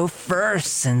I'll go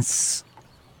first since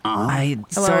I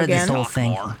started this again. whole Talk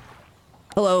thing. more.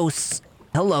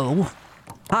 Hello.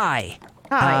 Hi.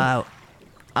 Hi.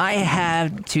 I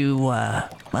had to,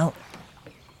 Back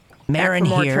Marin for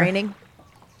more here. training.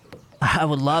 I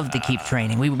would love to keep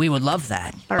training. We would love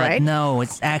that. All but right. no,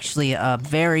 it's actually a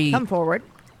very Come forward.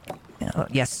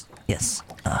 yes.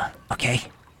 Okay.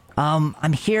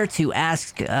 I'm here to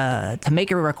ask to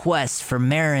make a request for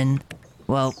Marin,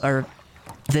 or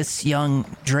this young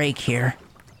Drake here.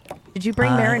 Did you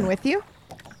bring Marin with you?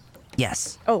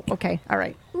 Yes. Oh, okay. All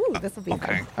right. Ooh, this will be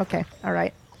okay. fun. Okay. All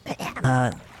right.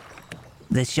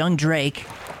 this young Drake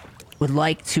would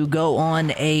like to go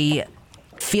on a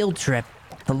field trip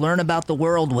to learn about the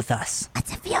world with us.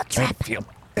 That's a field trip.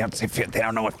 They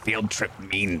don't know what field trip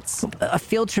means. A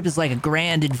field trip is like a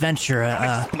grand adventure,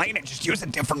 Explain it. Just use a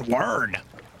different word.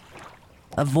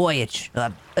 a voyage,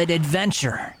 an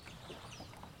adventure,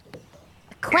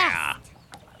 Quest. Yeah.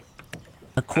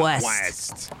 a quest.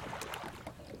 Quest.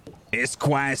 This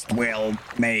quest will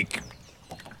make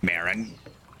Marin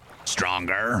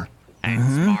stronger and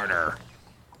smarter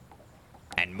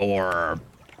and more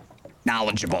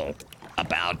knowledgeable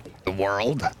about the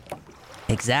world.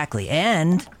 Exactly.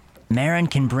 And Marin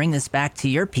can bring this back to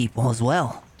your people as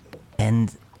well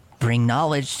and bring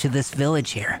knowledge to this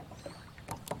village here.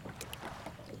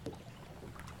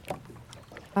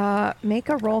 Make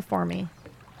a roll for me.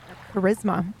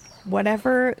 Charisma.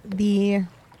 Whatever the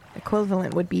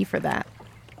equivalent would be for that.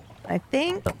 I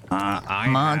think. I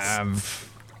Mons- have...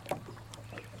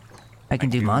 I can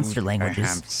do monster I languages.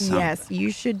 have some- Yes, you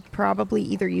should probably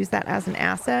either use that as an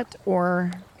asset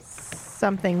or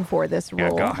something for this Yeah,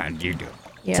 roll. go ahead. You do.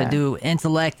 Yeah. To do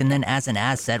intellect and then as an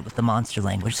asset with the monster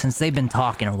language. Since they've been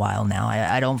talking a while now,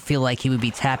 I don't feel like he would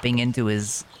be tapping into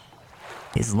his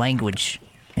language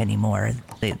anymore.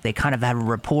 They kind of have a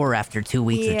rapport after 2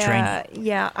 weeks of training.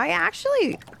 Yeah. I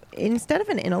actually, instead of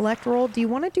an intellect roll, do you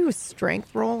want to do a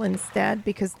strength roll instead?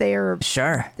 Because they are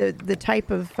Sure. the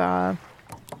type of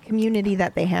community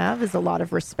that they have is a lot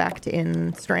of respect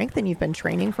in strength, and you've been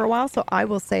training for a while. So I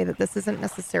will say that this isn't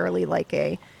necessarily like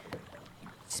a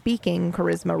speaking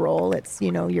charisma roll. It's,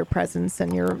 your presence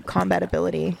and your combat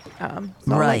ability. So I'll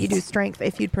let you Right. do strength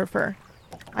if you'd prefer.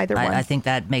 Either one. I think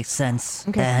that makes sense.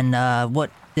 Okay. And what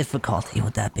difficulty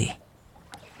would that be?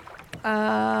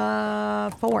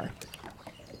 4.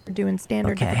 We're doing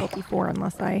standard Okay. difficulty 4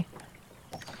 unless I...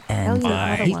 And Oh, yeah.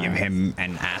 I Otherwise- give him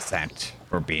an asset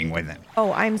for being with him.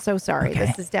 Oh, I'm so sorry. Okay.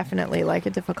 This is definitely like a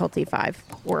difficulty 5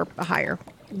 or higher.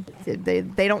 They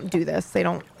don't do this. They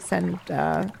don't send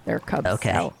their cubs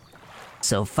Okay. out.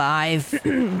 so 5.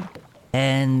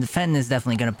 And Fenton is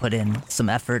definitely going to put in some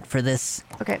effort for this.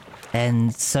 Okay.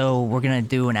 And so we're going to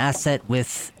do an asset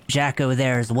with Jacko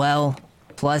there as well,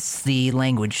 plus the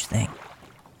language thing,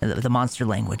 the monster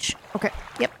language. Okay.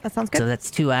 Yep. That sounds good. So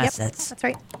that's 2 Yep, assets. that's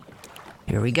right.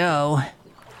 Here we go.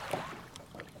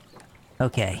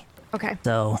 Okay, Okay.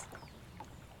 so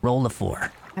roll the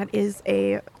 4. That is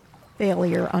a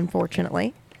failure,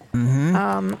 unfortunately.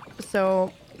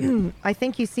 So I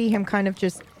think you see him kind of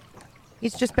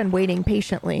he's just been waiting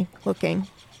patiently, looking,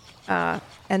 and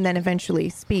then eventually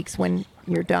speaks when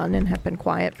you're done and have been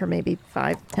quiet for maybe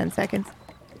 5-10 seconds.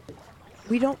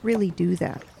 We don't really do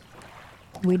that.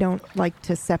 We don't like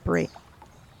to separate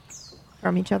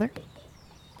from each other.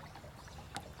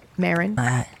 Marin,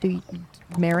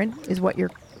 Marin is what you're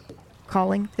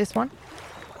calling this one?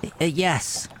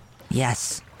 Yes.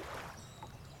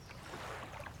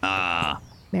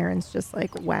 Marin's just like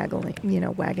waggling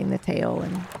the tail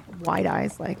and wide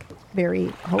eyes, like very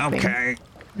hoping. Okay.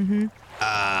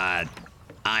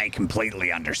 I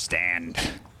completely understand.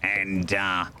 And,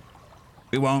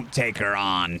 we won't take her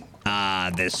on,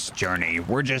 this journey.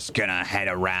 We're just gonna head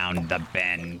around the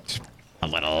bend a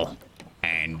little,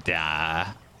 and,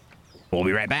 we'll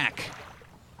be right back.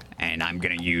 And I'm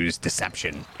gonna use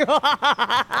deception.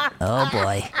 Oh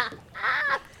boy.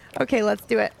 Okay, let's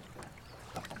do it.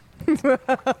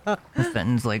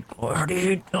 Fenton's like, what are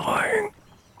you doing?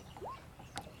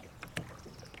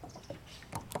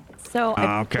 So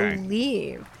I Okay.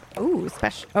 believe. Ooh,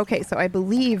 special. Okay, so I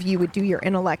believe you would do your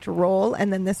intellect roll,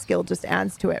 and then this skill just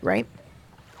adds to it, right?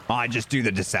 Well, I just do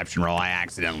the deception roll. I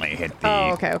accidentally hit the,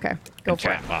 Oh, okay. Go for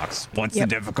chat it. box. What's Yep.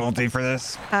 the difficulty for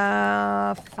this?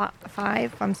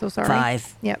 5. I'm so sorry.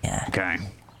 5. Yep. Yeah. Okay.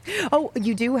 Oh,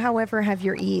 you do, however, have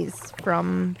your ease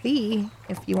from B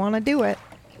if you want to do it.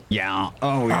 Yeah.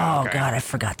 Oh, yeah. Oh okay. god, I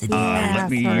forgot to do Yeah, that. let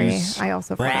me sorry. use- I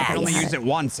also forgot. I that only you had use it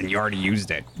once, and you already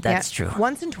used it. That's Yeah, true.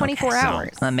 Once in 24 Okay, so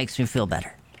hours. That makes me feel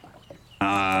better.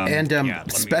 And yeah, let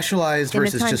me- specialized In a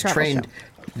versus time just travel trained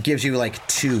gives you like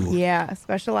 2. Yeah,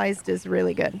 specialized is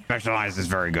really good. Specialized is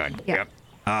very good. Yeah.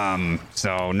 Yep.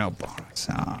 So no bonus.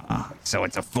 So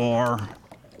it's a 4.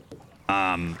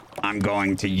 I'm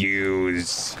going to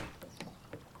use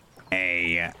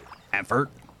a effort.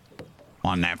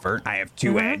 On effort. I have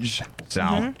 2 edge,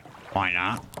 so why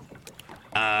not?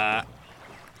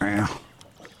 Yeah.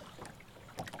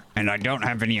 And I don't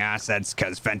have any assets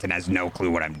because Fenton has no clue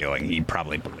what I'm doing. He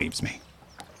probably believes me.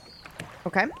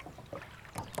 Okay.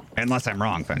 Unless I'm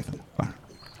wrong, Fenton.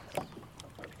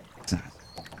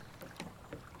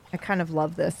 I kind of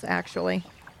love this, actually.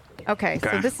 Okay, so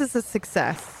Okay. this is a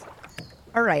success.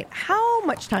 All right, how how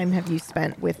much time have you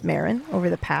spent with Marin over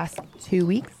the past 2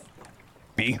 weeks?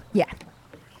 Me? Yeah.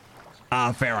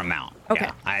 A fair amount. Okay.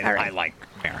 Yeah, I All right. like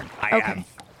Marin. Okay.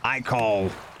 I call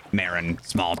Marin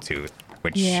Smalltooth,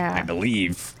 which Yeah. I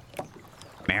believe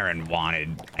Marin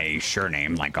wanted a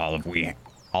surname like all of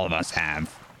us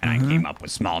have, and I came up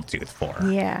with Smalltooth for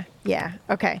her. Yeah.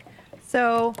 Okay.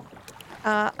 So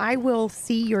I will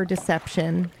see your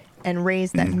deception and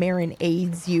raise that Marin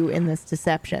aids you in this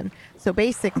deception. So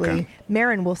basically, Okay.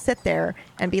 Marin will sit there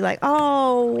and be like,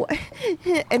 oh,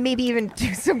 and maybe even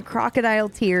do some crocodile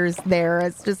tears there.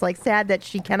 It's just like sad that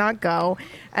she cannot go.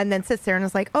 And then sits there and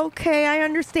is like, okay, I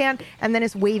understand. And then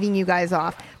it's waving you guys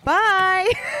off.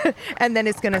 Bye. And then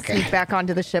it's going to sneak back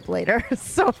onto the ship later.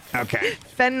 So Okay.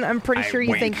 Fen, I'm pretty I sure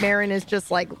you think wink. Marin is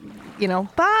just like,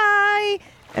 bye.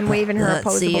 And waving her Let's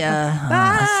opposable. see.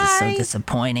 Bye. This is so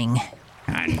disappointing.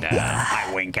 And I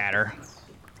wink at her.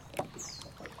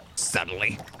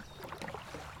 Subtly.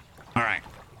 All right.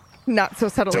 Not so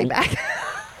subtly So- back.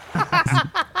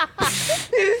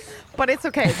 But it's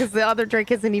okay because the other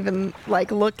Drake isn't even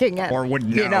like looking at, Or would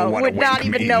you know know, what a would not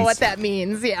wink even know means. what that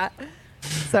means. Yeah.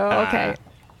 So okay.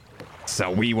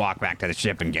 So we walk back to the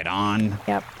ship and get on.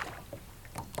 Yep.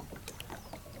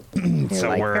 You're So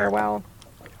like we're farewell.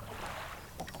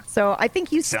 So I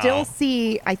think you still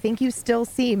So-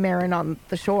 see Marin on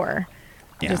the shore,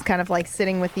 Yeah. just kind of like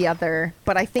sitting with the other.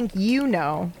 But I think you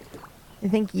know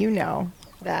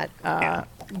that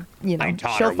you know I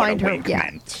taught she'll her what a find her. wink Yeah,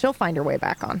 meant. she'll find her way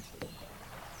back on.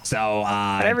 So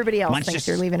But everybody else let's thinks just-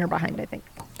 you're leaving her behind. I think.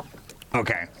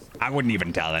 Okay. I wouldn't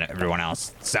even tell everyone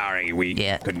else. Sorry, we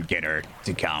Yeah. couldn't get her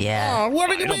to come. Yeah. Oh, what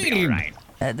do you It'll be mean? all right.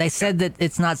 They said that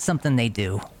it's not something they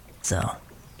do, so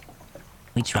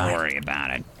we Don't tried. worry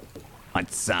about it.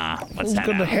 Let's Who's head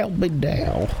gonna out. help me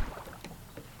now?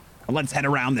 Let's head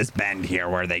around this bend here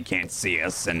where they can't see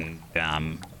us and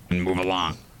move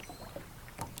along.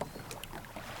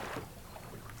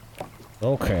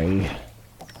 Okay.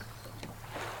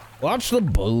 Watch the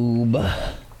boob.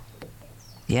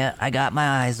 Yeah, I got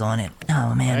my eyes on it.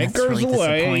 Oh man, that's Anchors really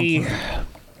away. disappointing. I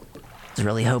was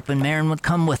really hoping Marin would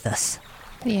come with us.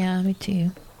 Yeah, me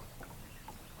too.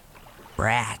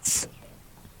 Rats.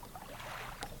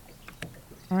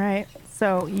 All right.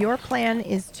 So your plan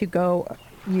is to go.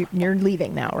 You're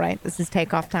leaving now, right? This is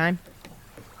takeoff time.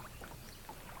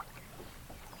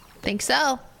 Think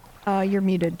so. You're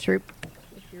muted, Troop.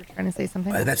 If you're trying to say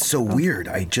something. That's so weird.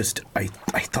 I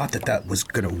thought that was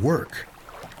gonna work.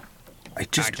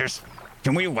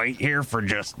 Can we wait here for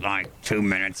just like 2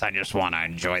 minutes? I just want to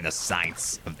enjoy the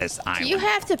sights of this island. Do you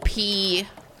have to pee?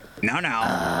 No.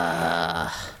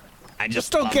 I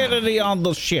just Don't love get them. any on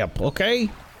the ship, okay?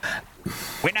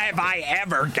 When have I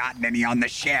ever gotten any on the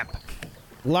ship?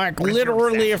 Like What is your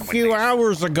literally a obsession with few this?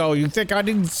 hours ago. You think I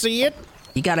didn't see it?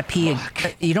 You gotta pee.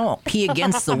 You don't pee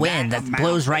against the wind. That amount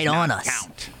blows right does on not us.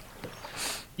 count.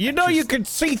 You know you can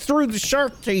see through the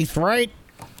shark teeth, right?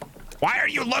 Why are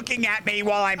you looking at me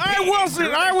while I'm I peeing wasn't.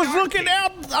 through I the was shark looking teeth?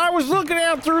 out. I was looking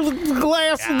out through the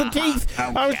glass of the teeth.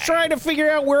 I was okay. trying to figure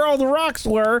out where all the rocks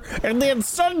were, and then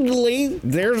suddenly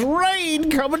there's rain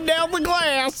coming down the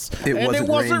glass, and it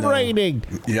wasn't rain, though. raining.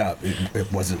 Yeah,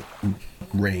 it wasn't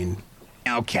rain.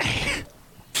 Okay.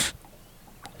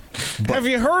 Have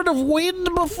you heard of wind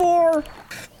before?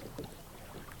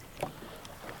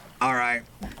 All right.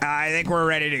 I think we're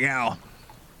ready to go.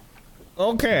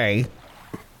 Okay.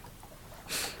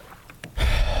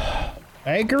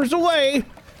 Anchors away.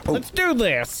 Oh. Let's do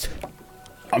this.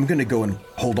 I'm gonna go and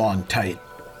hold on tight.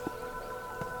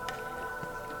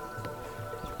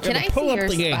 Can Gonna I pull see up your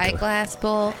the anchor. spyglass,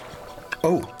 Bull?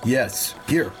 Oh, yes.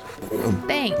 Here.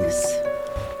 Thanks.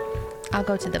 I'll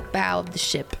go to the bow of the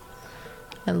ship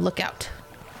and look out.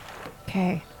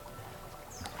 Okay.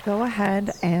 Go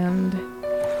ahead and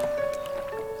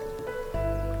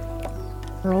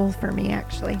roll for me,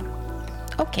 actually.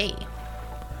 Okay.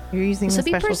 You're using This the will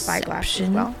be special spyglass as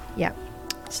perception. well. Yeah.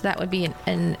 So that would be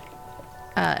an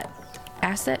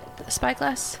asset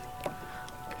spyglass.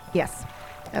 Yes.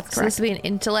 That's So this correct. would be an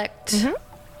intellect.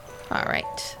 All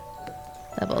right.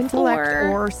 Level Intellect 4.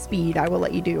 or speed, I will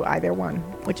let you do either one,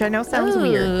 which I know sounds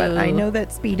weird, but I Ooh. know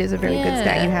that speed is a very good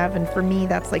stat Yeah. you have, and for me,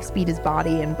 that's like speed is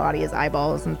body, and body is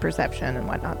eyeballs and perception and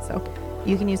whatnot. So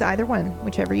you can use either one,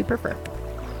 whichever you prefer.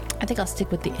 I think I'll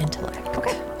stick with the intellect.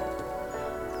 Okay.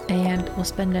 And we'll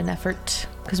spend an effort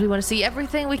because we want to see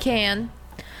everything we can.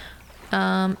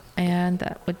 And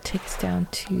that would take us down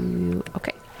to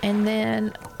okay. And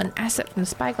then an asset from the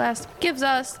spyglass gives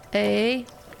us a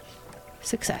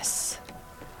success.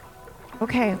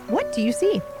 Okay, what do you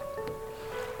see?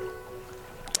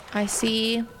 I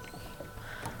see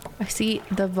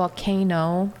the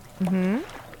volcano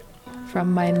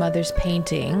from my mother's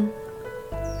painting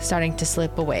starting to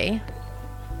slip away,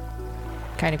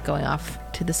 kind of going off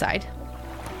to the side.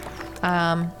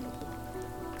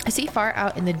 I see far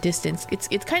out in the distance.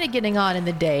 It's kind of getting on in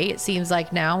the day. It seems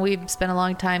like now we've spent a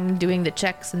long time doing the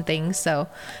checks and things, so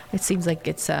it seems like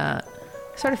it's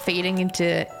sort of fading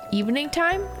into evening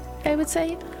time, I would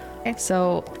say.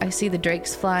 So I see the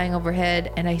drakes flying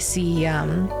overhead, and I see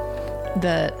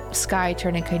the sky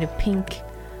turning kind of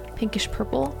pinkish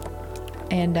purple,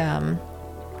 and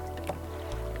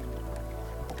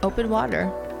open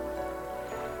water.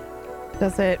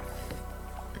 Does it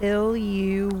fill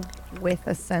you with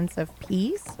a sense of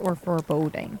peace or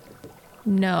foreboding?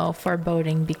 No,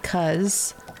 foreboding,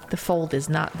 because the fold is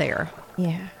not there.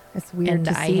 Yeah, it's weird And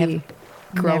to I see. have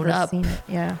grown Never up. seen it.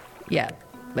 Yeah. Yeah.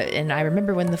 And I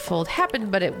remember when the fold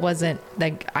happened, but it wasn't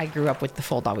like I grew up with the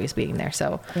fold always being there.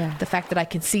 So Yeah. the fact that I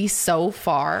can see so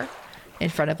far in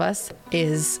front of us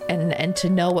is, and to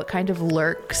know what kind of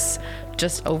lurks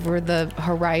just over the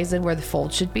horizon where the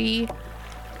fold should be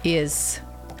is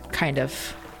kind of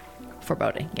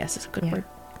foreboding. Yes, it's a good word.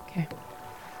 Okay.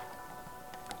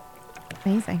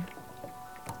 Amazing.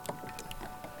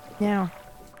 Now,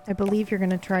 I believe you're going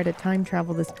to try to time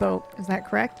travel this boat. Is that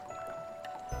correct?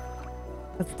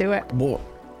 Let's do it. Boy.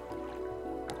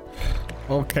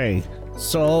 Okay,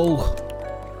 so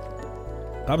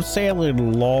I'm sailing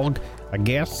along, I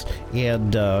guess,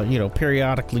 and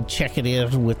periodically checking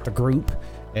in with the group,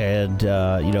 and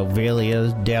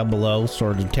Valia's down below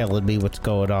sort of telling me what's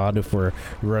going on, if we're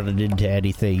running into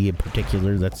anything in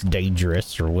particular that's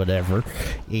dangerous or whatever.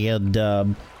 And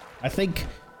I think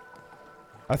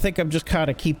I'm just kind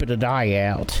of keeping an eye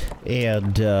out,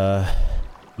 and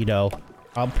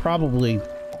I'll probably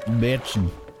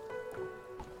mention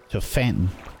to Fenton.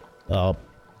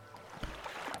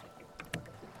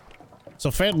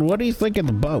 So Fenton, what do you think of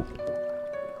the boat?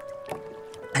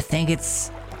 I think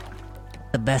it's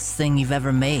the best thing you've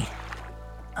ever made.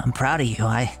 I'm proud of you.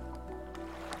 I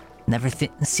never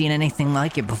seen anything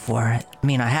like it before. I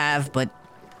mean, I have, but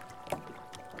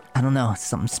I don't know. It's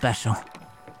something special.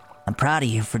 I'm proud of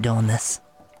you for doing this.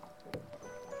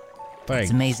 Thanks.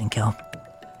 It's amazing, Kel.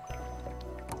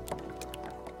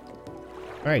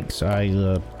 Thanks.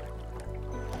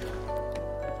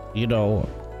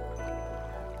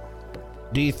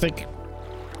 Do you think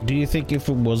if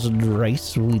it wasn't a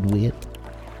race, we'd win?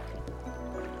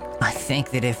 I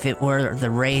think that if it were the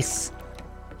race,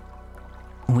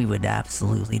 we would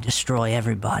absolutely destroy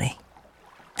everybody.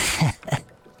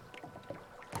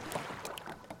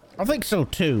 I think so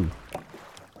too.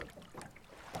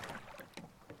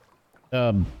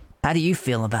 How do you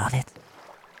feel about it?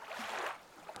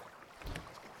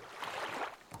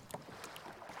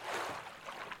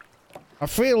 I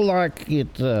feel like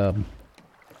it's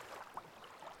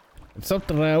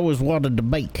something I always wanted to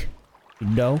make,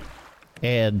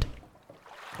 and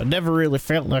I never really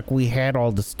felt like we had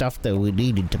all the stuff that we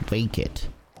needed to make it.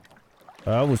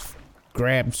 I always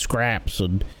grabbed scraps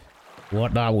and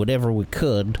whatnot, whatever we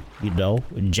could,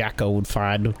 and Jacko would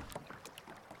find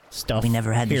stuff. We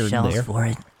never had here the and shells there. for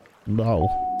it. No.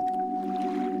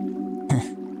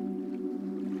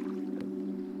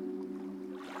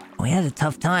 We had a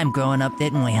tough time growing up,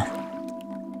 didn't we?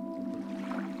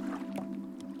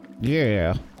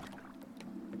 Yeah.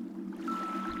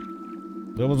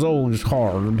 It was always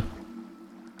hard.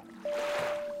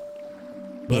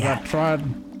 But Yeah. I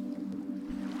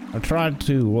tried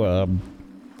to,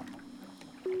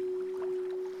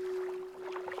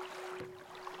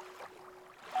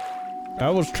 I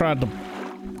was trying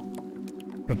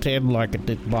to pretend like it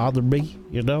didn't bother me,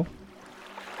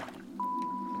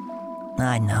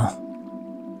 I know.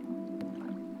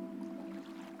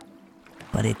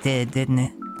 But it did, didn't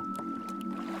it?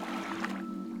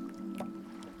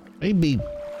 Maybe.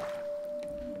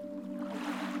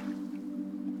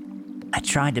 I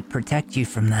tried to protect you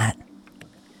from that.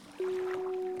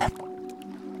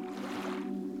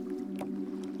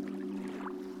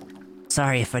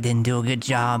 Sorry if I didn't do a good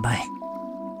job.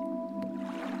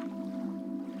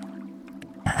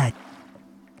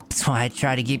 That's why I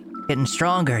try to keep getting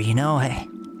stronger, I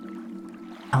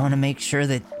want to make sure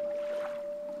that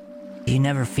you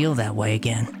never feel that way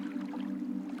again.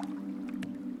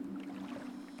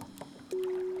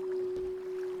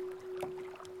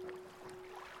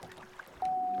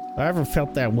 I haven't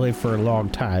felt that way for a long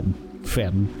time,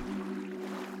 Fenton.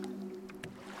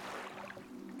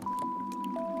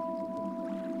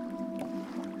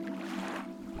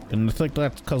 And I think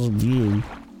that's because of you.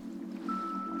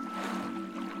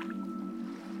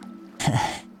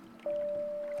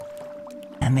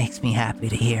 That makes me happy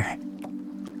to hear.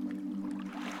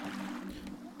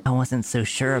 I wasn't so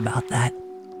sure about that.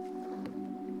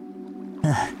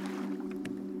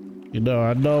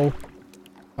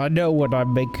 I know when I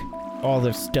make all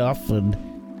this stuff and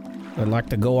I like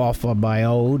to go off on my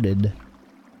own and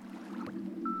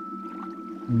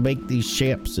make these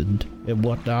ships and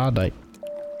whatnot, I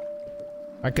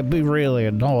can be really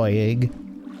annoying.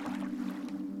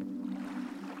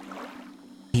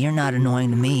 You're not annoying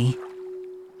to me.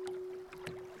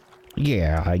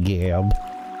 Yeah, I am.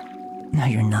 No,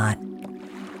 you're not.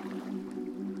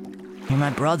 You're my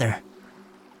brother.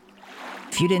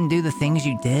 If you didn't do the things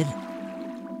you did,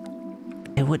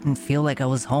 it wouldn't feel like I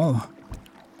was home.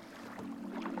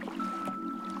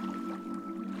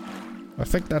 I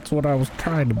think that's what I was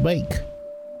trying to make.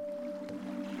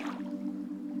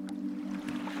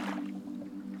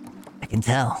 I can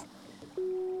tell.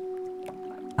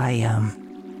 I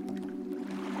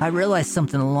realized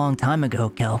something a long time ago,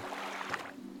 Kel.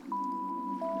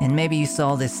 And maybe you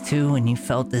saw this too and you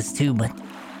felt this too, but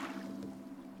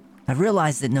I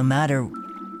realized that no matter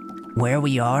where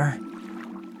we are,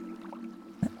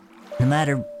 no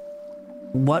matter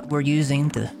what we're using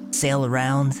to sail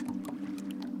around,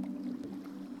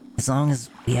 as long as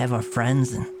we have our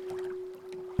friends and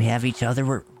we have each other,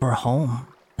 we're home.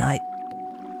 That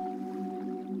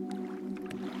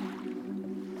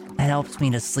helps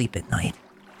me to sleep at night.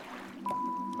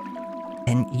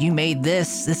 And you made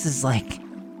this is like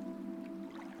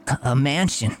a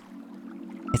mansion.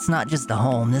 It's not just a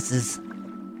home, this is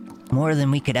more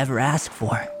than we could ever ask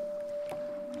for.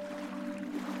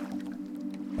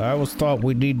 I always thought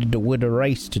we needed to win a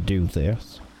race to do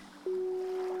this.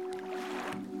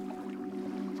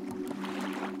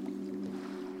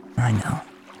 I know.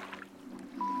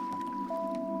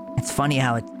 It's funny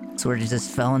how it sort of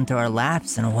just fell into our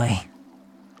laps in a way.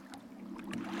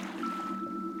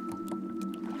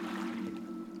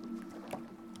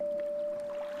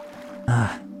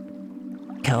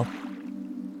 Kelp.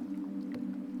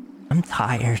 I'm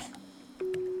tired.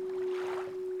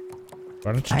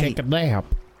 Why don't you take a nap?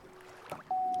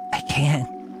 I can't.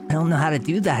 I don't know how to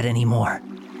do that anymore.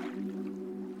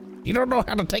 You don't know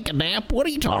how to take a nap? What are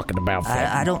you talking about,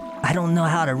 I don't know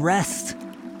how to rest.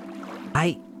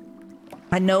 I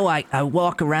know I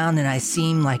walk around and I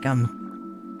seem like I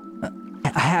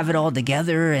have it all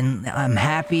together and I'm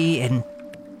happy and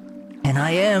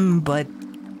I am, but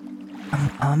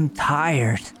I'm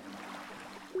tired.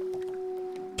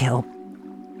 Kelp.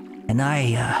 And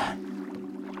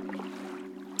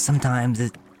sometimes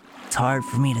it's hard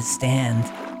for me to stand.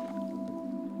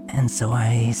 And so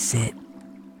I sit.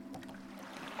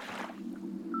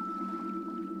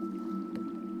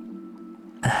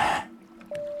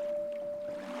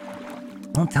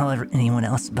 Don't tell anyone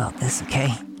else about this,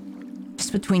 okay?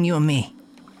 Just between you and me.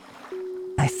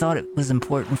 I thought it was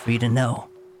important for you to know.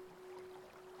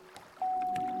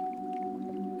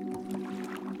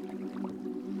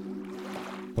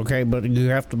 Okay, but you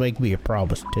have to make me a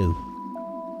promise too.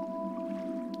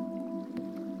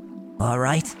 All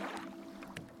right?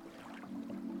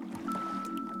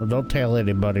 Well, don't tell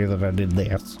anybody that I did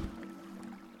this.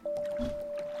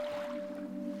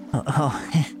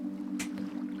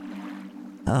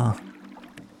 Oh,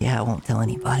 yeah, I won't tell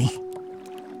anybody.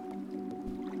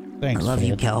 Thanks, I love you,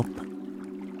 Fed. Kelp.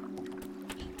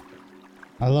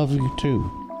 I love you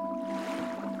too.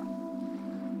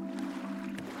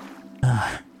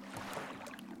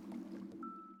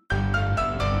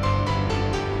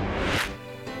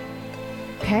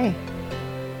 Okay.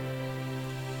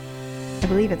 I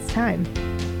believe it's time.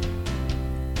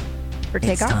 For It's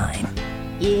takeoff? time.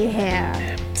 Yeah.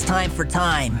 It's time for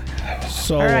time.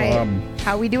 So, All right.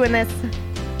 How we doing this?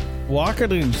 Walker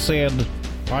said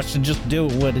I should just do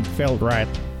it when it felt right.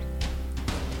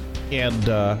 And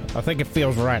I think it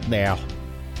feels right now.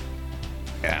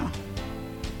 Yeah,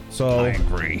 So I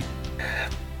agree.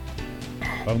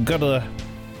 we're gonna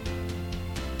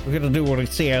do what he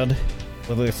said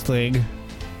with this thing.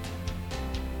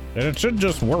 And it should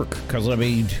just work, because I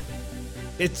mean,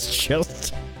 it's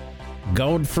just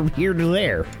going from here to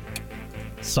there.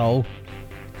 So,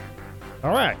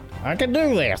 alright, I can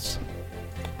do this.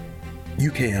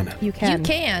 You can. You can. You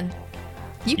can.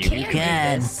 You can do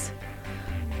this.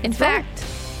 In fact,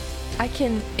 I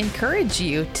can encourage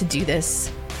you to do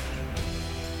this.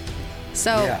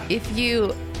 So Yeah. if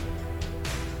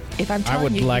I'm telling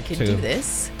would you like you can to. do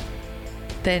this,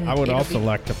 then I would it'll also be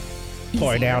like to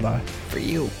point easier out for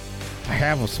you. I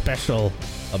have a special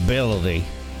ability,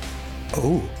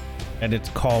 Oh. and it's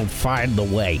called Find the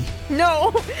Way.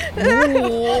 No.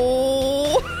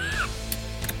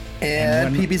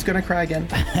 And when- PB's gonna cry again.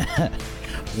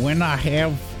 When I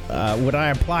have when I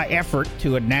apply effort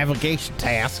to a navigation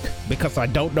task because I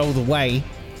don't know the way,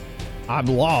 I'm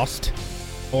lost,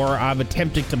 or I'm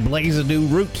attempting to blaze a new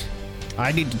route,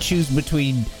 I need to choose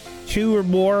between 2 or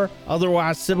more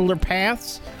otherwise similar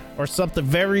paths or something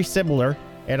very similar,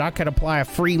 and I can apply a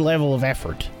free level of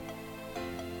effort.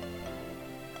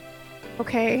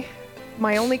 Okay.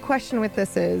 My only question with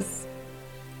this is,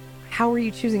 how are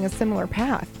you choosing a similar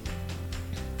path?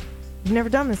 You've never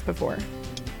done this before.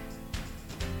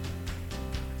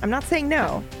 I'm not saying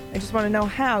no. I just want to know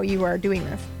how you are doing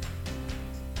this.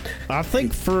 I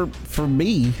think for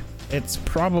me, it's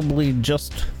probably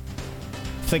just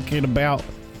thinking about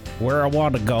where I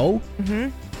want to go.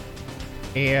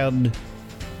 And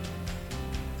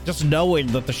just knowing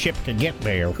that the ship can get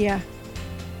there. Yeah.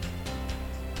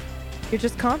 You're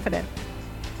just confident.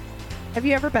 Have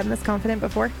you ever been this confident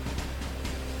before?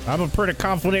 I'm a pretty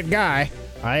confident guy.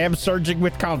 I am surging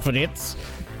with confidence.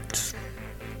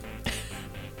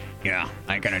 Yeah,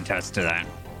 I can attest to that.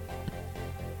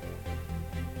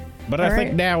 But I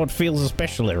think now it feels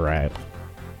especially right.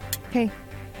 Okay.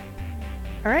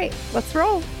 All right, let's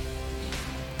roll.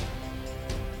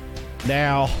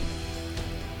 Now,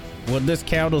 would this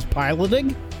count as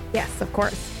piloting? Yes, of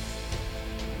course.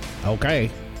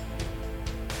 Okay.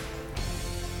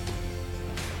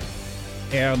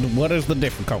 And what is the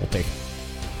difficulty?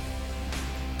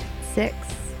 6.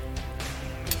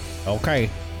 Okay.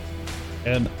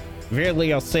 And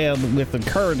Verily said with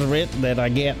encouragement that I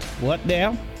get what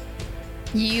now?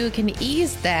 You can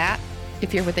ease that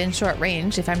if you're within short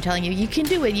range. If I'm telling you, you can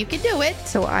do it, you can do it.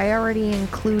 So I already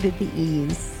included the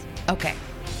ease. Okay.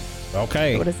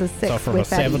 Okay. So what is a 6 So from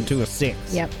with a 7 ease? to a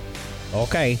 6. Yep.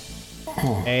 Okay.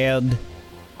 And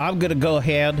I'm going to go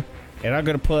ahead and I'm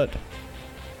going to put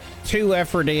 2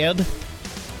 effort in.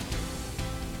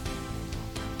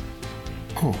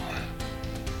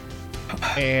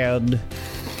 And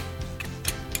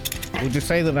would you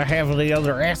say that I have any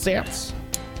other assets?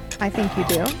 I think you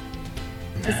do.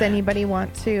 Does anybody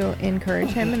want to encourage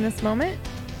him in this moment?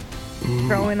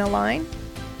 Throw in a line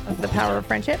of the power of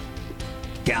friendship?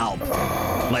 Kelp,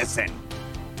 listen.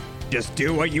 Just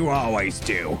do what you always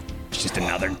do. It's just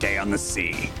another day on the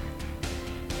sea.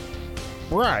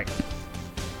 Right.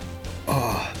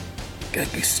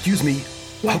 Excuse me.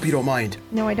 I hope you don't mind.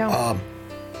 No, I don't.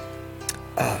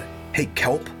 Hey,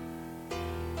 Kelp.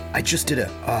 I just did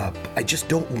I just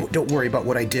don't worry about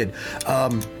what I did.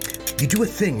 You do a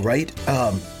thing, right?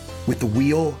 With the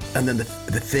wheel and then the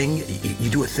thing. You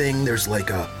do a thing. There's like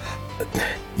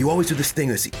you always do this thing,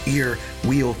 this ear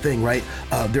wheel thing, right?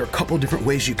 There are a couple different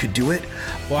ways you could do it.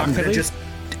 I'm gonna just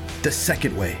the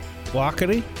second way.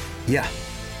 Walkity? Yeah.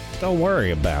 Don't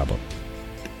worry about it.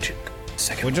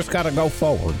 Second. We just gotta go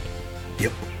forward.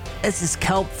 Yep. This is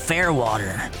Kelp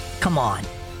Fairwater. Come on.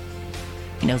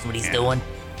 He knows what he's doing.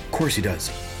 Of course he does.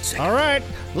 Second. All right,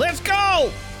 let's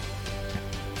go.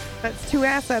 That's 2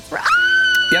 assets. For-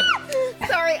 Yep.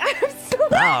 Sorry, I'm so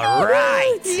All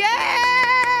right.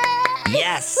 Yeah!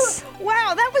 Yes.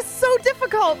 Wow, that was so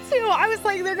difficult too. I was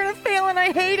like, they're gonna fail and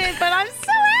I hate it, but I'm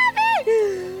so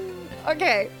happy.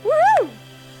 Okay. Woo!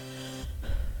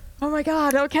 Oh my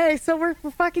god. Okay, so we're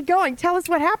fucking going. Tell us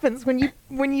what happens when you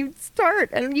start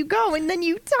and you go and then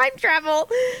you time travel.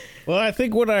 Well, I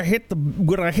think when I hit the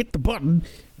button,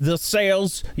 the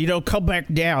sails, come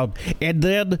back down, and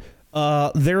then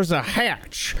there's a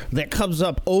hatch that comes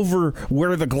up over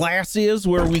where the glass is,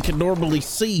 where we can normally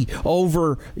see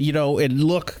over, and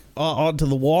look onto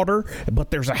the water. But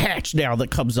there's a hatch now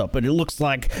that comes up, and it looks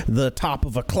like the top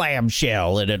of a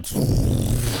clamshell, and it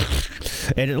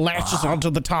latches onto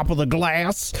the top of the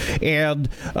glass, and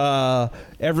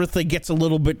everything gets a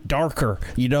little bit darker,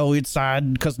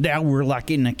 inside, because now we're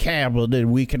like in a cabin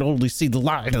and we can only see the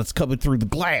light that's coming through the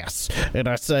glass. And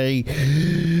I say,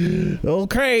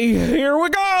 okay, here we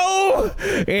go.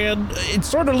 And it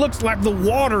sort of looks like the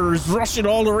water is rushing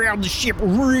all around the ship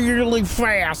really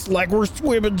fast, like we're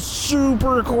swimming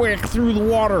super quick through the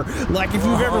water. Like if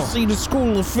you've ever seen a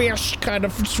school of fish kind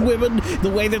of swimming,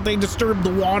 the way that they disturb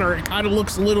the water, it kind of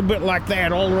looks a little bit like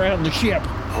that all around the ship.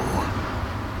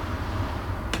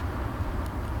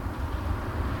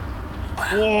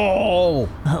 Whoa!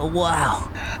 Oh, wow.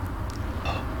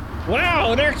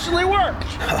 Wow, it actually worked!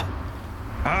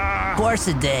 Of course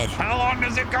it did. How long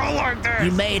does it go like this?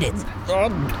 You made it.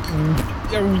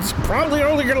 It's probably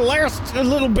only gonna last a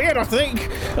little bit, I think.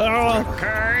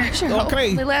 Okay. Sure hope Okay.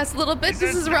 it only lasts a little bit.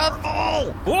 This is rough.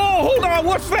 Oh, Whoa, hold on,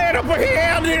 what's that up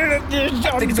ahead? I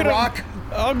think it's a rock.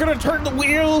 I'm gonna turn the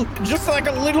wheel just like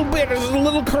a little bit as a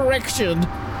little correction.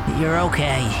 You're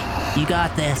okay. You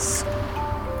got this.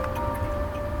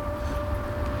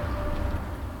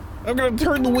 I'm gonna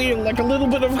turn the wheel, like a little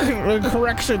bit of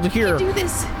correction here. You can do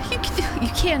this. You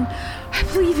can. I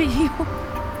believe in you.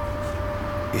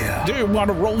 Yeah. Do you want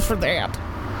to roll for that?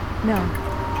 No.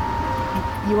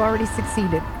 You already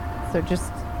succeeded. So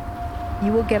just,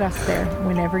 you will get us there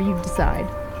whenever you decide.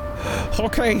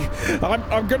 Okay,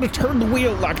 I'm gonna turn the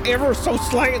wheel like ever so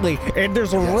slightly, and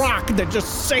there's a rock that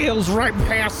just sails right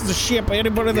past the ship.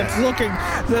 Anybody that's looking,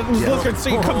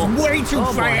 see, it comes way too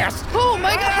fast. Oh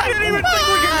my God! I didn't even think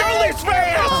we could go this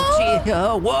fast. Oh, gee.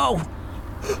 Oh, whoa.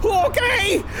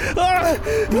 Okay,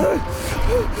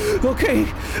 okay,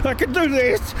 I can do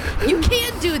this. You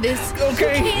can do this.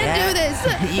 Okay. You can do this.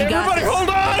 You got Everybody, this. hold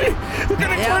on. We're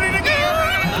gonna turn it again.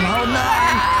 Hold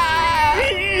on.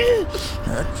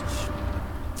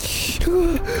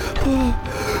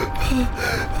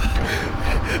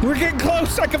 We're getting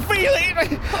close. I can feel it.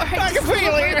 I can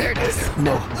feel it.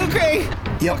 No. Okay.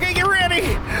 Yep. Okay, get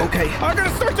ready. Okay. I'm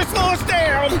gonna start to slow us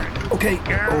down. Okay.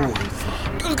 Oh.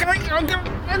 Okay, I'm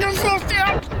gonna slow us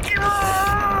down.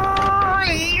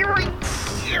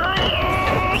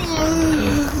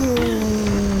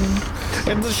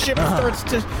 And the ship starts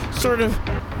to sort of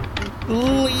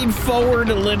lean forward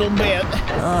a little bit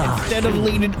instead of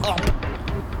leaning up.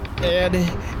 And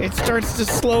it starts to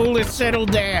slowly settle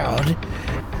down.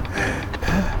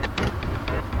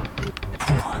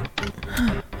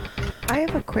 I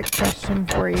have a quick question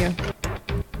for you,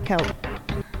 Kelp.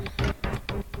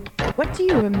 What do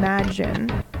you imagine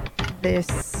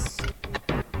this...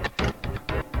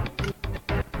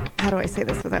 How do I say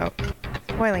this without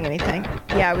spoiling anything?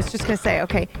 Yeah, I was just going to say,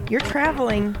 okay, you're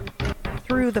traveling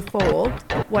through the fold.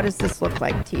 What does this look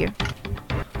like to you?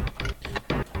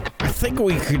 I think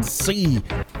we could see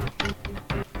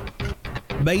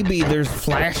maybe there's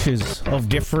flashes of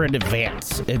different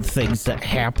events and things that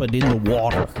happen in the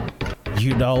water.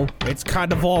 You know, it's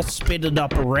kind of all spinning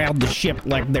up around the ship,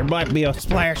 like there might be a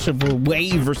splash of a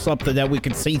wave or something that we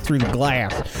can see through the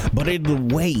glass. But in the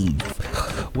wave,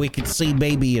 we can see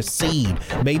maybe a scene,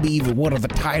 maybe even one of the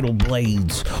tidal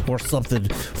blades or something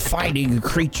fighting a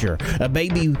creature.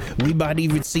 Maybe we might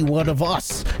even see one of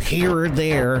us here or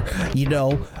there, you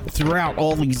know, throughout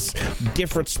all these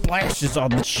different splashes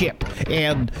on the ship.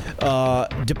 And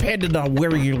depending on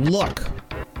where you look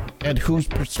and whose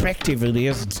perspective it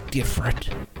is, it's different.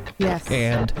 Yes.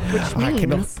 And which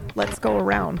means, let's go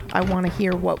around. I want to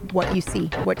hear what you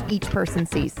see, what each person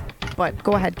sees. But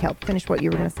go ahead, Kelp. Finish what you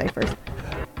were going to say first.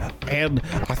 And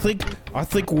I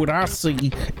think what I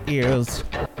see is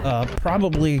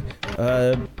probably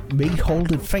me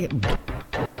holding Fenton,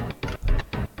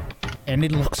 and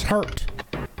it looks hurt.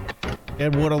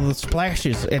 And one of the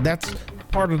splashes, and that's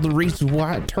part of the reason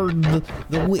why I turned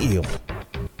the wheel.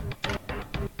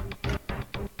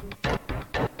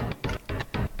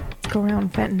 Let's go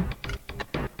around, Fenton.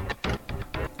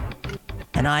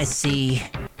 And I see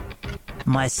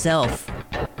myself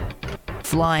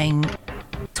flying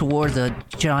towards a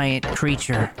giant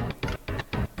creature.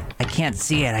 I can't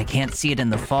see it. I can't see it in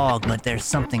the fog, but there's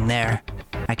something there.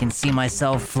 I can see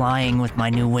myself flying with my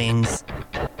new wings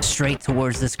straight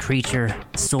towards this creature,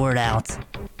 sword out.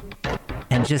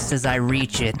 And just as I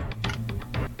reach it,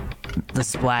 the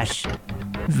splash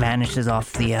vanishes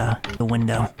off the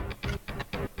window.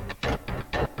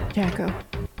 Jacko,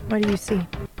 what do you see?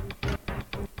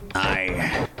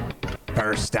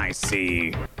 First I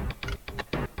see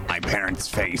my parents'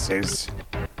 faces,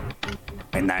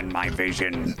 and then my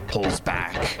vision pulls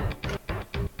back,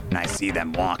 and I see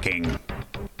them walking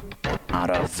out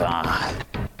of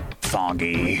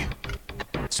foggy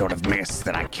sort of mist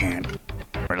that I can't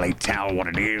really tell what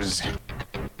it is.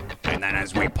 And then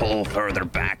as we pull further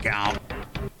back out,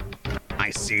 I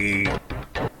see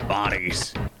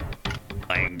bodies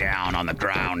laying down on the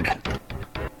ground.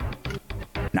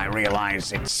 And I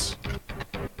realize it's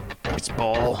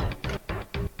Bull.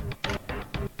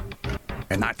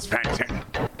 And that's Fenton.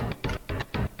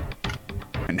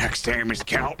 And next to him is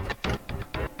Kelp.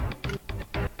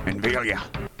 And Velia.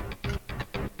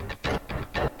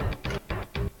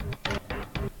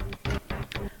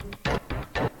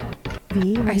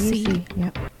 V, what I do you see.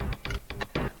 Yep.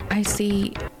 I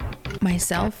see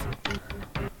myself,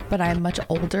 but I'm much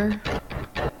older,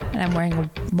 and I'm wearing a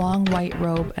long white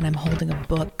robe, and I'm holding a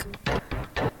book,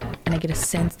 and I get a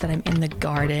sense that I'm in the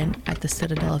garden at the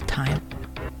Citadel of Time.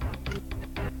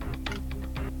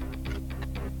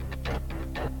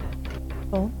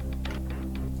 Bull?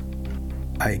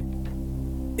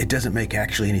 It doesn't make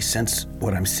actually any sense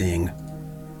what I'm seeing.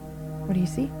 What do you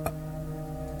see?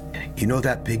 You know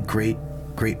that big great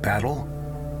battle?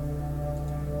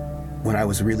 When I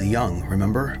was really young,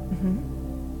 remember?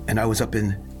 Mm-hmm. And I was up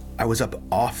in I was up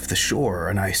off the shore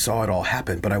and I saw it all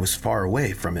happen, but I was far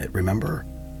away from it, remember?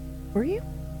 Were you?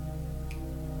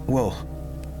 Well,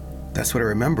 that's what I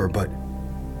remember, but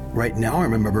right now I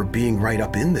remember being right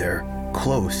up in there,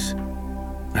 close.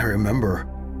 I remember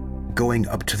going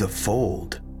up to the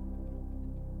fold.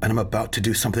 And I'm about to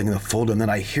do something in the fold, and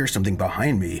then I hear something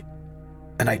behind me.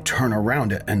 And I turn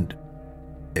around and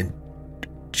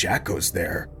Jacko's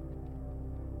there.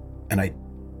 And I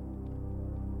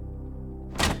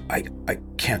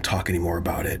can't talk anymore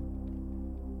about it.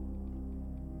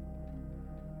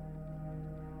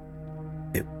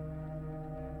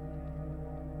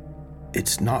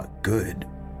 It's not good.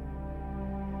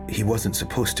 He wasn't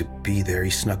supposed to be there. He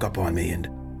snuck up on me, and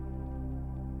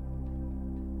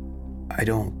I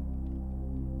don't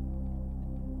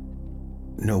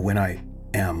know when I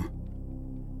am.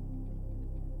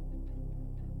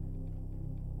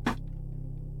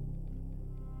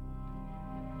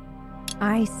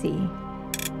 I see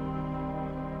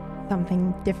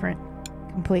something different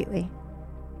completely.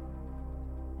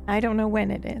 I don't know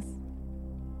when it is.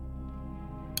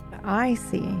 But I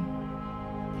see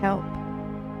Kelp.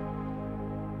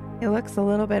 He looks a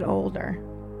little bit older,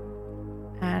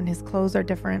 and his clothes are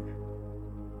different.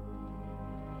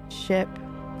 Ship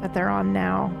that they're on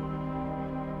now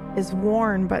is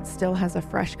worn but still has a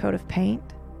fresh coat of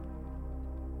paint.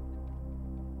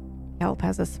 Kelp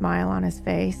has a smile on his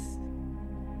face.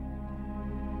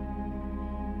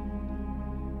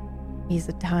 He's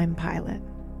a time pilot,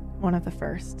 one of the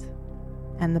first,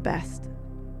 and the best.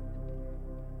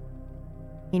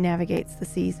 He navigates the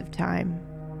seas of time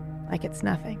like it's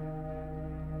nothing.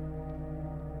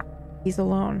 He's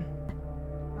alone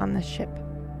on the ship.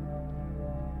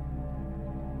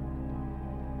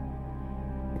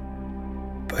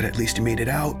 But at least he made it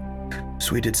out,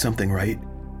 so he did something right.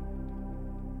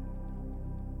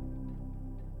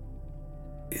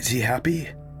 Is he happy?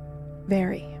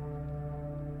 Very.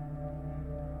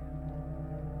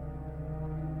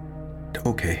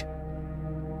 Okay.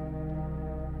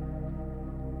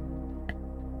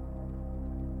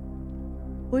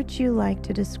 Would you like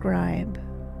to describe,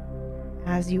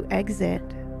 as you exit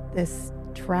this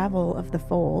travel of the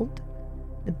fold,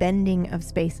 the bending of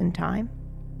space and time,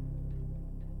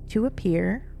 to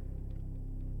appear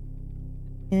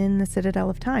in the Citadel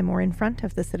of Time, or in front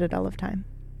of the Citadel of Time?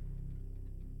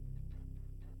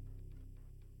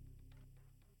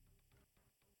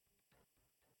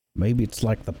 Maybe it's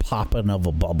like the popping of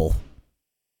a bubble.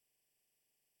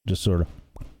 Just sort of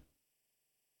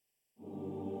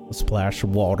a splash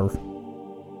of water.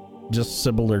 Just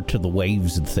similar to the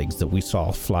waves and things that we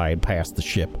saw flying past the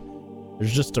ship.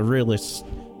 There's just a really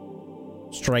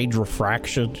strange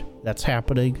refraction that's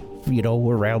happening,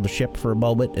 around the ship for a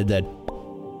moment, and then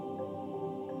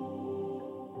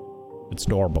it's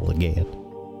normal again.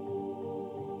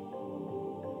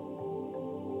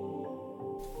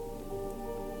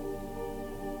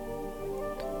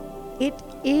 It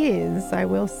is, I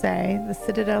will say, the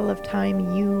Citadel of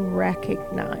Time you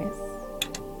recognize.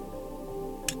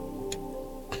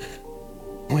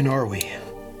 When are we?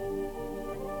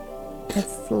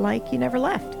 It's like you never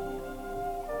left.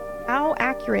 How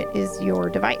accurate is your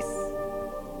device?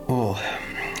 Oh,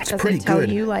 it's Does pretty it tell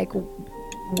good. you,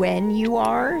 when you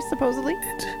are, supposedly?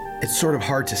 It's sort of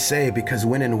hard to say because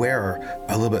when and where are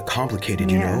a little bit complicated,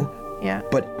 you know? Yeah.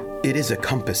 But it is a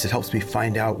compass. It helps me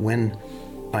find out when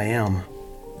I am,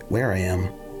 where I am,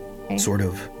 Okay. sort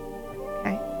of.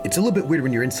 Okay. It's a little bit weird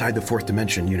when you're inside the fourth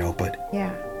dimension, but...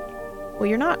 Yeah. Well,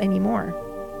 you're not anymore.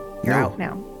 You're No. out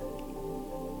now.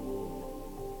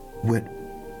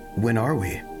 When are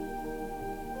we?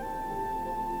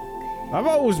 I've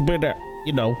always been,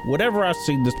 whenever I've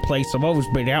seen this place, I've always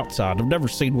been outside. I've never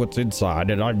seen what's inside,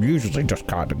 and I've usually just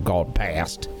kind of gone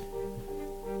past.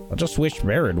 I just wish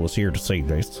Marin was here to see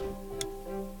this.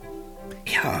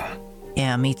 Yeah.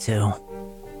 Yeah, me too.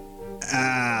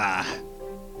 And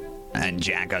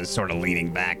Jacko's sort of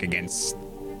leaning back against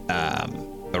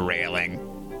the railing,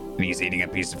 and he's eating a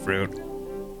piece of fruit.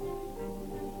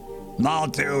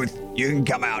 Lawtooth, you can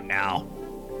come out now.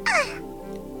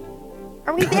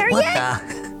 Are we there What yet?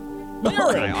 the?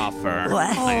 I offer.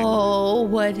 What? Oh,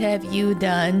 what have you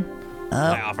done?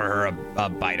 I offer her a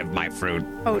bite of my fruit.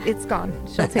 Oh, it's gone.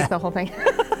 She'll take the whole thing.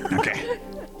 Okay.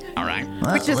 All right.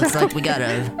 Well, looks like we got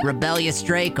a rebellious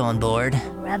Drake on board.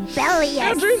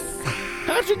 Rebellious.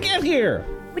 How'd you get here?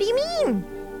 What do you mean?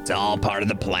 It's all part of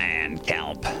the plan,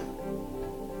 Kelp.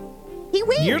 He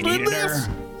wins. You We did needed this?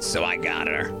 her, so I got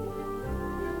her.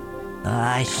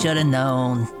 I should have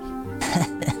known.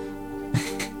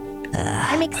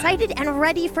 I'm excited and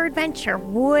ready for adventure.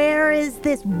 Where is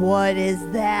this? What is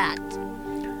that?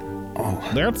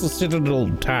 That's the Citadel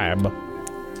of Time.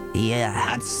 Yeah.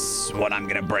 That's what I'm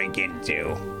gonna break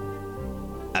into.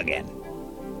 Again.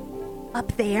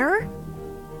 Up there?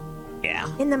 Yeah.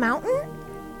 In the mountain?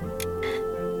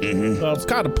 Well, it's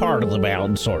kind of part of the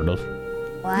mountain, sort of.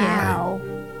 Wow.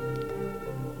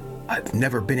 I've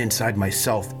never been inside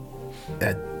myself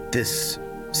at this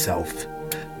self.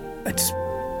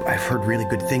 I've heard really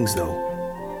good things, though.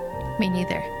 Me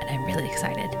neither, and I'm really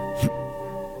excited.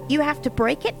 You have to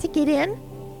break it to get in?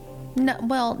 No,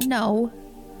 well, no.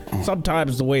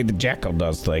 Sometimes the way the Jackal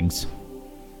does things.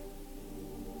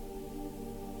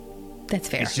 That's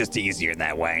fair. It's just easier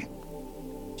that way.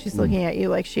 She's looking at you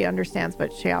like she understands,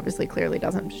 but she obviously clearly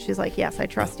doesn't. She's like, yes, I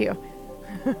trust you.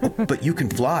 But you can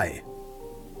fly.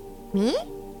 Me?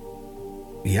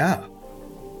 Yeah.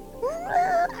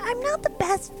 I'm not the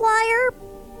best flyer,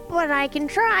 but I can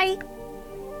try.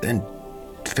 And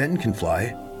Fen can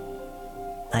fly.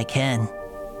 I can.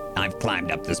 I've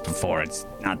climbed up this before. It's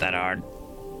not that hard.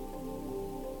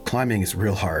 Climbing is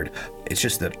real hard. It's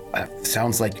just that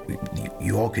sounds like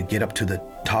you all could get up to the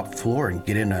top floor and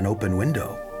get in an open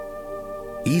window.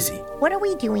 Easy. What are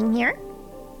we doing here?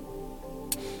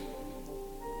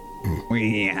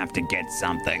 We have to get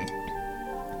something.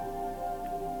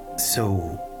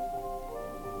 So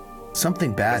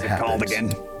something bad What's it happens. called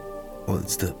again? Well,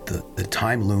 it's the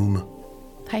time loom,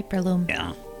 Hyperloom.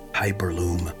 Yeah.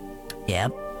 hyperloom.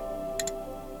 Yep.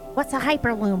 What's a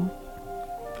hyperloom?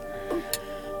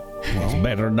 It's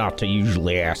better not to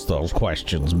usually ask those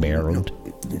questions, Marin.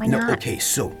 Why No, not? okay,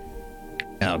 so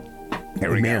Oh, here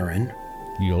we go. Marin,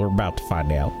 You're about to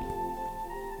find out.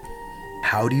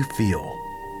 how do you feel?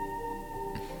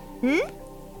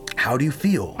 How do you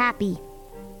feel? Happy.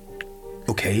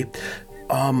 Okay.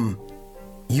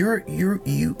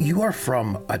 You are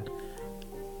from a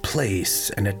place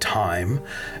and a time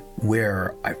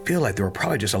where I feel like there were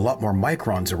probably just a lot more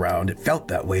microns around. It felt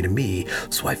that way to me.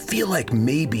 So I feel like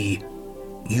maybe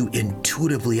you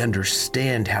intuitively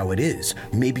understand how it is.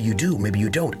 Maybe you do, maybe you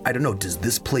don't. I don't know. Does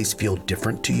this place feel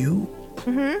different to you?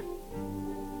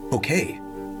 Mm-hmm. Okay.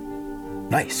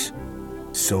 Nice.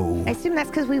 So, I assume that's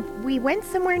because we went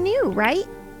somewhere new, right?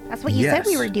 That's what you said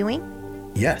we Yes. were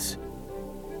doing. yes.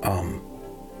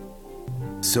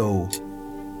 So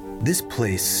this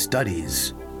place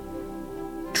studies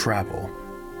travel.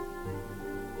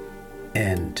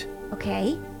 And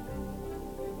Okay.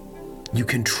 you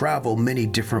can travel many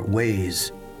different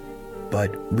ways,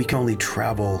 but we can only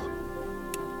travel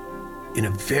in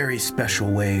a very special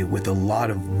way with a lot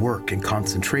of work and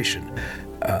concentration.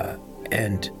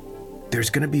 And there's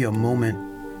going to be a moment.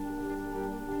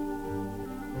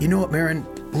 You know what, Marin?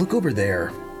 Look over there.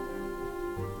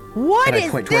 What And I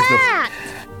is point towards the- that?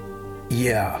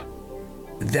 Yeah.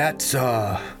 That's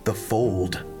the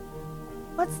fold.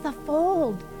 What's the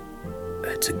fold?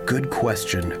 It's a good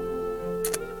question.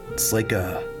 It's like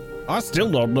a... I still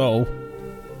don't know.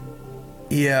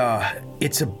 Yeah,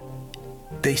 it's a...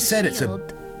 They said it's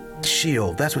Shield. a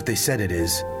shield. That's what they said it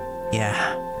is.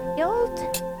 Yeah.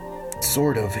 Shield?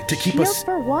 Sort of. To keep Shield us...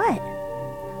 for what?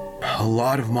 A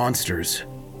lot of monsters.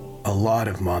 A lot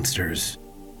of monsters.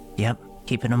 Yep.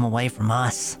 Keeping them away from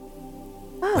us.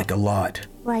 Oh, Like a lot.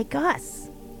 like us.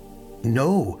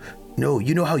 No.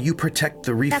 You know how you protect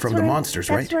the reef from what the I'm- monsters,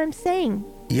 that's right? what I'm saying.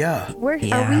 Yeah. Are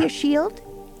Yeah. we a shield?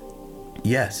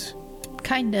 Yes.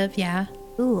 Kind of, yeah.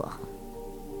 Ooh.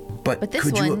 But this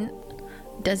could one you...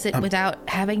 does it without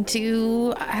having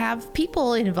to have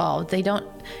people involved. You don't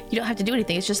have to do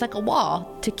anything. It's just like a wall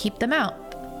to keep them out.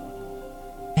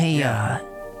 Hey,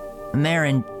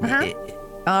 Marin, Uh-huh.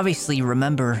 obviously you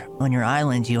remember on your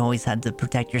island you always had to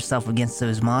protect yourself against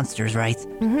those monsters, right?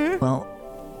 Mm-hmm. Well,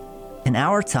 in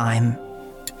our time,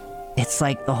 it's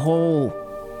like the whole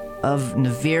of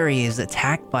Naviri is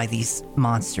attacked by these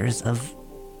monsters of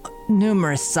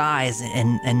numerous size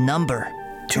and number.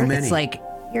 Too many. It's like,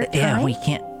 Your yeah, time? we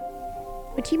can't.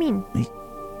 What do you mean?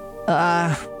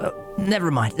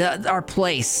 Never mind. Our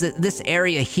place, this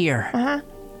area here. Uh-huh.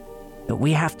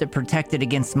 We have to protect it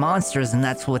against monsters, and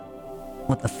that's what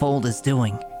the fold is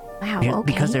doing. Wow, Yeah,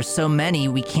 okay. Because there's so many,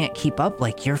 we can't keep up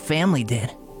like your family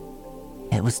did.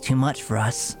 It was too much for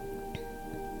us.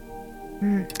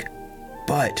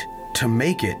 But to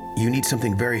make it, you need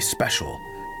something very special.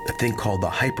 A thing called the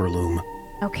hyperloom.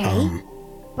 Okay.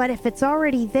 But if it's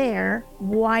already there,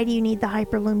 why do you need the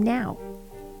hyperloom now?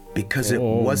 Because it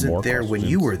Oh, wasn't more there when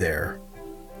questions. you were there.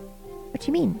 What do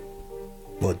you mean?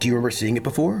 Well, do you remember seeing it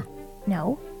before?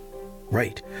 No.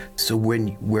 Right. So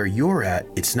where you're at,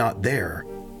 it's not there.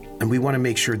 And we want to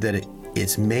make sure that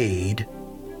it's made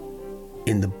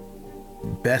in the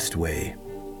best way.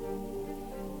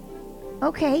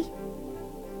 Okay.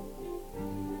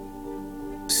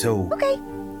 So Okay.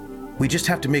 we just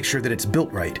have to make sure that it's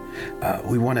built right.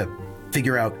 We want to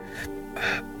figure out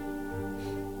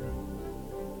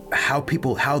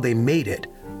how they made it,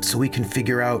 so we can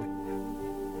figure out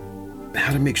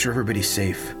how to make sure everybody's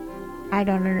safe. I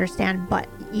don't understand, but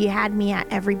you had me at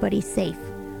everybody's safe.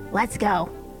 Let's go.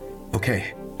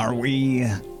 Okay.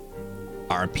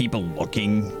 Are people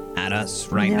looking at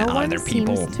us right No now? Are one there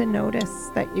people? seems to notice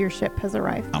that your ship has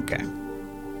arrived. Okay.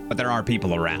 But there are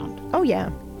people around. Oh, yeah.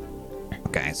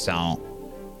 Okay, so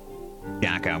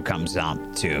Jacko comes up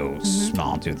to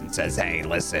Smalltooth and says, "Hey,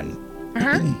 listen.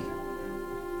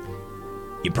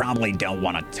 You probably don't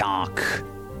want to talk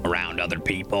around other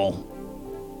people.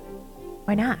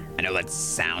 Why not? I know that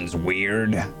sounds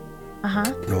weird, Uh-huh.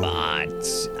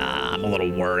 but I'm a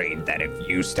little worried that if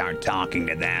you start talking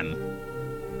to them,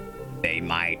 they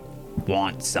might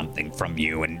want something from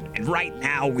you. And right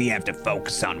now, we have to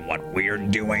focus on what we're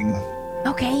doing.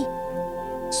 Okay.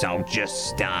 So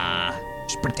just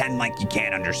pretend like you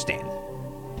can't understand.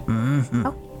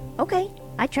 Oh, okay.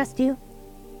 I trust you.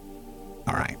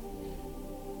 All right.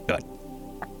 Good.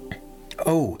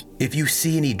 Oh, if you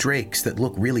see any drakes that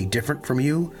look really different from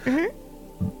you,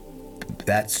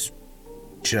 that's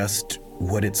just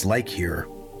what it's like here.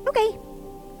 Okay.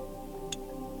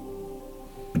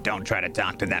 Don't try to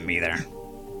talk to them either.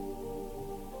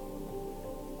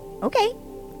 Okay.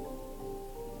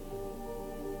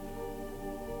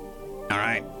 All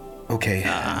right. Okay.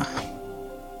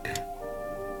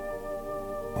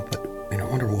 Well, but I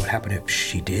wonder what would happen if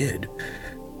she did.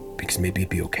 Because maybe it'd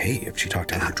be okay if she talked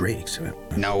to other drakes.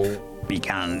 No,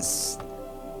 because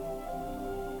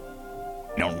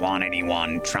we don't want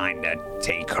anyone trying to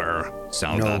take her.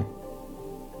 So No. the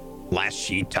less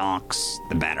she talks,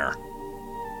 the better.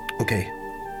 Okay.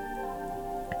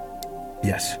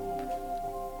 Yes.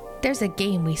 There's a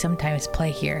game we sometimes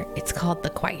play here. It's called the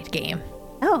Quiet Game.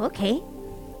 Oh, okay.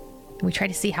 We try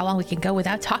to see how long we can go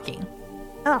without talking.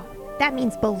 Oh, that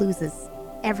means Bo loses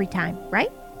every time,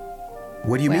 right?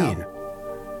 What do you Well- mean?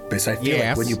 Because I feel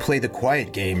like when you play the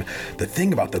quiet game, the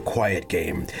thing about the quiet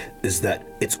game is that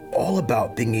it's all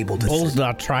about being able to... Bull's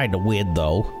not trying to win,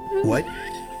 though. What?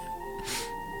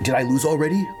 Did I lose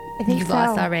already? I think You've so.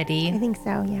 lost already. I think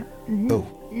so, yeah. Oh,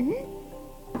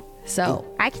 So,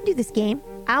 I can do this game.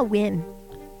 I'll win.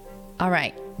 all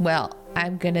right. Well,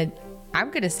 I'm gonna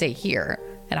stay here,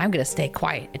 and I'm gonna stay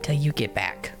quiet until you get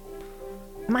back.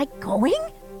 Am I going?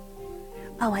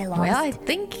 Oh, I lost. Well, I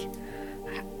think.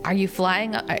 Are you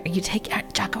flying? Are you taking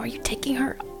Jocko? Are you taking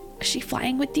her? Is she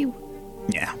flying with you?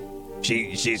 Yeah.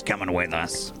 She's coming with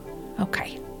us.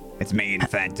 Okay. It's me and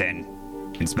Fenton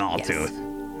and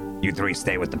Smalltooth. You three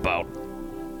stay with the boat.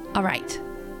 All right.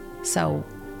 So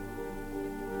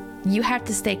you have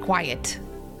to stay quiet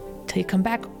till you come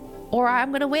back, or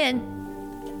I'm gonna win.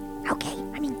 Okay.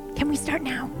 I mean, can we start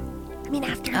now? I mean,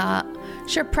 after.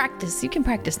 Sure. Practice. You can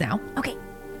practice now. Okay.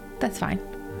 That's fine.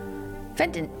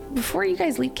 Fenton, before you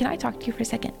guys leave, can I talk to you for a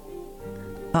second?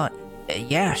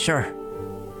 Yeah, sure.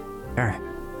 Sure.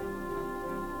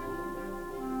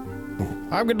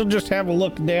 I'm gonna just have a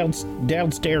look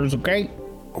downstairs, okay?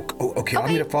 Okay, I'm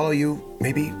going to follow you,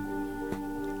 maybe.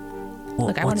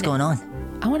 Look, I What's wanted to- going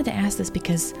on? I wanted to ask this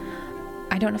because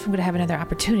I don't know if I'm going to have another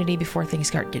opportunity before things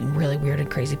start getting really weird and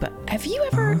crazy, but have you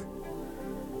ever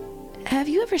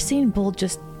seen Bull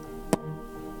just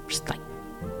like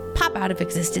pop out of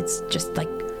existence, just like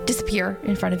disappear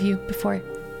in front of you before?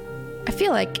 I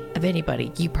feel like of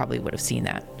anybody, you probably would have seen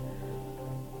that.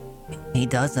 He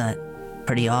does that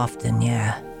pretty often,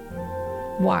 yeah.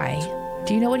 Why?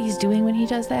 Do you know what he's doing when he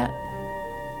does that?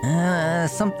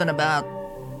 Something about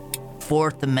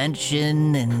fourth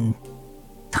dimension and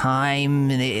time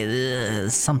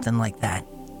and something like that.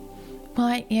 Well,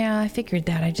 I figured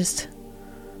that. I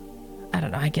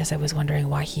don't know. I guess I was wondering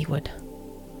why he would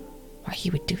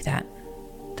do that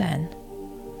then.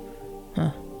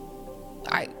 Huh.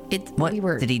 What?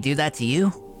 Did he do that to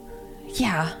you?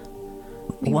 Yeah.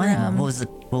 When?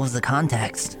 What was the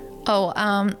context? Oh,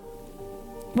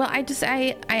 well, I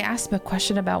asked him a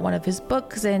question about one of his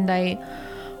books, and I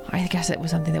guess it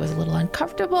was something that was a little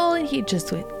uncomfortable, and he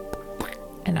just went,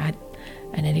 and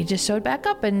then he just showed back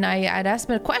up, and I'd asked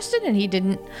him a question, and he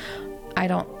didn't.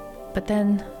 But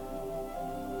then,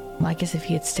 well, I guess if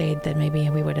he had stayed, then maybe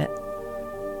we would have.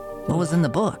 What was in the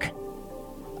book?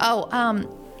 Oh,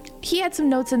 he had some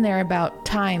notes in there about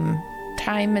time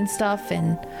and stuff,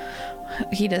 and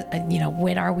he does,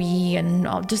 when are we, and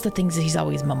all, just the things that he's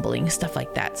always mumbling, stuff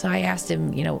like that. So I asked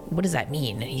him, what does that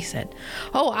mean? And he said,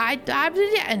 oh, and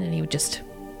then he just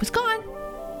was gone.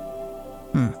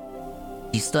 Do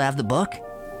you still have the book?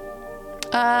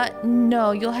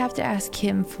 No, you'll have to ask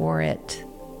him for it.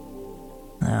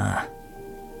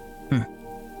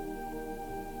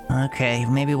 Okay,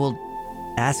 maybe we'll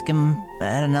ask him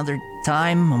at another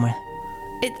time.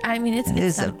 It's It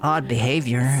is not, an odd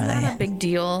behavior. it's not a big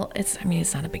deal.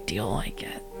 It's not a big deal. I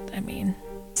get.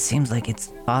 It seems like it's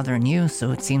bothering you,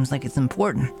 so it seems like it's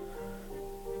important.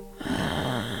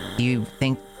 Do you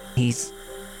think he's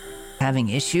having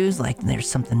issues? Like there's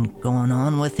something going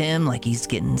on with him? Like he's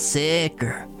getting sick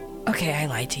or... Okay, I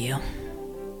lied to you.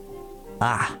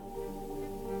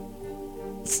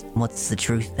 What's the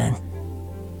truth then?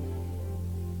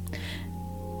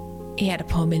 He had a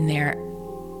poem in there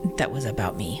that was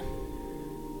about me.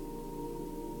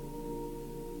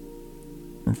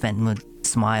 Fenton would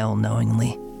smile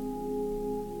knowingly.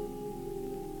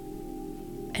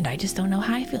 And I just don't know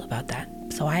how I feel about that.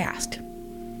 So I asked.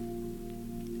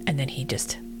 And then he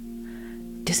just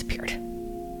disappeared.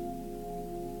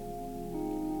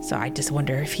 So I just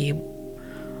wonder if he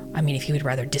would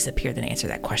rather disappear than answer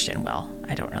that question. Well,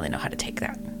 I don't really know how to take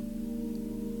that.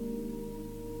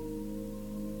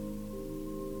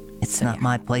 It's not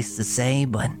my place to say,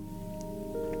 but...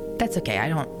 That's okay.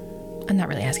 I'm not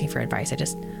really asking for advice. I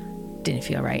just didn't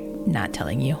feel right not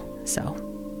telling you, so...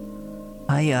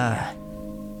 I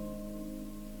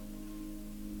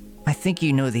think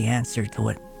you know the answer to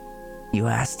what you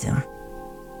asked him.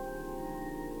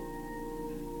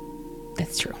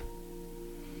 That's true.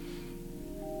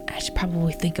 I should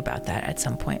probably think about that at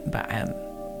some point, but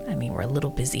we're a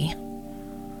little busy.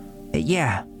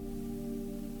 Yeah.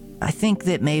 I think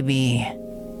that maybe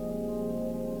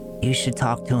you should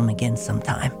talk to him again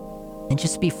sometime and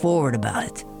just be forward about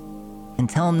it and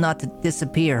tell him not to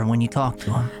disappear when you talk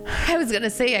to him. I was gonna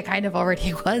say I kind of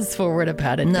already was forward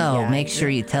about it. No, yeah. make sure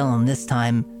you tell him this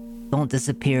time, don't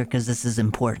disappear because this is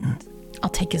important. I'll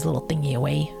take his little thingy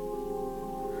away.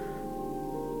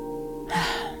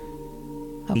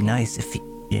 It'd be nice if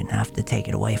you didn't have to take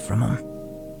it away from him,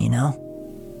 you know?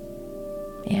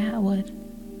 Yeah, I would.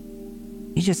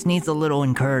 He just needs a little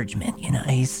encouragement, you know?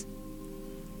 He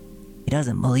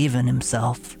doesn't believe in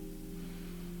himself.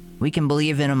 We can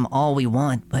believe in him all we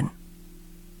want, but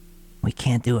we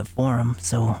can't do it for him,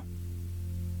 so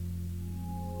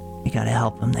we gotta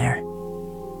help him there.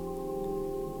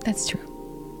 That's true.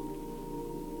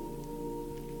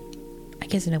 I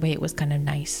guess in a way it was kind of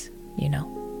nice, you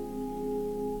know?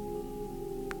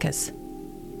 Because,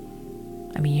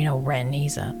 Ren,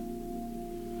 he's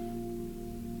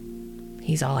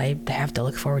all I have to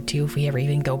look forward to if we ever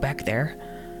even go back there.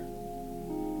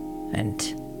 And...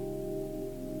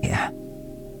 yeah.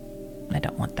 I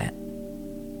don't want that.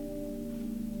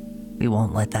 We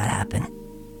won't let that happen.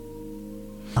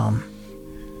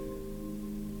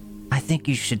 I think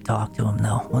you should talk to him,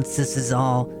 though. Once this is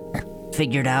all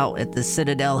figured out at the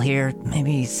Citadel here,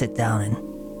 maybe sit down and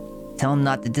tell him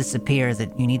not to disappear,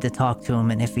 that you need to talk to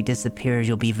him, and if he disappears,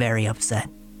 you'll be very upset.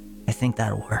 I think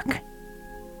that'll work.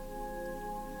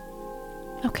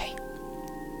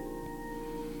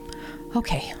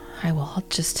 Okay, I will. I'll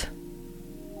just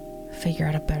figure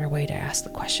out a better way to ask the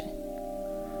question.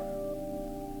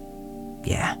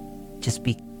 Yeah, just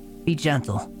be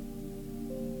gentle.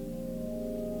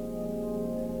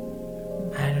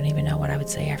 I don't even know what I would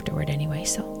say afterward anyway,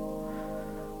 so...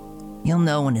 You'll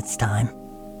know when it's time.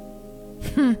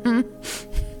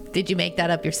 Did you make that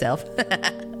up yourself?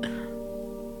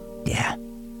 Yeah.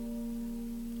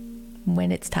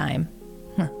 When it's time.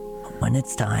 When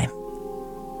it's time.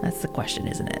 That's the question,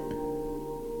 isn't it?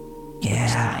 Yeah.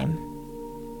 It's time.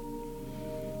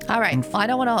 All right. Well, I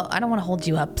don't want to hold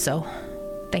you up, so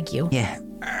thank you. Yeah.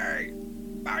 Hey,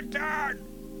 my dad.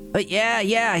 But yeah.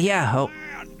 Oh,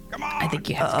 Man, come on. I think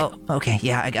you have to go. okay.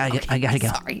 Yeah, I gotta go.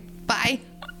 Sorry. Bye.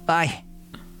 Bye.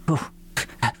 Whew.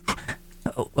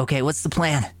 Okay, what's the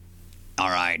plan? All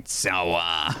right, so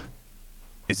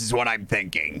this is what I'm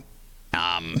thinking.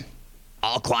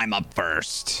 I'll climb up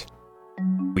first.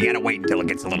 We gotta wait until it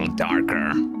gets a little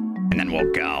darker, and then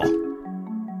we'll go.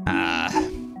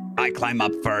 I climb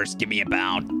up first. Give me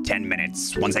about 10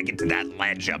 minutes. Once I get to that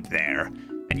ledge up there,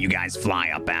 and you guys fly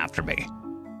up after me.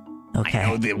 Okay. I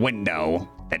know the window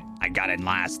that I got in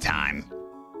last time.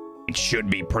 It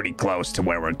should be pretty close to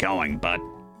where we're going, but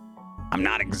I'm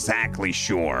not exactly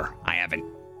sure. I haven't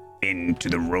been to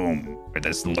the room where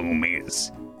this loom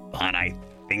is, but I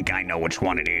think I know which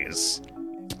one it is.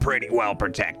 It's pretty well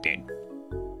protected.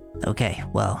 Okay,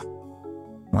 well,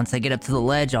 once I get up to the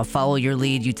ledge, I'll follow your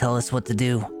lead. You tell us what to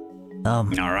do. All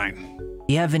right. Do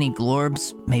you have any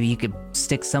glorbs? Maybe you could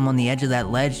stick some on the edge of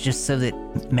that ledge just so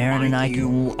that Marin and I can...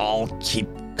 You all keep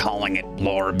calling it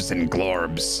blorbs and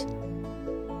glorbs.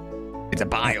 It's a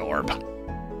biorb.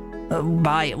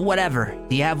 Buy whatever.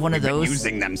 Do you have one We've of been those?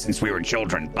 using them since we were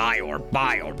children. Biorb.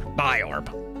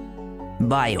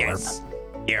 Biorb. Yes.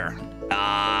 Here.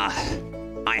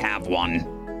 I have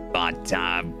one, but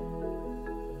I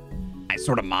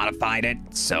sort of modified it,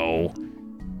 so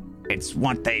it's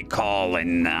what they call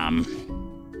in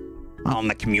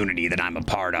the community that I'm a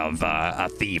part of, a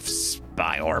thief's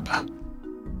biorb.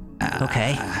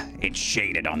 Okay. It's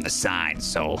shaded on the side,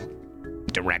 so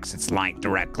it directs its light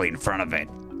directly in front of it,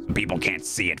 so people can't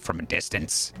see it from a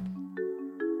distance.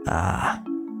 Do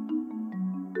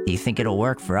you think it'll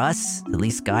work for us? At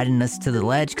least guiding us to the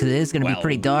ledge, because it is going to be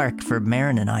pretty dark for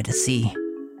Marin and I to see.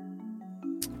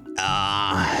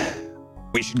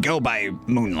 We should go by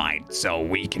moonlight, so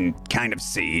we can kind of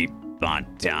see, but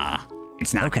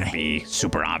it's not going to be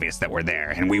super obvious that we're there,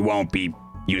 and we won't be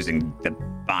using the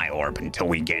biorb until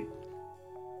we get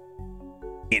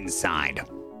inside.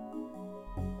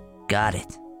 Got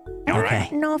it. All Okay. right. I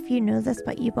don't know if you knew this,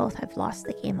 but you both have lost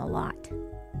the game a lot.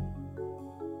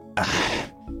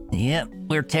 Yep,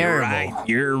 we're terrible. Right.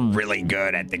 You're really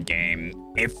good at the game.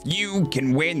 If you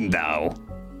can win, though,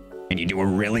 and you do a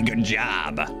really good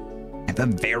job, I have a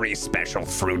very special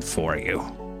fruit for you.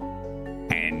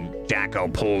 And Jacko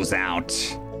pulls out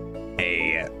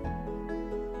a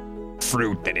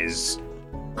fruit that is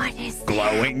What is that?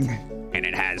 glowing, and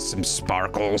it has some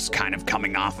sparkles kind of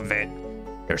coming off of it.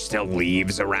 There's still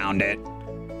leaves around it,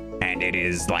 and it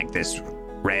is like this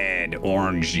red,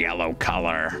 orange, yellow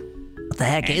color. What the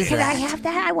heck is Can that? I have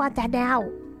that? I want that now.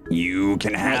 You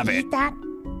can have Can I it eat that?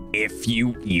 if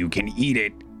you can eat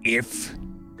it if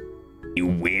you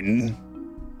win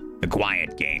the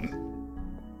quiet game.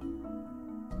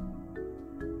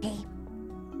 Okay.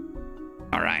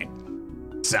 All right.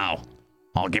 So,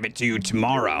 I'll give it to you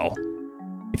tomorrow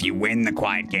if you win the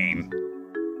quiet game.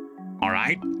 All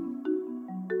right?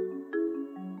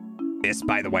 This,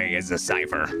 by the way, is a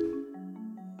cipher.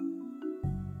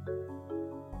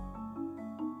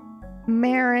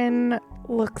 Marin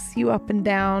looks you up and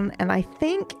down, and I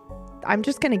think I'm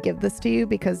just going to give this to you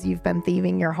because you've been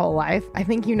thieving your whole life. I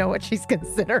think you know what she's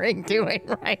considering doing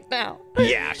right now.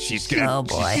 Yeah, she's gonna. Oh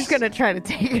boy. She's going to try to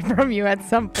take it from you at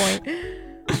some point.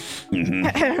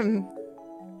 Mhm.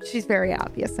 She's very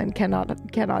obvious and cannot.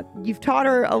 You've taught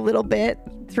her a little bit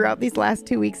throughout these last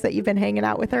 2 weeks that you've been hanging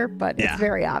out with her, but Yeah. it's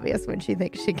very obvious when she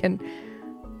thinks she can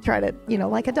try to,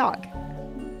 like a dog.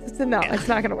 So no, it's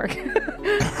not going to work.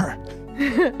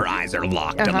 Her eyes are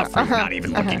locked on the fruit, not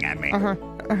even looking at me.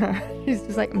 She's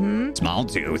just like, Small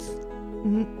tooth.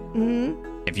 mm-hmm.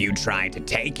 If you try to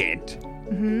take it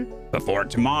before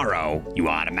tomorrow, you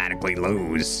automatically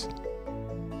lose.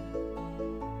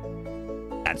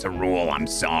 That's a rule. I'm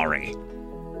sorry.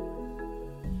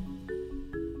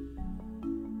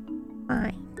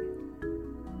 Fine.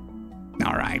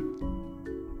 All right.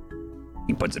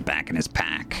 He puts it back in his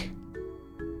pack.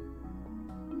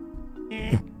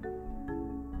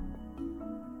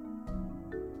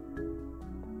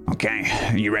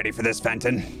 Okay, you ready for this,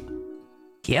 Fenton?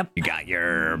 Yep. You got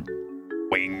your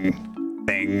wing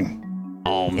thing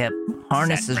all Yep.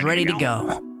 Harness set, is ready to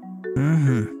go.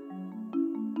 Mm-hmm.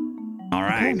 All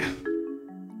right.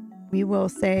 We will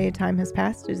say time has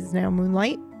passed. It is now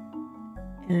moonlight,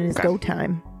 and it is Okay. go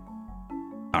time.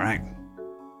 All right.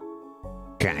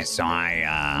 Okay, so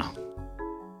I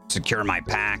secure my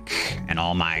pack and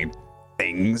all my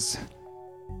things,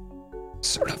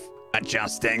 sort of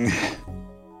adjusting,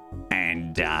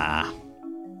 and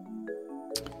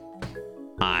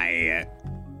I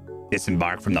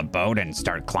disembark from the boat and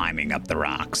start climbing up the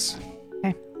rocks.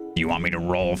 Okay. Do you want me to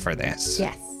roll for this?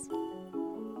 Yes.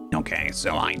 Okay,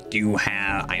 so I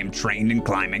am trained in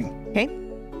climbing. Okay.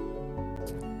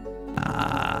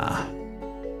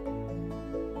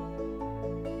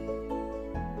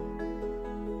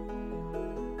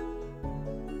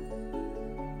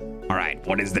 All right,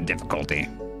 what is the difficulty?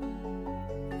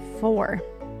 4.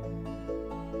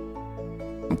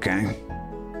 Okay.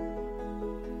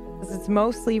 Because it's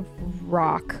mostly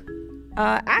rock.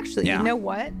 Actually, Yeah. you know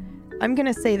what? I'm going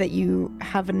to say that you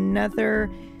have another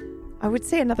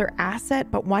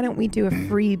asset, but why don't we do a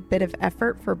free bit of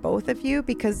effort for both of you?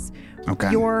 Because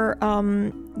Okay. your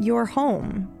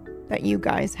home that you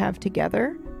guys have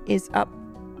together is up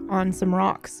on some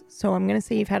rocks. So I'm going to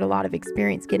say you've had a lot of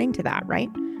experience getting to that, right?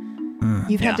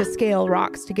 You've had Yeah. to scale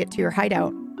rocks to get to your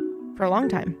hideout for a long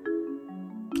time.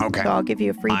 Okay. So I'll give you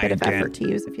a free bit I of get- effort to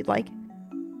use if you'd like.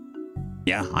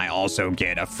 Yeah, I also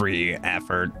get a free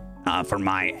effort for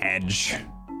my edge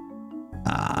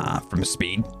from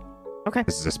speed. Okay.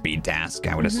 This is a speed task,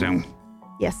 I would assume.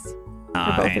 Yes.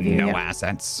 For both And of you, no yeah.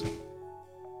 assets.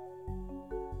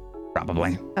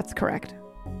 Probably. That's correct.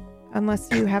 Unless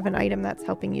you have an item that's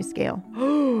helping you scale.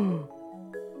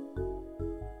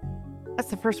 That's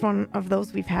the first one of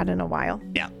those we've had in a while.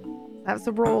 Yeah. That's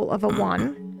a roll of a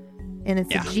 1, and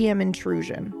it's a GM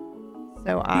intrusion.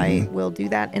 So I will do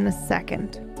that in a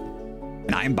second.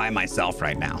 And I'm by myself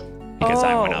right now because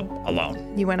I went up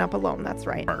alone. You went up alone, that's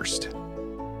right. First.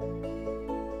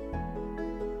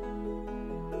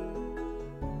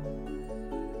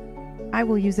 I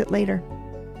will use it later.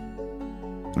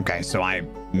 Okay, so I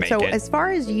make So it. as far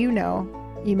as you know,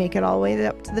 you make it all the way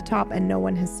up to the top and no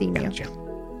one has seen you. Gotcha.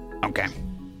 Okay.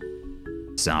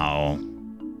 So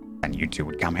then you two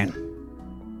would come in.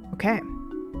 Okay.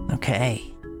 Okay.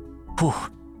 Whew.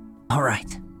 All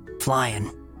right.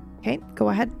 Flying. Okay, go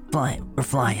ahead. Flying. We're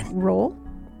flying. Roll.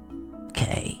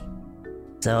 Okay.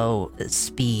 So,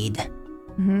 speed.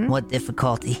 Mm-hmm. What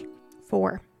difficulty?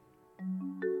 4.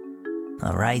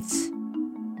 All right.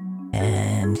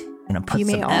 And gonna put You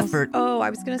may some also, effort. Oh, I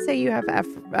was going to say you have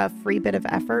a free bit of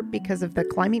effort because of the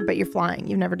climbing, but you're flying.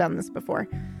 You've never done this before.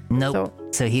 Nope.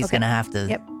 So he's okay. gonna have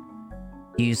to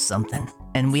use something.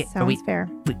 And Sounds fair.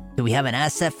 Do we have an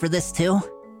asset for this too?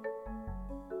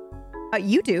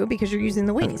 You do because you're using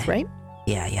the wings, right?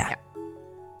 Yeah.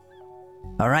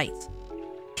 All right.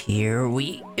 Here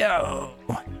we go.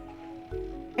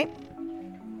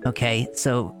 Okay,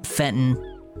 so Fenton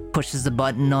pushes the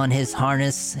button on his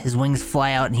harness, his wings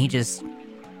fly out, and he just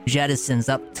jettisons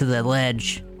up to the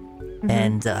ledge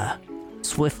and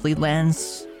swiftly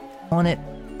lands on it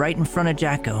right in front of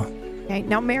Jacko. Okay,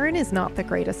 now Marin is not the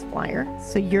greatest flyer,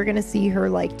 so you're going to see her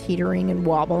like teetering and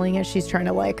wobbling as she's trying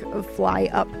to like fly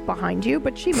up behind you,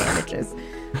 but she manages.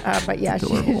 But yeah,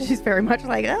 she's very much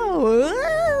like,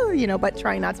 but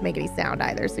trying not to make any sound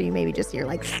either. So you maybe just hear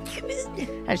like,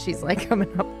 as she's like coming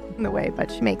up in the way,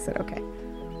 but she makes it okay.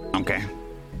 Okay.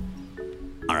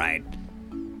 All right.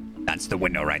 That's the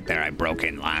window right there I broke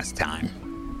in last time.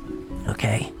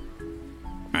 Okay.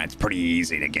 All right, it's pretty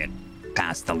easy to get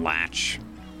past the latch.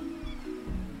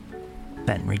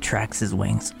 Fenton retracts his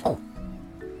wings. Oh. All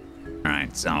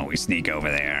right, so we sneak over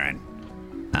there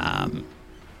and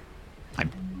I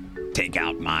take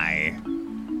out my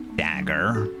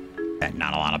dagger that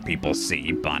not a lot of people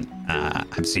see, but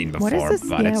I've seen before. What is this?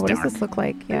 But it's what dark. does this look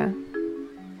like? Yeah.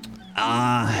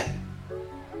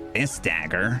 This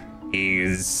dagger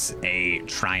is a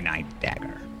trinite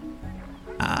dagger,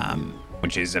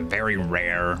 which is a very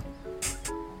rare,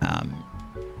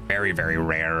 very, very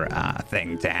rare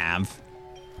thing to have.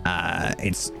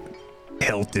 Its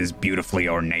hilt is beautifully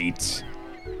ornate,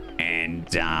 and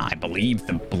I believe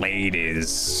the blade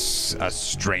is a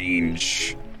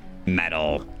strange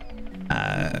metal.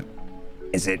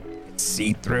 Is it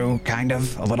see-through, kind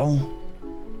of, a little?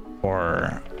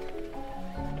 Or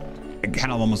it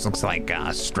kind of almost looks like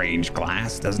strange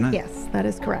glass, doesn't it? Yes, that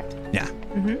is correct. Yeah.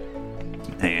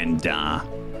 Mm-hmm. And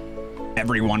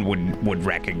everyone would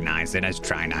recognize it as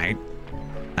trinite.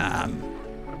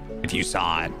 If you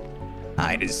saw it,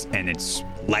 it's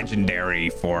legendary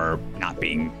for not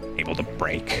being able to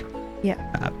break.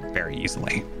 Yeah. Very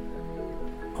easily.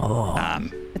 Oh.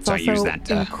 It's so also I use that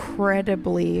to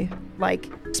incredibly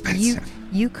expensive.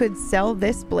 You could sell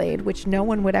this blade, which no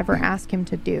one would ever ask him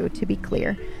to do, to be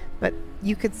clear. But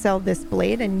you could sell this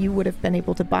blade and you would have been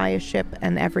able to buy a ship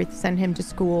and send him to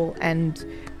school and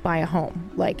buy a home.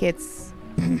 Like it's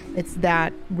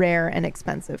that rare and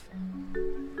expensive.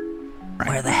 Right.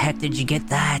 Where the heck did you get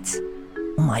that?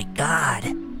 Oh my god.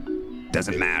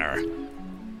 Doesn't matter.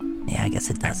 Yeah, I guess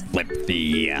it doesn't.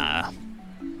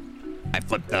 I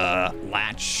flip the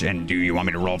latch, and do you want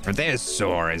me to roll for this,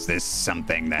 or is this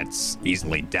something that's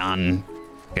easily done?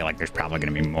 I feel like there's probably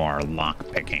going to be more lock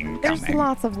picking coming. There's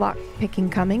lots of lock picking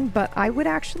coming, but I'm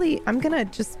going to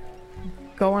just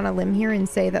go on a limb here and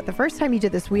say that the first time you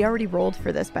did this, we already rolled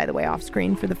for this, by the way, off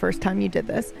screen for the first time you did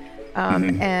this.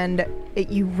 And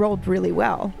you rolled really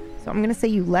well. So I'm going to say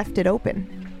you left it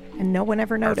open and no one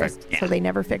ever noticed. Yeah. So they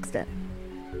never fixed it.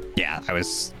 Yeah, I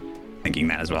was thinking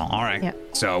that as well. All right. Yeah.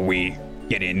 So we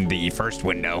get in the first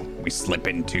window. We slip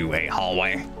into a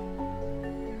hallway.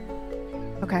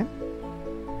 Okay.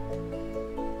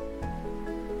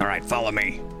 All right, follow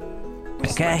me. We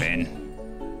Okay. slip in.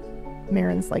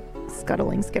 Marin's like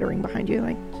skittering behind you,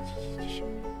 like on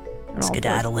all fours.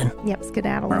 Skedaddling. Yep,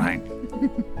 skedaddling. All right.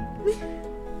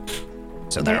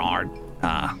 So there are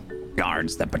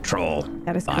guards that patrol.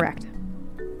 That is but correct.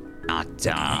 Not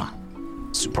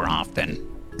super often.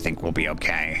 I think we'll be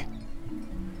okay.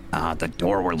 The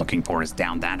door we're looking for is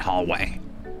down that hallway.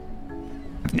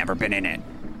 I've never been in it.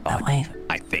 That way?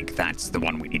 I think that's the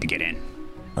one we need to get in.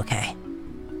 Okay.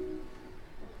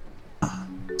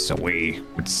 So we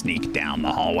would sneak down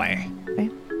the hallway. Okay.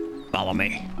 Follow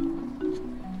me.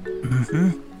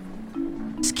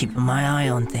 Just keeping my eye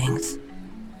on things.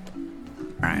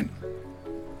 Right.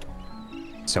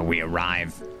 So we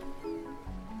arrive.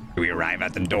 Do we arrive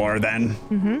at the door then?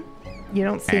 You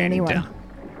don't see anyone.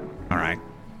 All right.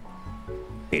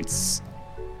 It's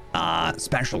a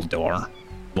special door,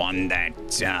 one that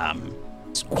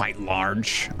is quite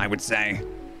large, I would say,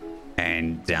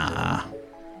 and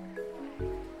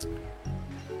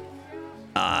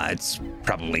it's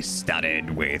probably studded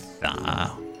with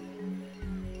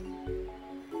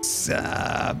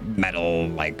metal,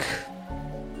 like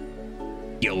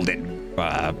gilded,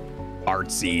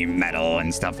 artsy metal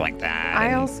and stuff like that. I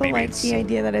And also maybe like it's- the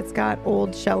idea that it's got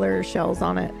old sheller shells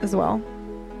on it as well.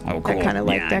 Oh, cool. that kinda,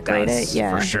 like, Yeah, decorate it, does,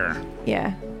 yeah. for sure.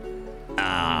 Yeah.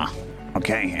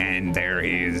 Okay, and there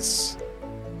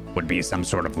would be some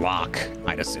sort of lock,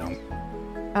 I'd assume.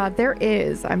 There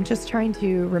is. I'm just trying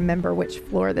to remember which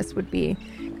floor this would be.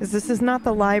 Because this is not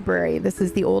the library. This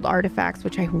is the old artifacts,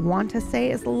 which I want to say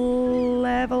is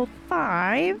level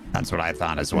 5. That's what I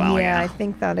thought as well. yeah, I Yeah,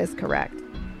 think that is correct.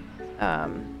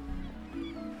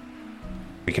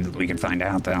 we can find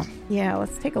out though. Yeah,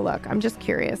 let's take a look. I'm just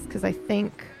curious because I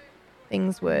think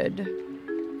things would...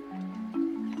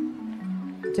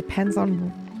 Depends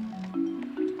on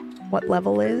what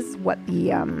level is, what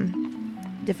the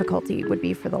difficulty would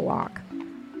be for the lock.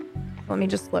 Let me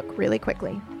just look really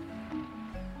quickly.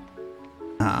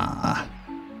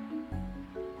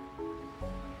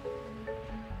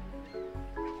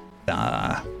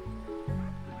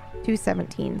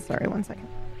 217. Sorry, 1 second.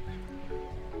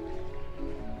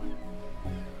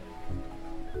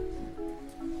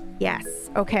 Yes.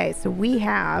 Okay, so we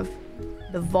have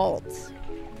the vault.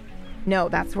 No,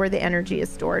 that's where the energy is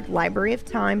stored. Library of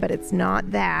Time, but it's not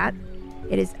that.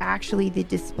 It is actually the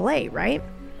display, right?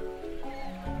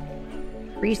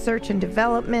 Research and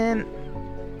development.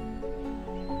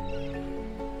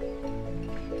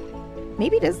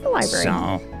 Maybe it is the library,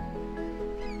 So,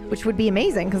 which would be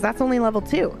amazing because that's only level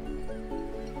 2.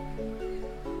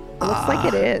 It looks like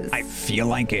it is. I feel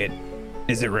like it.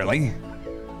 Is it really?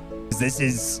 This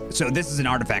is an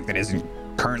artifact that isn't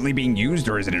currently being used,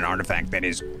 or is it an artifact that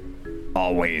is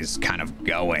always kind of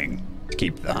going to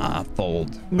keep the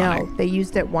fold No, running? they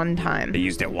used it one time. They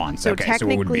used it once. So Okay, so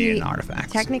it would be an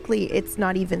artifact. Technically, it's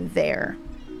not even there.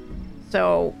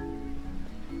 So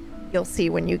you'll see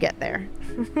when you get there.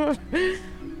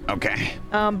 Okay.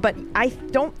 But I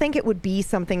don't think it would be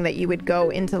something that you would go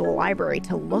into the library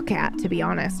to look at, to be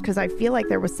honest, because I feel like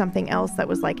there was something else that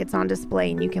was like it's on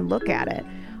display and you can look at it.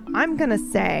 I'm going to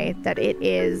say that it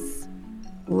is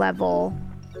level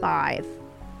 5.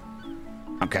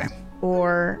 Okay.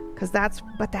 Or because that's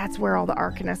where all the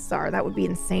arcanists are. That would be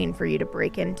insane for you to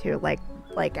break into, like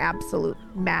absolute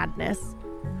madness.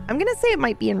 I'm gonna say it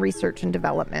might be in research and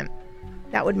development.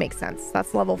 That would make sense.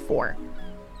 That's level 4.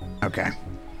 Okay.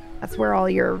 That's where all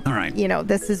your, All right.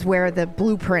 This is where the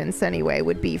blueprints anyway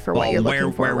would be for what you're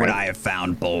looking for. where would right? I have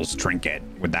found Bull's trinket?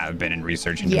 Would that have been in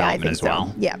research and Yeah, I development think as well?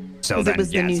 so. Yeah. So 'Cause then, it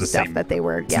was yeah, the it's new the stuff same- that they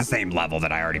were. It's Yeah. the same level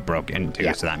that I already broke into,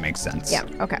 Yeah. so that makes sense. Yeah.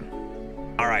 Okay.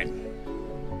 All right.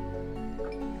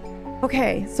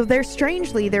 Okay, so there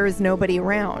is nobody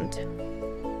around.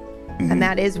 Mm-hmm. And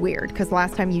that is weird because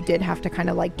last time you did have to kind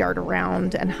of like dart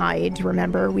around and hide.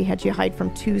 Remember, we had you hide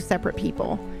from 2 separate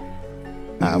people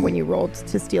when you rolled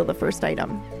to steal the first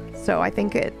item. So I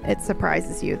think it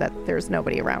surprises you that there's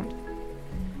nobody around.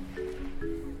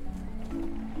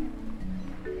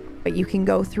 But you can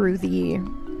go through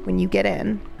when you get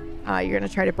in, you're going to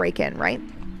try to break in, right?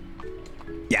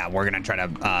 Yeah, we're gonna try to.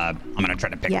 I'm gonna try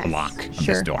to pick Yes, the lock of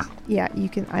sure. this door. Yeah, you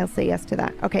can. I'll say yes to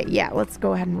that. Okay, yeah, let's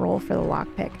go ahead and roll for the lock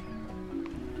pick.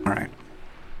 All right.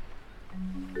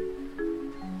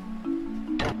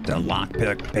 The lock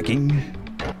picking,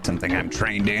 something I'm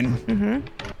trained in. Mm-hmm.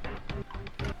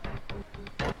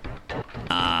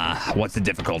 What's the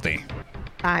difficulty?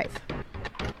 5.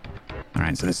 All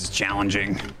right, so this is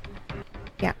challenging.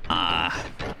 Yeah.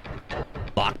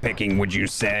 Lock picking, would you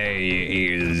say,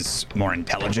 is more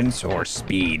intelligence or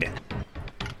speed?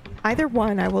 Either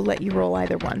one. I will let you roll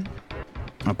either one.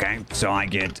 Okay, so I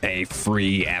get a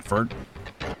free effort,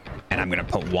 and I'm gonna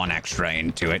put 1 extra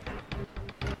into it.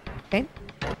 Okay.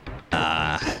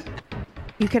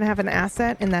 You can have an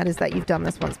asset, and that is that you've done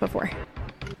this once before.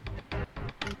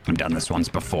 I've done this once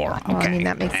before. Okay. Well, I mean,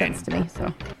 that makes and sense to me,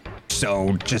 so.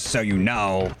 So, just so you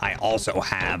know, I also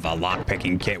have a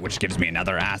lockpicking kit, which gives me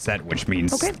another asset, which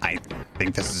means Okay. I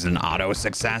think this is an auto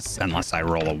success unless I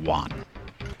roll a 1.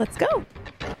 Let's go.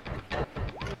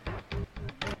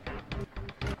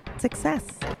 Success.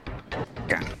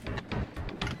 Okay.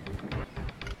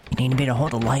 You need me to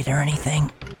hold a light or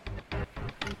anything?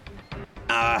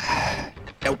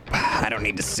 Nope. don't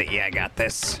need to see. I got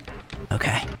this.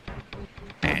 Okay.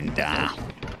 And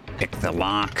pick the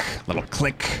lock, little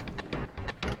click,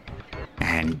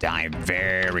 and I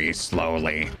very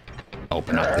slowly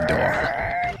open up the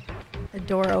door. The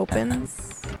door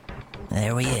opens.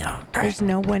 There we are. There's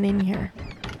no one in here.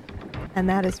 And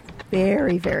that is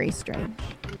very, very strange.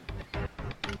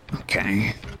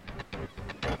 Okay.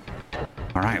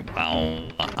 All right. Well,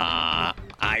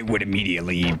 I would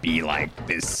immediately be like,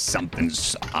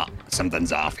 something's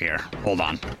off here. Hold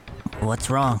on. What's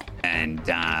wrong? And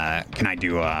can I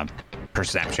do a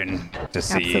perception to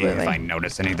see Absolutely. if I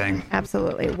notice anything?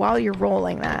 Absolutely. While you're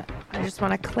rolling that, I just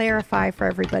want to clarify for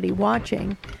everybody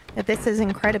watching that this is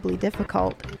incredibly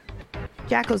difficult.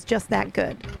 Jacko's just that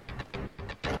good.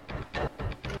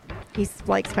 He's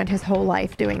like spent his whole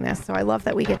life doing this, so I love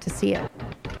that we get to see it.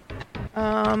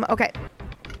 Okay.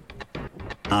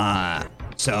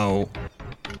 So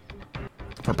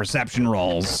for perception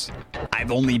rolls,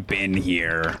 I've only been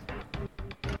here.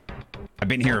 I've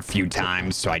been here a few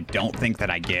times, so I don't think that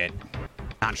I get.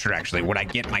 Not sure actually. Would I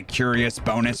get my curious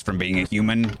bonus from being a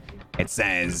human? It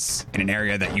says in an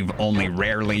area that you've only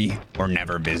rarely or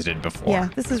never visited before. Yeah,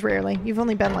 this is rarely. You've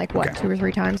only been like, what, Okay. 2 or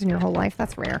 3 times in your whole life?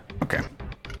 That's rare. Okay.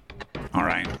 All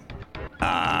right.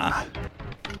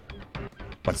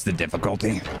 What's the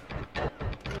difficulty?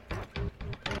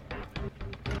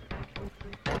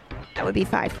 That would be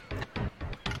 5.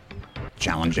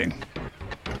 Challenging.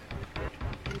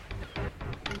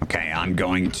 Okay, I'm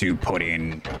going to put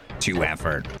in 2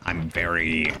 effort. I'm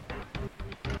very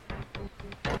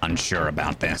unsure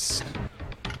about this.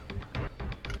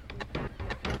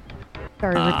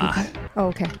 Sorry, repeat that. Oh,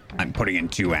 okay. I'm putting in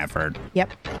 2 effort.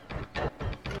 Yep.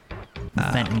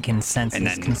 Fenton can sense and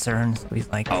his then- concerns. He's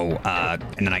like, Oh,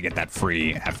 and then I get that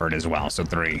free effort as well, so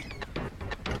 3.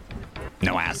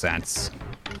 No assets.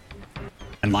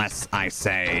 Unless I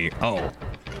say,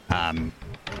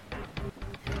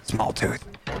 small tooth.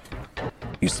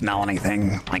 You smell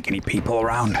anything, like any people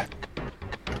around?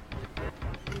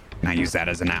 Can I use that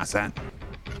as an asset?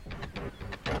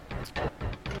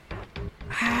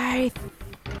 I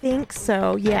think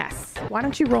so, yes. Why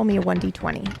don't you roll me a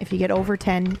 1d20? If you get over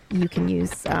 10, you can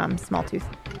use small tooth.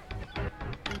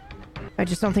 I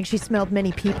just don't think she smelled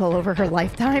many people over her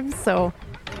lifetime, so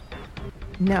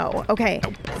no. Okay,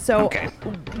 so Okay.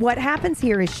 what happens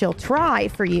here is she'll try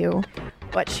for you,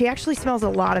 but she actually smells a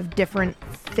lot of different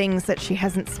things that she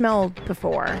hasn't smelled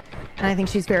before, and I think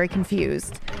she's very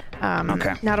confused.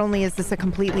 Okay. Not only is this a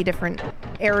completely different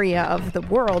area of the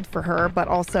world for her, but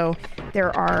also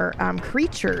there are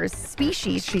creatures,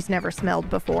 species she's never smelled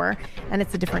before, and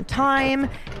it's a different time,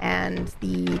 and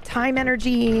the time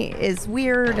energy is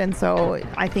weird, and so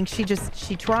I think she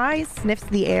tries, sniffs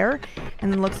the air,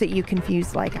 and then looks at you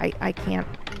confused like, I can't,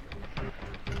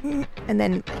 and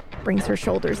then brings her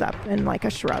shoulders up in like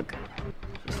a shrug.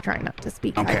 She's trying not to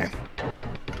speak. Okay. either.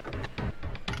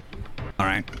 All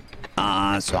right.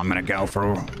 So I'm gonna go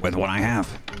with what I have.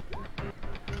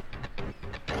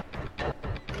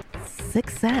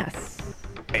 Success.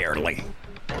 Barely.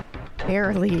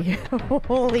 Barely.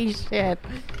 Holy shit.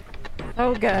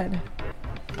 So good.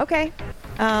 Okay.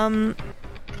 As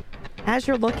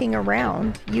you're looking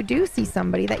around, you do see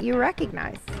somebody that you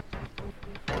recognize.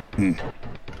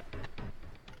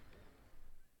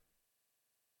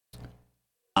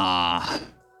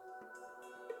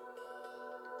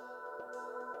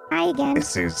 Hi again.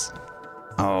 This is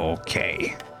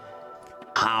okay.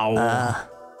 How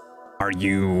are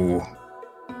you?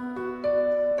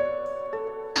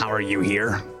 How are you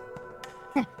here?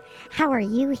 How are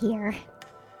you here?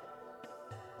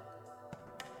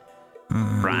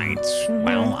 Right.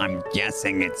 Well, I'm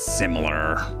guessing it's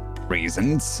similar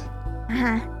reasons.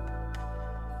 Uh-huh.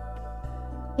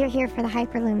 You're here for the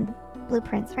Hyperloom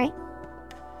blueprints, right?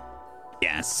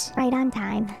 Yes. Right on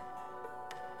time.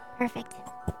 Perfect.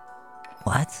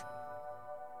 what?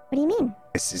 What do you mean?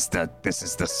 This is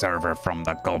the server from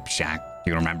the Gulp Shack.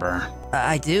 Do you remember?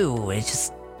 I do. It's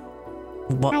just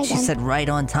what Hi, she Ben. said right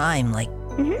on time. Like,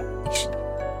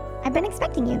 I've been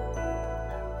expecting you.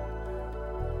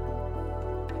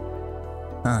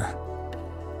 huh?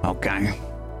 Okay.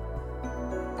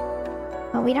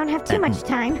 Well, we don't have too much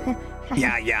time.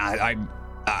 Yeah.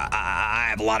 I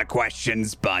have a lot of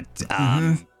questions, but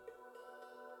Mm-hmm.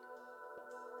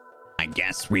 I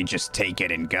guess we just take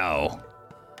it and go.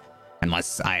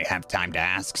 Unless I have time to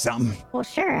ask some. Well,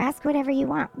 sure. Ask whatever you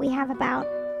want. We have about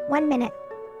 1 minute.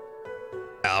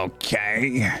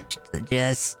 Okay.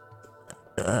 Just,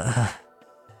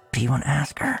 do you want to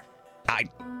ask her?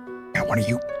 What are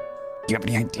you? Do you have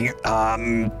any idea?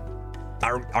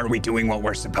 Are we doing what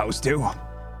we're supposed to?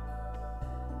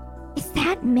 Is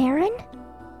that Marin?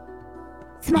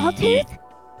 Small tooth?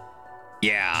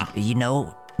 Yeah. You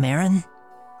know, Marin?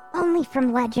 Only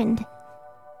from legend.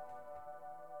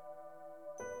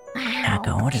 Wow.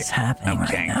 Jacko, what is happening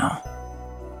Okay. right now?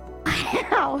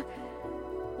 Wow.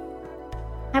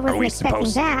 I wasn't we expecting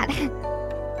supposed- that.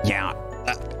 Yeah.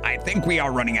 I think we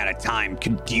are running out of time.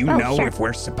 Do you Oh, know sure. if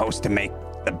we're supposed to make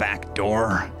the back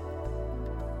door?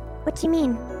 What do you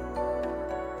mean?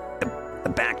 The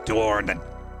back door that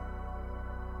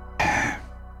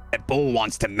Bull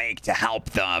wants to make to help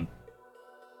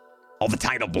all the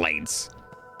tidal blades.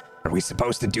 Are we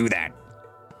supposed to do that?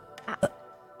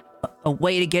 A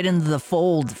way to get into the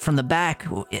fold from the back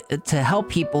to help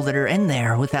people that are in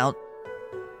there without...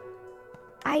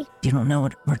 You don't know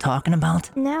what we're talking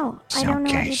about? No, I don't know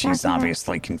what Okay, you're she's talking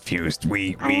obviously confused.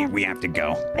 We have to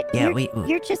go. about. But Yeah,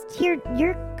 you're just here.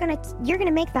 You're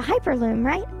gonna make the hyperloom,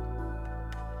 right?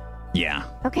 Yeah,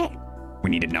 Okay. we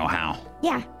need to know how.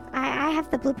 Yeah, I have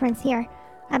the blueprints here.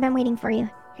 I've been waiting for you.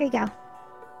 Here you go.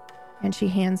 And she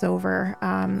hands over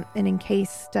an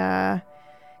encased, kind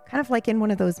of like in one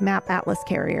of those map atlas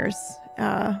carriers,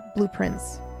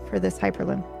 blueprints for this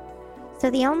hyperloom.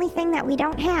 So the only thing that we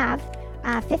don't have,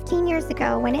 15 years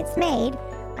ago when it's made,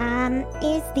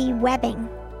 is the webbing.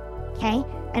 Okay?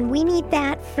 And we need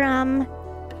that from,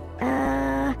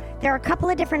 there are a couple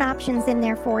of different options in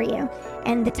there for you.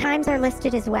 And the times are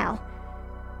listed as well.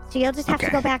 So you'll just have to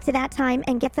Okay. go back to that time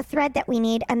and get the thread that we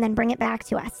need and then bring it back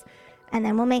to us. And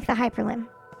then we'll make the hyperloom.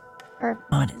 Or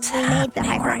What is we made the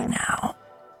happening right hyperloom. now?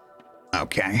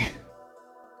 Okay.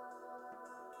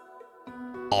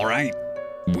 All right.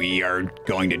 We are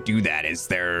going to do that. Is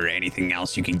there anything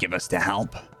else you can give us to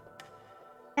help?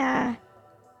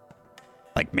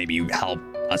 Like maybe you help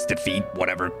us defeat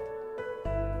whatever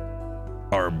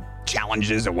or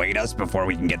challenges await us before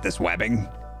we can get this webbing?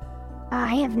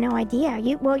 I have no idea.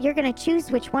 You're gonna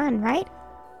choose which one, right?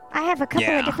 I have a couple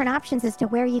Yeah. of different options as to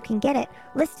where you can get it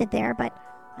listed there, but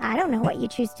I don't know what you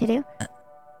choose to do.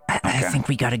 I Okay. think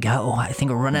we gotta go. I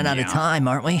think we're running out of Yeah. time,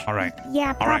 aren't we? All right.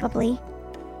 Yeah, All right. probably.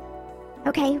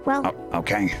 Okay, well, Oh,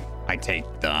 okay. I take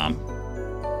the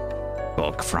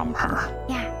book from her.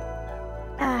 yeah.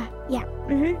 Yeah.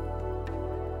 Mm-hmm.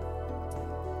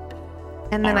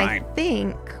 And then All I right.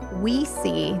 think we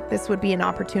see this would be an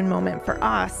opportune moment for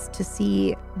us to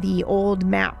see the old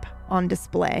map on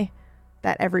display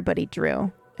that everybody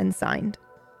drew and signed.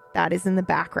 That is in the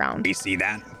background. We see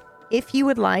that? If you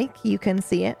would like, you can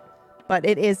see it, but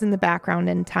it is in the background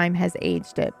and time has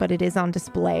aged it, but it is on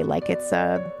display like it's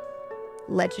a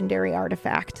legendary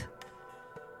artifact.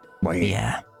 Wait,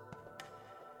 Yeah.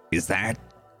 is that?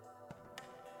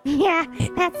 Yeah,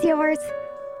 that's yours.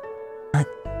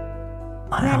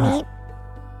 Isn't that Wow. neat?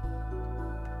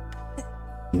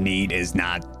 Neat is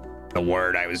not the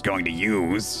word I was going to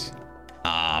use.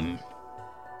 Are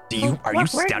you What word would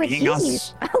studying you us?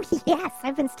 use? Oh, yes,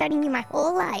 I've been studying you my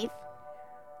whole life.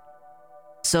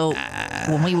 So,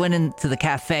 when we went into the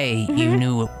cafe, you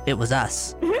knew it was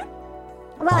us.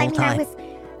 Well, I whole mean,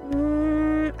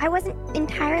 time. I wasn't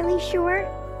entirely sure,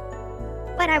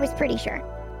 but I was pretty sure.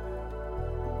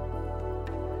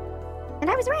 And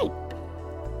I was right.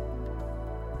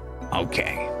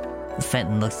 Okay.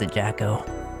 Fenton looks at Jacko.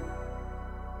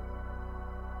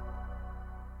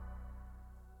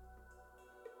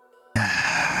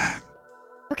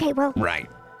 Okay, well, Right.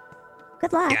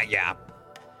 good luck. Yeah.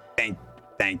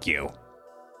 Thank you.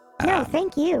 No,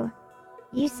 thank you.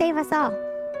 You save us all.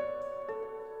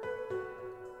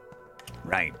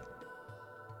 Right.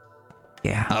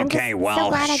 Yeah. I'm Okay, just so well,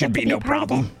 glad I get should to be be a no part of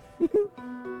problem.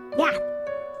 Yeah.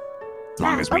 As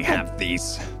long as we okay. have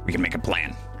these, we can make a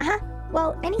plan.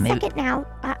 Well, any Maybe- second now,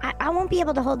 I won't be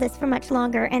able to hold this for much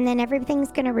longer, and then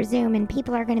everything's going to resume, and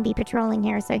people are going to be patrolling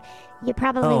here, so you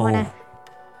probably want to...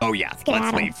 Oh yeah, let's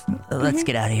Skedaddle. leave. Let's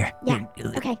get out of here. Yeah,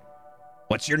 okay.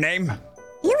 What's your name?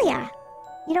 Elia,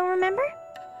 you don't remember?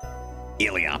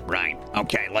 Elia, right.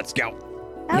 Okay, let's go.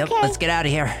 Yep, Okay. let's get out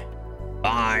of here.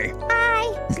 Bye.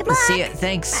 Bye. Good luck. See you.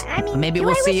 Thanks. I mean, Maybe do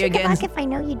we'll I see wish you good again. luck if I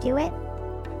know you do it?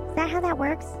 Is that how that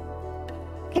works?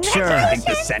 Sure. I think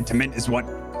the Congratulations. sentiment is what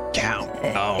counts.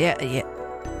 Oh, Yeah.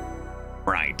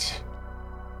 right.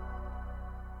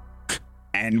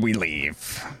 And we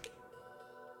leave.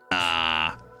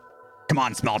 Come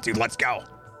on, small dude, let's go.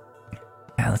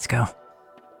 Yeah, let's go.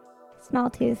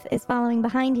 Smalltooth is following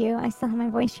behind you. I still have my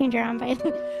voice changer on, but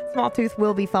Smalltooth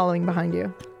will be following behind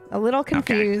you. A little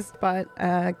confused, but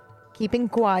keeping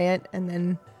quiet, and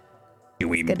then Do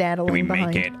we Skedaddling make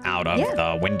behind. it out of Yeah.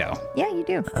 the window? yeah, you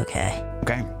do. Okay.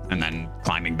 Okay. And then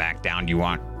climbing back down, do you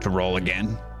want to roll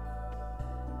again?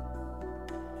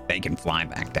 They can fly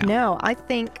back down. No, I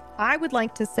think I would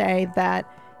like to say that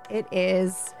it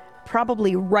is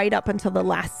probably right up until the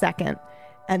last second.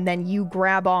 And then you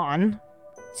grab on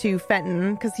to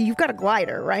Fenton because you've got a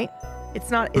glider, right?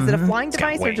 It's not, is it a flying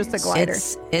device or just a glider?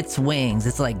 It's wings.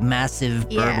 It's like massive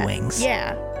bird wings.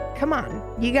 Yeah. Come on.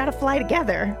 You got to fly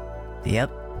together.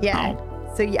 Yep. Yeah.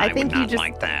 Oh, So I think you just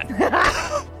like that.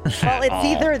 Well, it's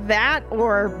either that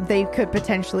or they could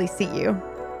potentially see you.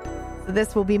 So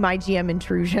this will be my GM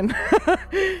intrusion.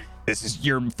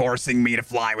 You're forcing me to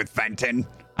fly with Fenton.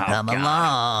 Oh, Come God.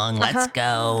 along. Let's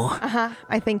go.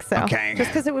 I think so. Okay. Just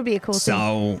because it would be a cool thing.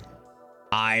 So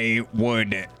I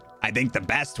think the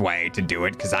best way to do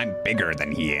it, because I'm bigger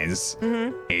than he is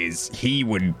he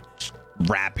would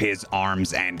wrap his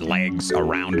arms and legs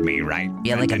around me, right?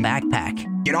 Yeah, like a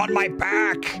backpack. Get on my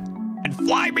back and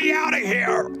fly me out of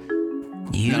here.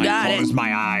 You Then got I close it.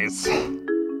 my eyes.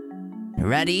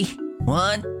 Ready?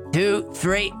 1, 2,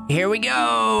 3. Here we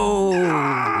go.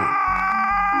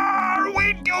 Are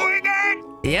we doing it?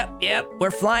 Yep.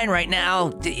 We're flying right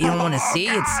now. You don't want to see?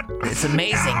 It's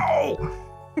amazing. No.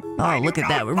 Oh, look at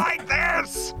that. We're Like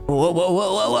this.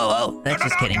 Whoa. That's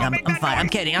just kidding. I'm don't fine. I'm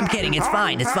kidding. It's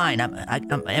fine.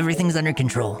 I'm everything's under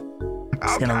control.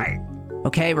 Just gonna.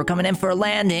 Okay, we're coming in for a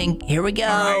landing. Here we go.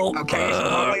 All right, okay,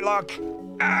 slowly look.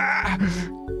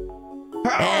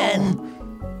 And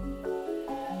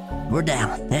we're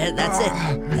down. That's it.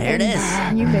 There it is.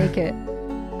 You make it.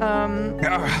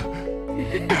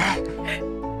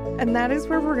 And that is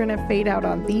where we're going to fade out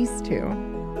on these two.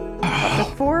 But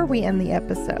before we end the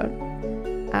episode,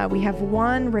 we have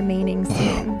one remaining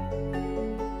scene.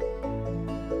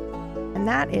 And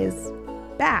that is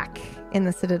back in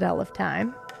the Citadel of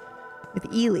Time with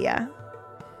Elia.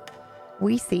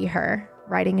 We see her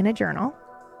writing in a journal.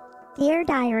 Dear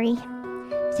Diary,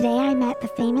 today I met the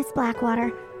famous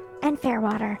Blackwater and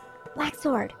Fairwater. Black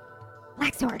Sword,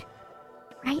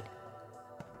 right?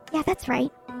 Yeah, that's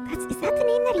right. Is that the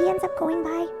name that he ends up going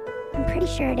by? I'm pretty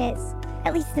sure it is.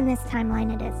 At least in this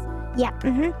timeline it is. Yeah,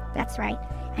 that's right.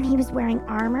 And he was wearing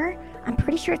armor. I'm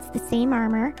pretty sure it's the same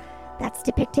armor that's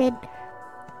depicted.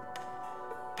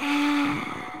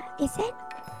 Is it?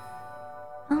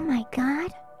 Oh my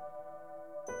god.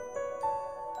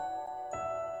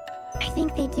 I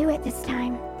think they do it this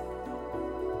time.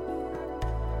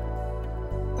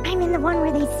 I'm in the one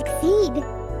where they succeed.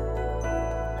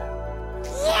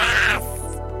 Yes!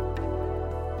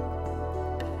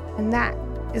 And that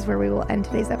is where we will end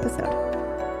today's episode.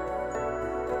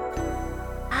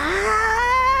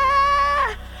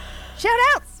 Shout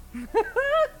outs!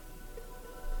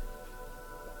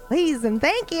 Please and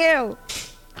thank you.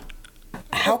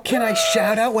 How can I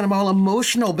shout out when I'm all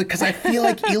emotional? Because I feel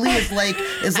like Ilya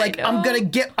is like I'm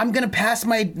gonna pass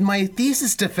my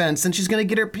thesis defense and she's gonna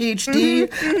get her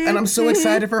PhD and I'm so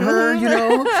excited for her, you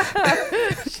know.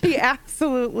 She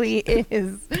absolutely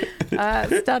is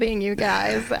studying you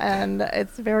guys, and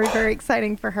it's very, very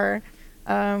exciting for her.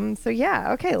 So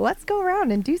yeah, okay, let's go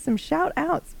around and do some shout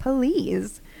outs,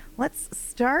 please. Let's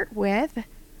start with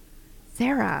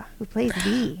Sarah, who plays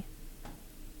V.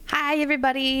 Hi,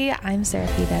 everybody. I'm Sarah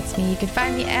P. That's me. You can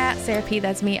find me at Sarah P.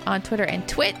 That's me on Twitter and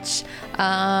Twitch.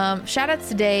 Shout outs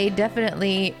today.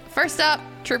 Definitely. First up,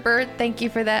 Trooper, thank you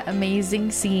for that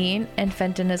amazing scene, and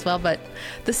Fenton as well. But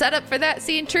the setup for that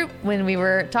scene, Troop, when we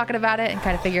were talking about it and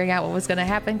kind of figuring out what was going to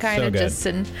happen, kind of just,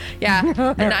 and yeah,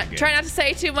 and not try not to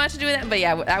say too much doing that. But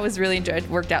yeah, I was really enjoyed.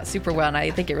 Worked out super well, and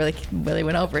I think it really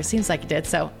went over. It seems like it did.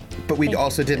 So. But we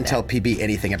also didn't tell PB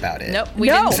anything about it. Nope, we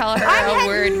didn't tell her a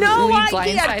word. No we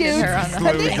idea, blindsided dude. her on the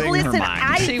Losing her Listen, mind.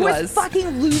 I She was was.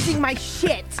 fucking losing my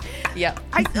shit. Yep.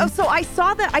 So I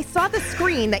saw the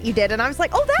screen that you did, and I was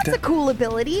like, oh, that's a cool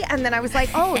ability. And then I was like,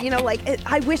 oh,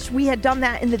 I wish we had done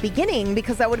that in the beginning,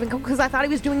 because that would have been cool, because I thought he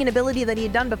was doing an ability that he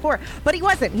had done before, but he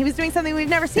wasn't. He was doing something we've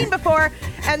never seen before,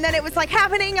 and then it was like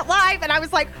happening live, and I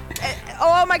was like,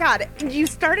 oh my god. You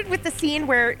started with the scene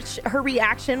where her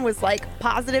reaction was like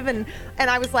positive, and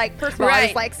I was like, first of all, I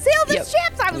was like, sail the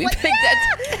ships. I was We like, picked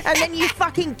yeah! And then you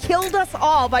fucking killed us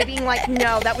all by being like,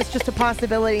 no, that was just a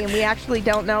possibility, and we actually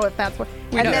don't know if that's what.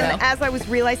 And don't then know. as I was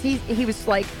realizing, he was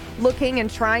like looking and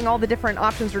trying all the different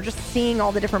options, or just seeing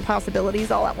all the different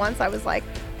possibilities all at once. I was like,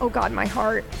 oh god, my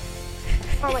heart.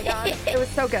 Oh my god, it was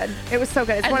so good. It was so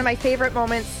good. It's one of my favorite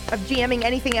moments of GMing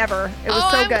anything ever. It was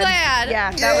so I'm good. glad.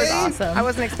 Yeah, that was awesome. I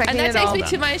wasn't expecting and it that at all.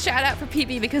 takes me to my shout out for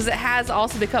PB, because it has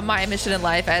also become my mission in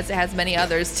life, as it has many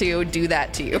others, to do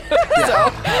that to you. So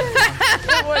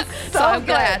It was so I'm good.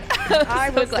 glad. I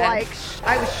So was glad. like,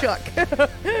 I was shook.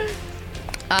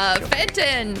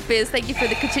 Fenton, Biz, thank you for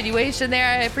the continuation there.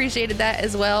 I appreciated that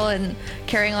as well, and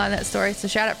carrying on that story. So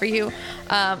shout out for you.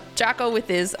 Jocko with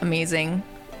his amazing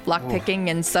lockpicking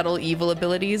and subtle evil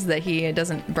abilities that he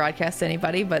doesn't broadcast to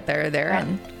anybody, but they're there.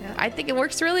 And I think it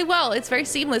works really well. It's very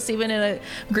seamless, even in a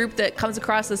group that comes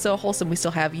across as so wholesome. We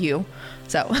still have you.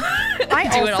 So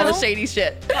doing all the shady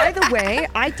shit. By the way,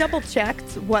 I double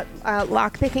checked what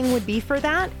lockpicking would be for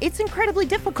that. It's incredibly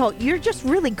difficult. You're just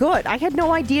really good. I had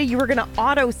no idea you were going to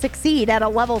auto succeed at a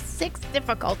level 6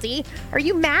 difficulty. Are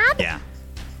you mad? Yeah.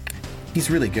 He's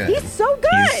really good. He's so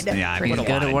good. He's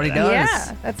good at what he does.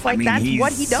 Yeah, that's like that's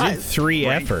what he does. 3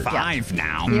 effort. 5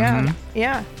 now.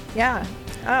 Yeah.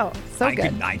 Oh, so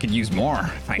good. I could use more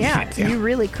if I Yeah, needed to. you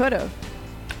really could have.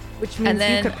 Which means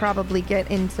then- you could probably get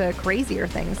into crazier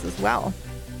things as well.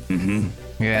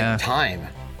 Yeah. Time.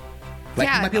 Like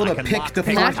Yeah. you might be able to pick the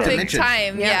fourth Lockpick dimension.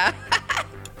 time. Yeah.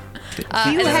 You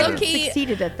and then hadn't low-key,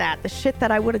 succeeded at that. The shit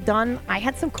that I would have done, I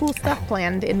had some cool stuff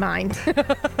planned in mind.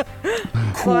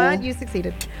 Cool. But you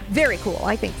succeeded. Very cool.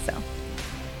 I think so.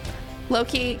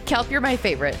 low-key, Kelp, you're my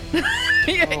favorite.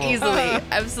 Easily.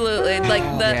 Absolutely. Like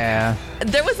Yeah.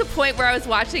 there was a point where I was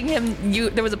watching him,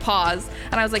 there was a pause,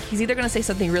 and I was like, he's either going to say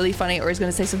something really funny or he's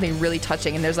going to say something really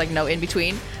touching, and there's like no in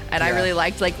between. And I Yeah. really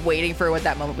liked like waiting for what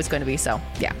that moment was going to be. So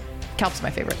yeah, Kelp's my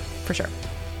favorite for sure.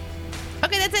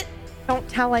 Okay, that's it. Don't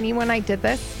tell anyone I did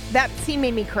this. That scene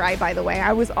made me cry, by the way.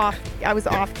 I was off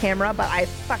camera, but I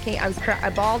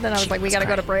bawled, and I was like, we got to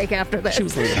go to break after this. She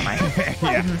was losing her mind.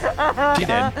 Yeah. She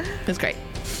did. It was great.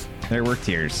 There were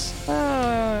tears.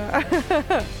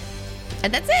 And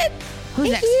that's it.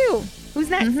 Who's Thank next? you. Who's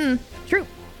next? Troop.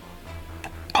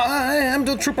 I am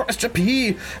the Trooper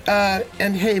SJP,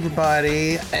 and hey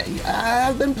everybody,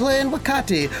 I've been playing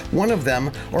Wakati, one of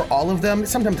them, or all of them,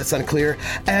 sometimes it's unclear,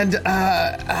 and you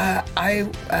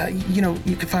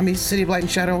can find me City of Light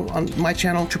and Shadow on my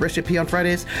channel, Trooper SJP on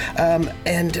Fridays,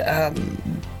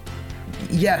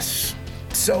 yes,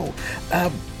 so,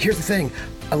 here's the thing.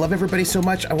 I love everybody so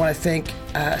much. I want to thank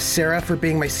Sarah for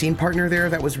being my scene partner there.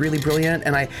 That was really brilliant,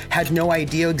 and I had no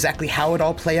idea exactly how it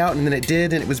all play out, and then it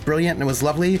did, and it was brilliant, and it was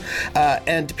lovely.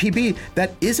 And PB,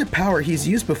 that is a power he's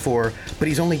used before, but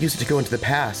he's only used it to go into the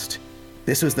past.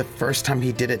 This was the first time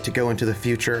he did it to go into the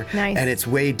future, Nice. and it's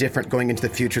way different going into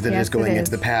the future than it is going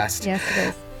into the past. Yes, it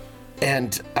is.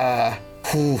 And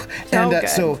good.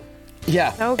 so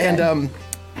yeah, So good. and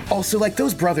also like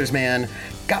those brothers, man,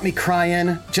 got me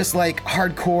crying, just like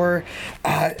hardcore,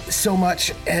 so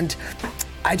much. And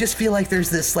I just feel like there's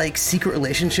this like secret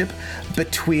relationship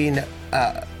between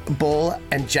Bull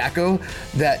and Jacko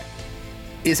that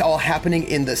is all happening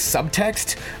in the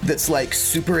subtext that's like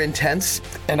super intense,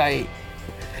 and I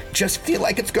just feel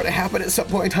like it's going to happen at some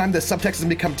point in time. The subtext has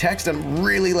become text, and I'm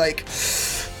really like,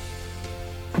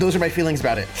 those are my feelings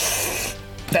about it.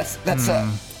 That's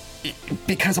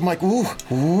because I'm like,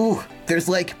 ooh, there's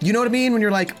like, you know what I mean? When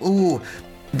you're like, ooh,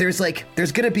 there's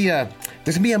gonna be a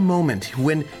moment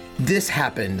when this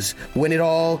happens, when it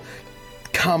all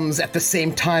comes at the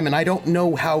same time, and I don't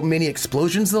know how many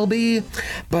explosions there'll be,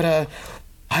 but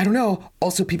I don't know.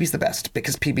 Also, PB's the best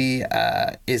because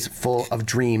PB is full of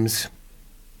dreams.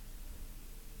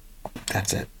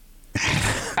 That's it.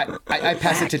 I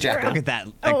pass it to Jacko. Look at that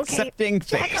accepting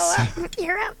face. Jacko,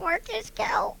 you're at Orcish,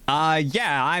 Kel.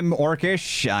 Yeah, I'm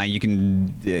Orcish. You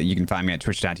can find me at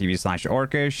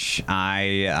twitch.tv/Orcish.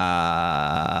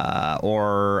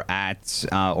 Or at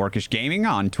Orcish Gaming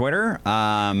on Twitter.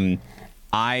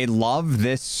 I love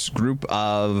this group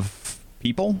of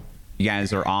people. You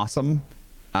guys are awesome.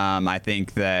 I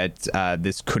think that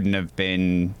this couldn't have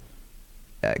been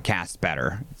cast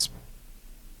better. It's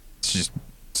just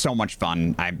so much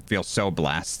fun. I feel so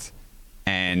blessed.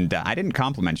 And I didn't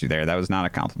compliment you there. That was not a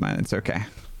compliment. It's okay.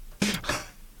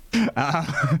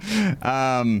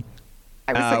 I'm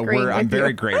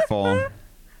very grateful.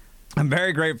 I'm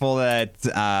very grateful that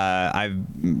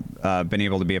I've been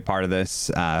able to be a part of this,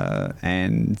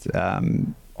 and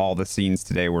all the scenes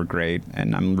today were great,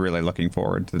 and I'm really looking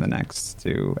forward to the next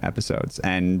 2 episodes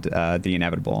and the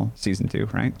inevitable season 2,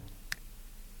 right?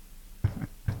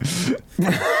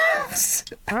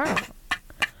 That's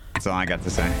all I got to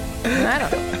say. I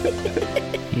don't know.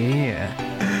 Yeah.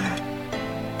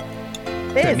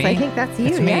 Liz, me? I think that's you.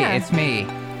 It's me. Yeah. It's me.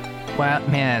 Well,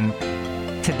 man,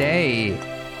 today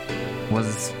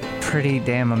was pretty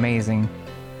damn amazing.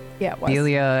 Yeah, it was.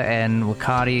 Delia and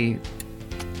Wakati.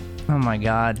 Oh my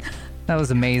god, that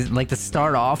was amazing. Like to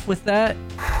start off with that.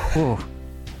 Whew.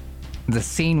 The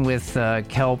scene with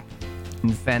Kelp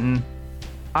and Fenton.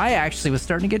 I actually was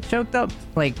starting to get choked up,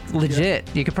 like legit.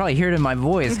 You could probably hear it in my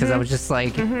voice because I was just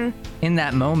like in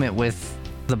that moment with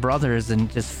the brothers and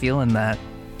just feeling that.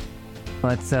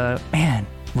 But man,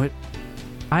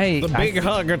 The big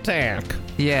hug attack.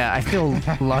 Yeah, I feel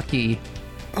lucky.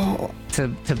 to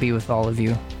be with all of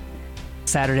you.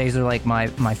 Saturdays are like my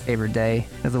favorite day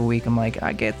of the week. I'm like,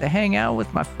 I get to hang out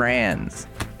with my friends.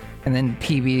 And then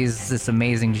PB is this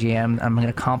amazing GM. I'm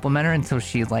gonna compliment her until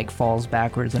she like falls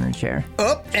backwards in her chair.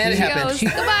 Oh, and it happened.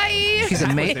 Goodbye. She's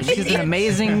an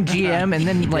amazing GM, and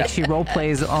then like she role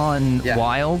plays on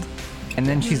Wild, and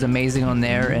then she's amazing on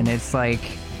there, and it's like,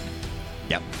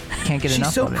 Yep. can't get enough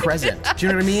She's so of it. present. Do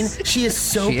you know what I mean? She is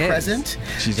so present.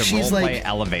 She's a roleplay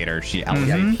elevator. She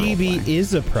elevates. PB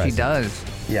is a She present. does.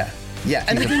 Yeah. Yeah.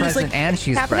 And She's the a thing is, present like, and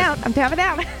she's Tapping present. out. I'm tapping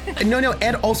out. no,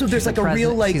 and also there's like a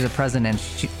real like she's a present and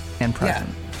present.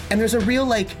 Yeah. And there's a real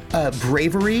like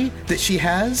bravery that she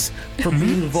has for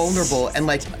being vulnerable and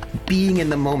like being in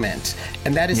the moment.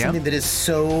 And that is something that is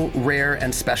so rare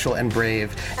and special and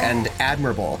brave and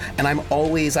admirable. And I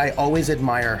always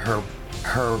admire her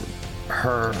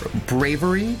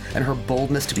bravery and her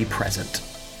boldness to be present.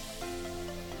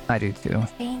 I do too.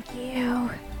 Thank you.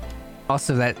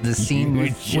 Also, that the scene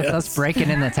with us breaking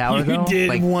in the tower, You though, did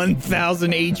like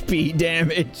 1,000 HP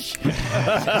damage.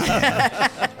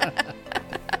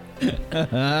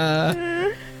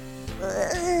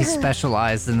 he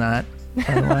specialized in that, by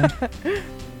the way.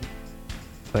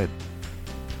 But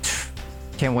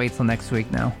can't wait till next week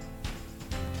now.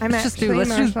 Let's just do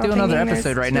another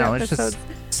episode right now. Let's just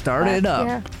start it up.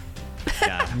 Yeah.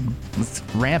 Yeah. Let's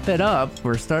ramp it up.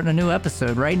 We're starting a new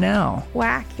episode right now.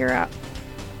 Whack, you're up.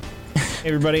 Hey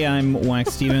everybody, I'm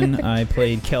Wax Steven. I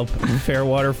played Kelp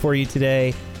Fairwater for you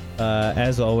today.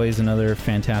 As always, another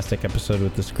fantastic episode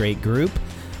with this great group.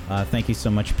 Thank you so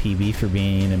much, PB, for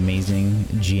being an amazing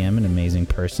GM, an amazing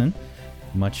person.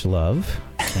 Much love.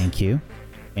 Thank you.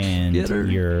 And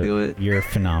you're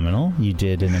phenomenal. You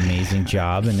did an amazing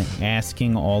job in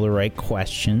asking all the right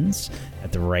questions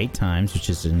at the right times, which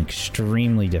is an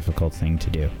extremely difficult thing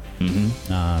to do.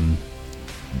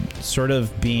 Sort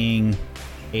of being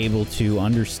able to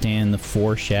understand the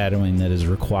foreshadowing that is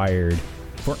required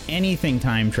for anything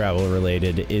time travel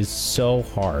related is so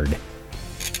hard.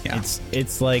 Yeah.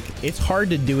 It's like it's hard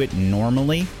to do it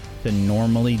normally, to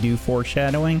normally do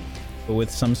foreshadowing, but with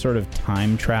some sort of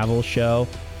time travel show,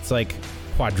 it's like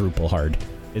quadruple hard.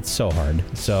 It's so hard.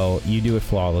 So you do it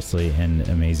flawlessly and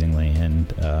amazingly,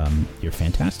 and you're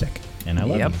fantastic, and I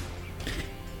love you.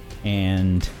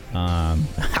 And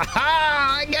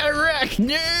I got a wreck,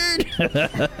 dude.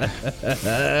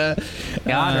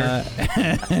 Got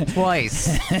her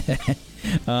twice.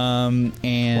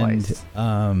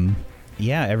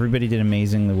 Yeah, everybody did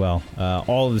amazingly well.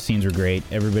 All of the scenes were great.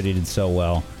 Everybody did so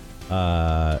well.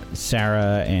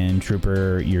 Sarah and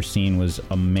Trooper, your scene was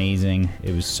amazing.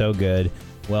 It was so good,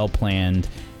 well planned,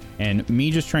 and me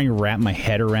just trying to wrap my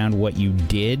head around what you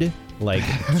did, like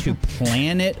to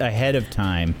plan it ahead of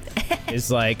time, is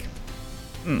like,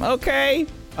 okay.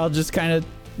 I'll just kind of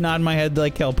nod my head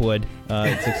like Kelp would.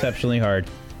 It's exceptionally hard,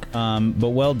 but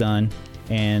well done.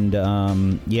 And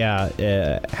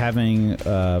having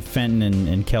Fenton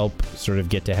and Kelp sort of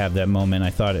get to have that moment, I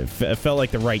thought it felt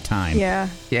like the right time. Yeah.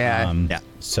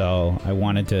 So I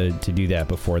wanted to do that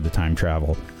before the time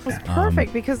travel. It was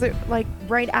perfect because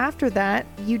right after that,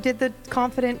 you did the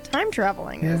confident time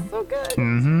traveling. It was so good.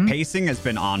 Mm-hmm. Pacing has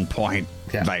been on point.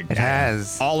 Yeah. Like, it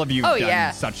has. All of you have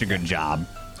done such a good job.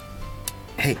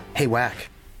 Hey, Whack.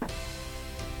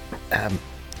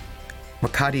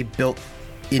 Makati built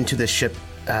into the ship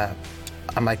a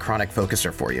micronic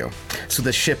focuser for you. So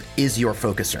the ship is your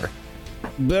focuser.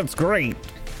 That's great.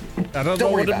 I don't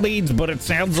know what it means, but it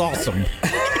sounds awesome.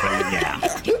 Yeah.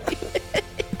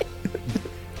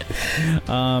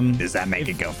 Does that make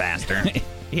it go faster?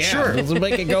 Yeah, Sure. Does it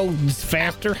make it go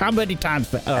faster? How many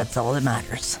times? That's all that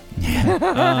matters.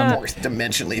 Fourth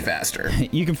dimensionally faster.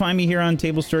 You can find me here on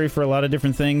Table Story for a lot of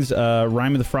different things.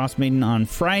 Rime of the Frost Maiden on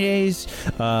Fridays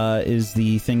is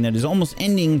the thing that is almost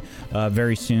ending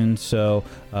very soon. So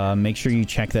make sure you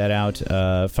check that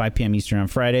out. 5 p.m. Eastern on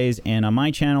Fridays. And on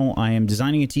my channel, I am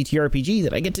designing a TTRPG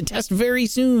that I get to test very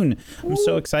soon. I'm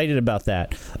so excited about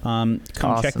that. Come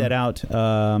check that out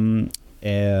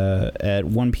at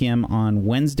 1 p.m. on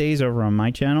Wednesdays over on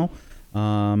my channel.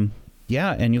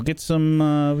 Yeah, and you'll get some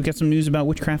we got some news about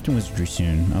witchcraft and wizardry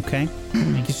soon. Okay,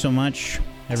 thank you so much,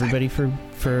 everybody,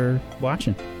 for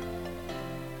watching.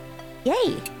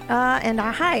 Yay!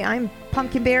 Hi, I'm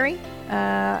Pumpkinberry.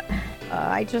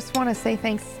 I just want to say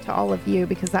thanks to all of you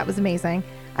because that was amazing.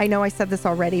 I know I said this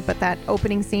already, but that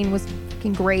opening scene was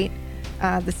fucking great.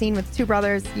 The scene with the two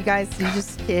brothers, you guys, you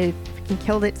just freaking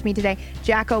killed it to me today.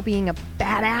 Jacko being a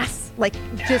badass, like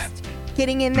just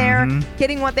getting in there,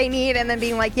 getting what they need, and then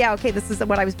being like, yeah, okay, this is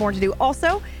what I was born to do.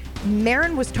 Also,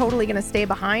 Marin was totally going to stay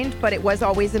behind, but it was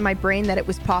always in my brain that it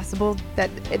was possible that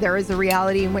there is a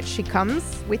reality in which she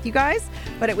comes with you guys,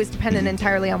 but it was dependent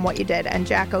entirely on what you did. And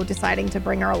Jacko deciding to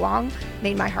bring her along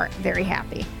made my heart very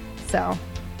happy. So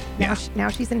now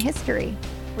she's in history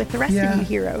with the rest of you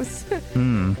heroes.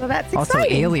 So that's exciting. Also,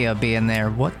 Aelia being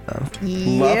there. What the?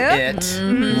 Love it.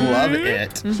 Love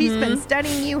it. She's been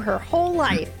studying you her whole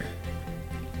life.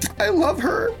 I love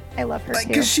her. I love her too.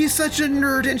 Because she's such a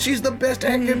nerd and she's the best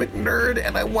academic nerd,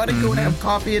 and I want to go and have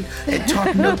coffee and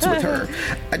talk notes with her.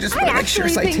 I just want to make sure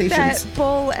think citations. that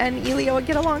Bull and Elio would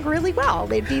get along really well.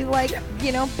 They'd be like,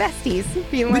 besties.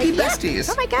 Being We'd like, be besties.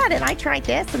 Oh my god, and I tried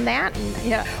this and that,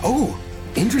 and Oh,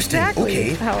 interesting.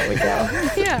 exactly Okay. how it would go.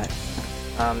 Yeah.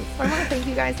 So I want to thank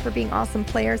you guys for being awesome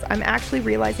players. I'm actually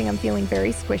realizing I'm feeling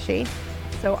very squishy,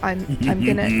 so I'm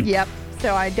gonna. Yep.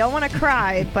 So I don't want to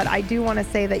cry, but I do want to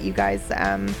say that you guys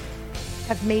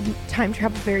have made time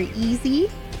travel very easy.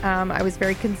 I was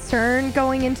very concerned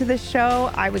going into this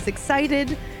show. I was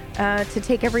excited to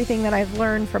take everything that I've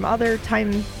learned from other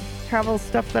time travel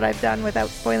stuff that I've done without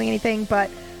spoiling anything, but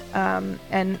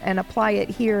and apply it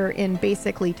here in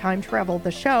basically time travel, the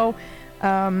show.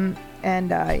 And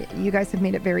you guys have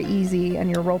made it very easy, and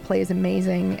your role play is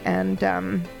amazing. And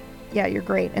you're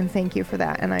great, and thank you for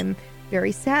that. And I'm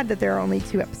very sad that there are only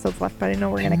 2 episodes left, but I know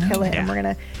we're going to kill it, and we're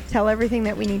going to tell everything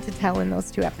that we need to tell in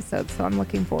those 2 episodes. So I'm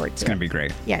looking forward to it. It's going to be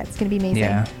great. Yeah, it's going to be amazing.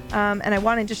 Yeah. And I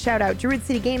wanted to shout out Druid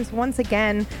City Games once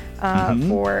again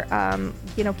for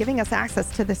giving us access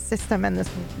to this system and this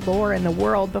lore in the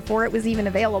world before it was even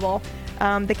available.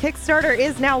 The Kickstarter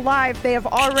is now live. They have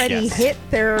already hit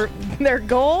their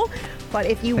goal. But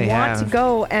if you want to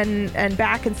go and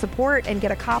back and support and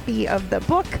get a copy of the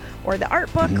book or the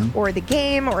art book or the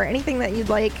game or anything that you'd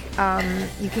like,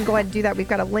 you can go ahead and do that. We've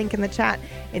got a link in the chat.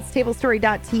 It's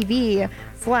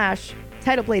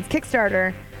tablestory.tv/TitleBlades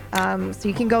Kickstarter. So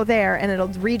you can go there and it'll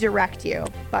redirect you.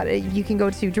 But you can go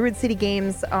to Druid City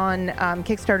Games on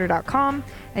Kickstarter.com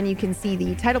and you can see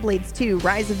the Title Blades 2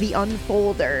 Rise of the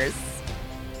Unfolders.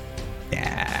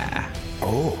 Yeah.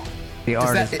 Oh. The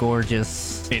art is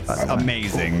gorgeous. It's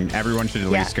amazing. Everyone should at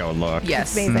least go look.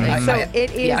 Yes. It's amazing. So it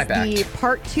is I the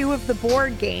part 2 of the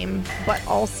board game, but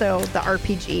also the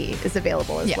RPG is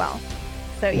available as well.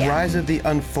 So Rise of the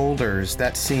Unfolders.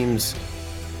 That seems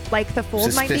like the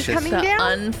fold suspicious. might be The coming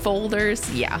down. unfolders,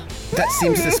 That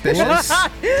seems suspicious.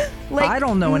 Like, I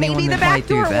don't know anyone maybe that the back might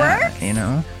do door that. works? You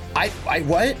know. I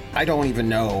what? I don't even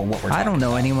know what we're talking I don't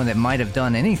know about. anyone that might have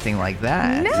done anything like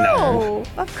that. No,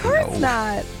 of course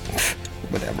not.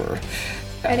 Whatever.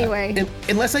 Anyway.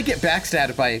 Unless I get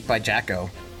backstabbed by Jacko,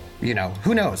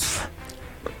 who knows?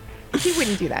 He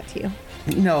wouldn't do that to you.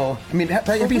 No, I mean,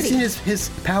 have you seen his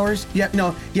powers? Yeah,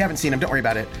 no, you haven't seen him. Don't worry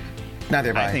about it.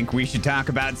 Neither have I. I think we should talk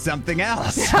about something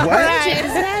else. What? Friendship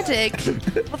is magic.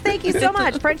 Well, thank you so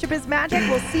much. Friendship is magic.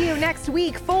 We'll see you next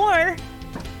week for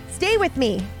Stay With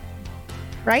Me.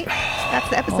 Right? That's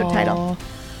the episode title.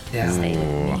 Yeah. Stay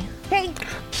with me. Okay.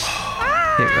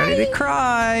 Get ready to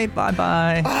cry.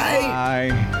 Bye-bye. Bye.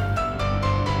 Bye.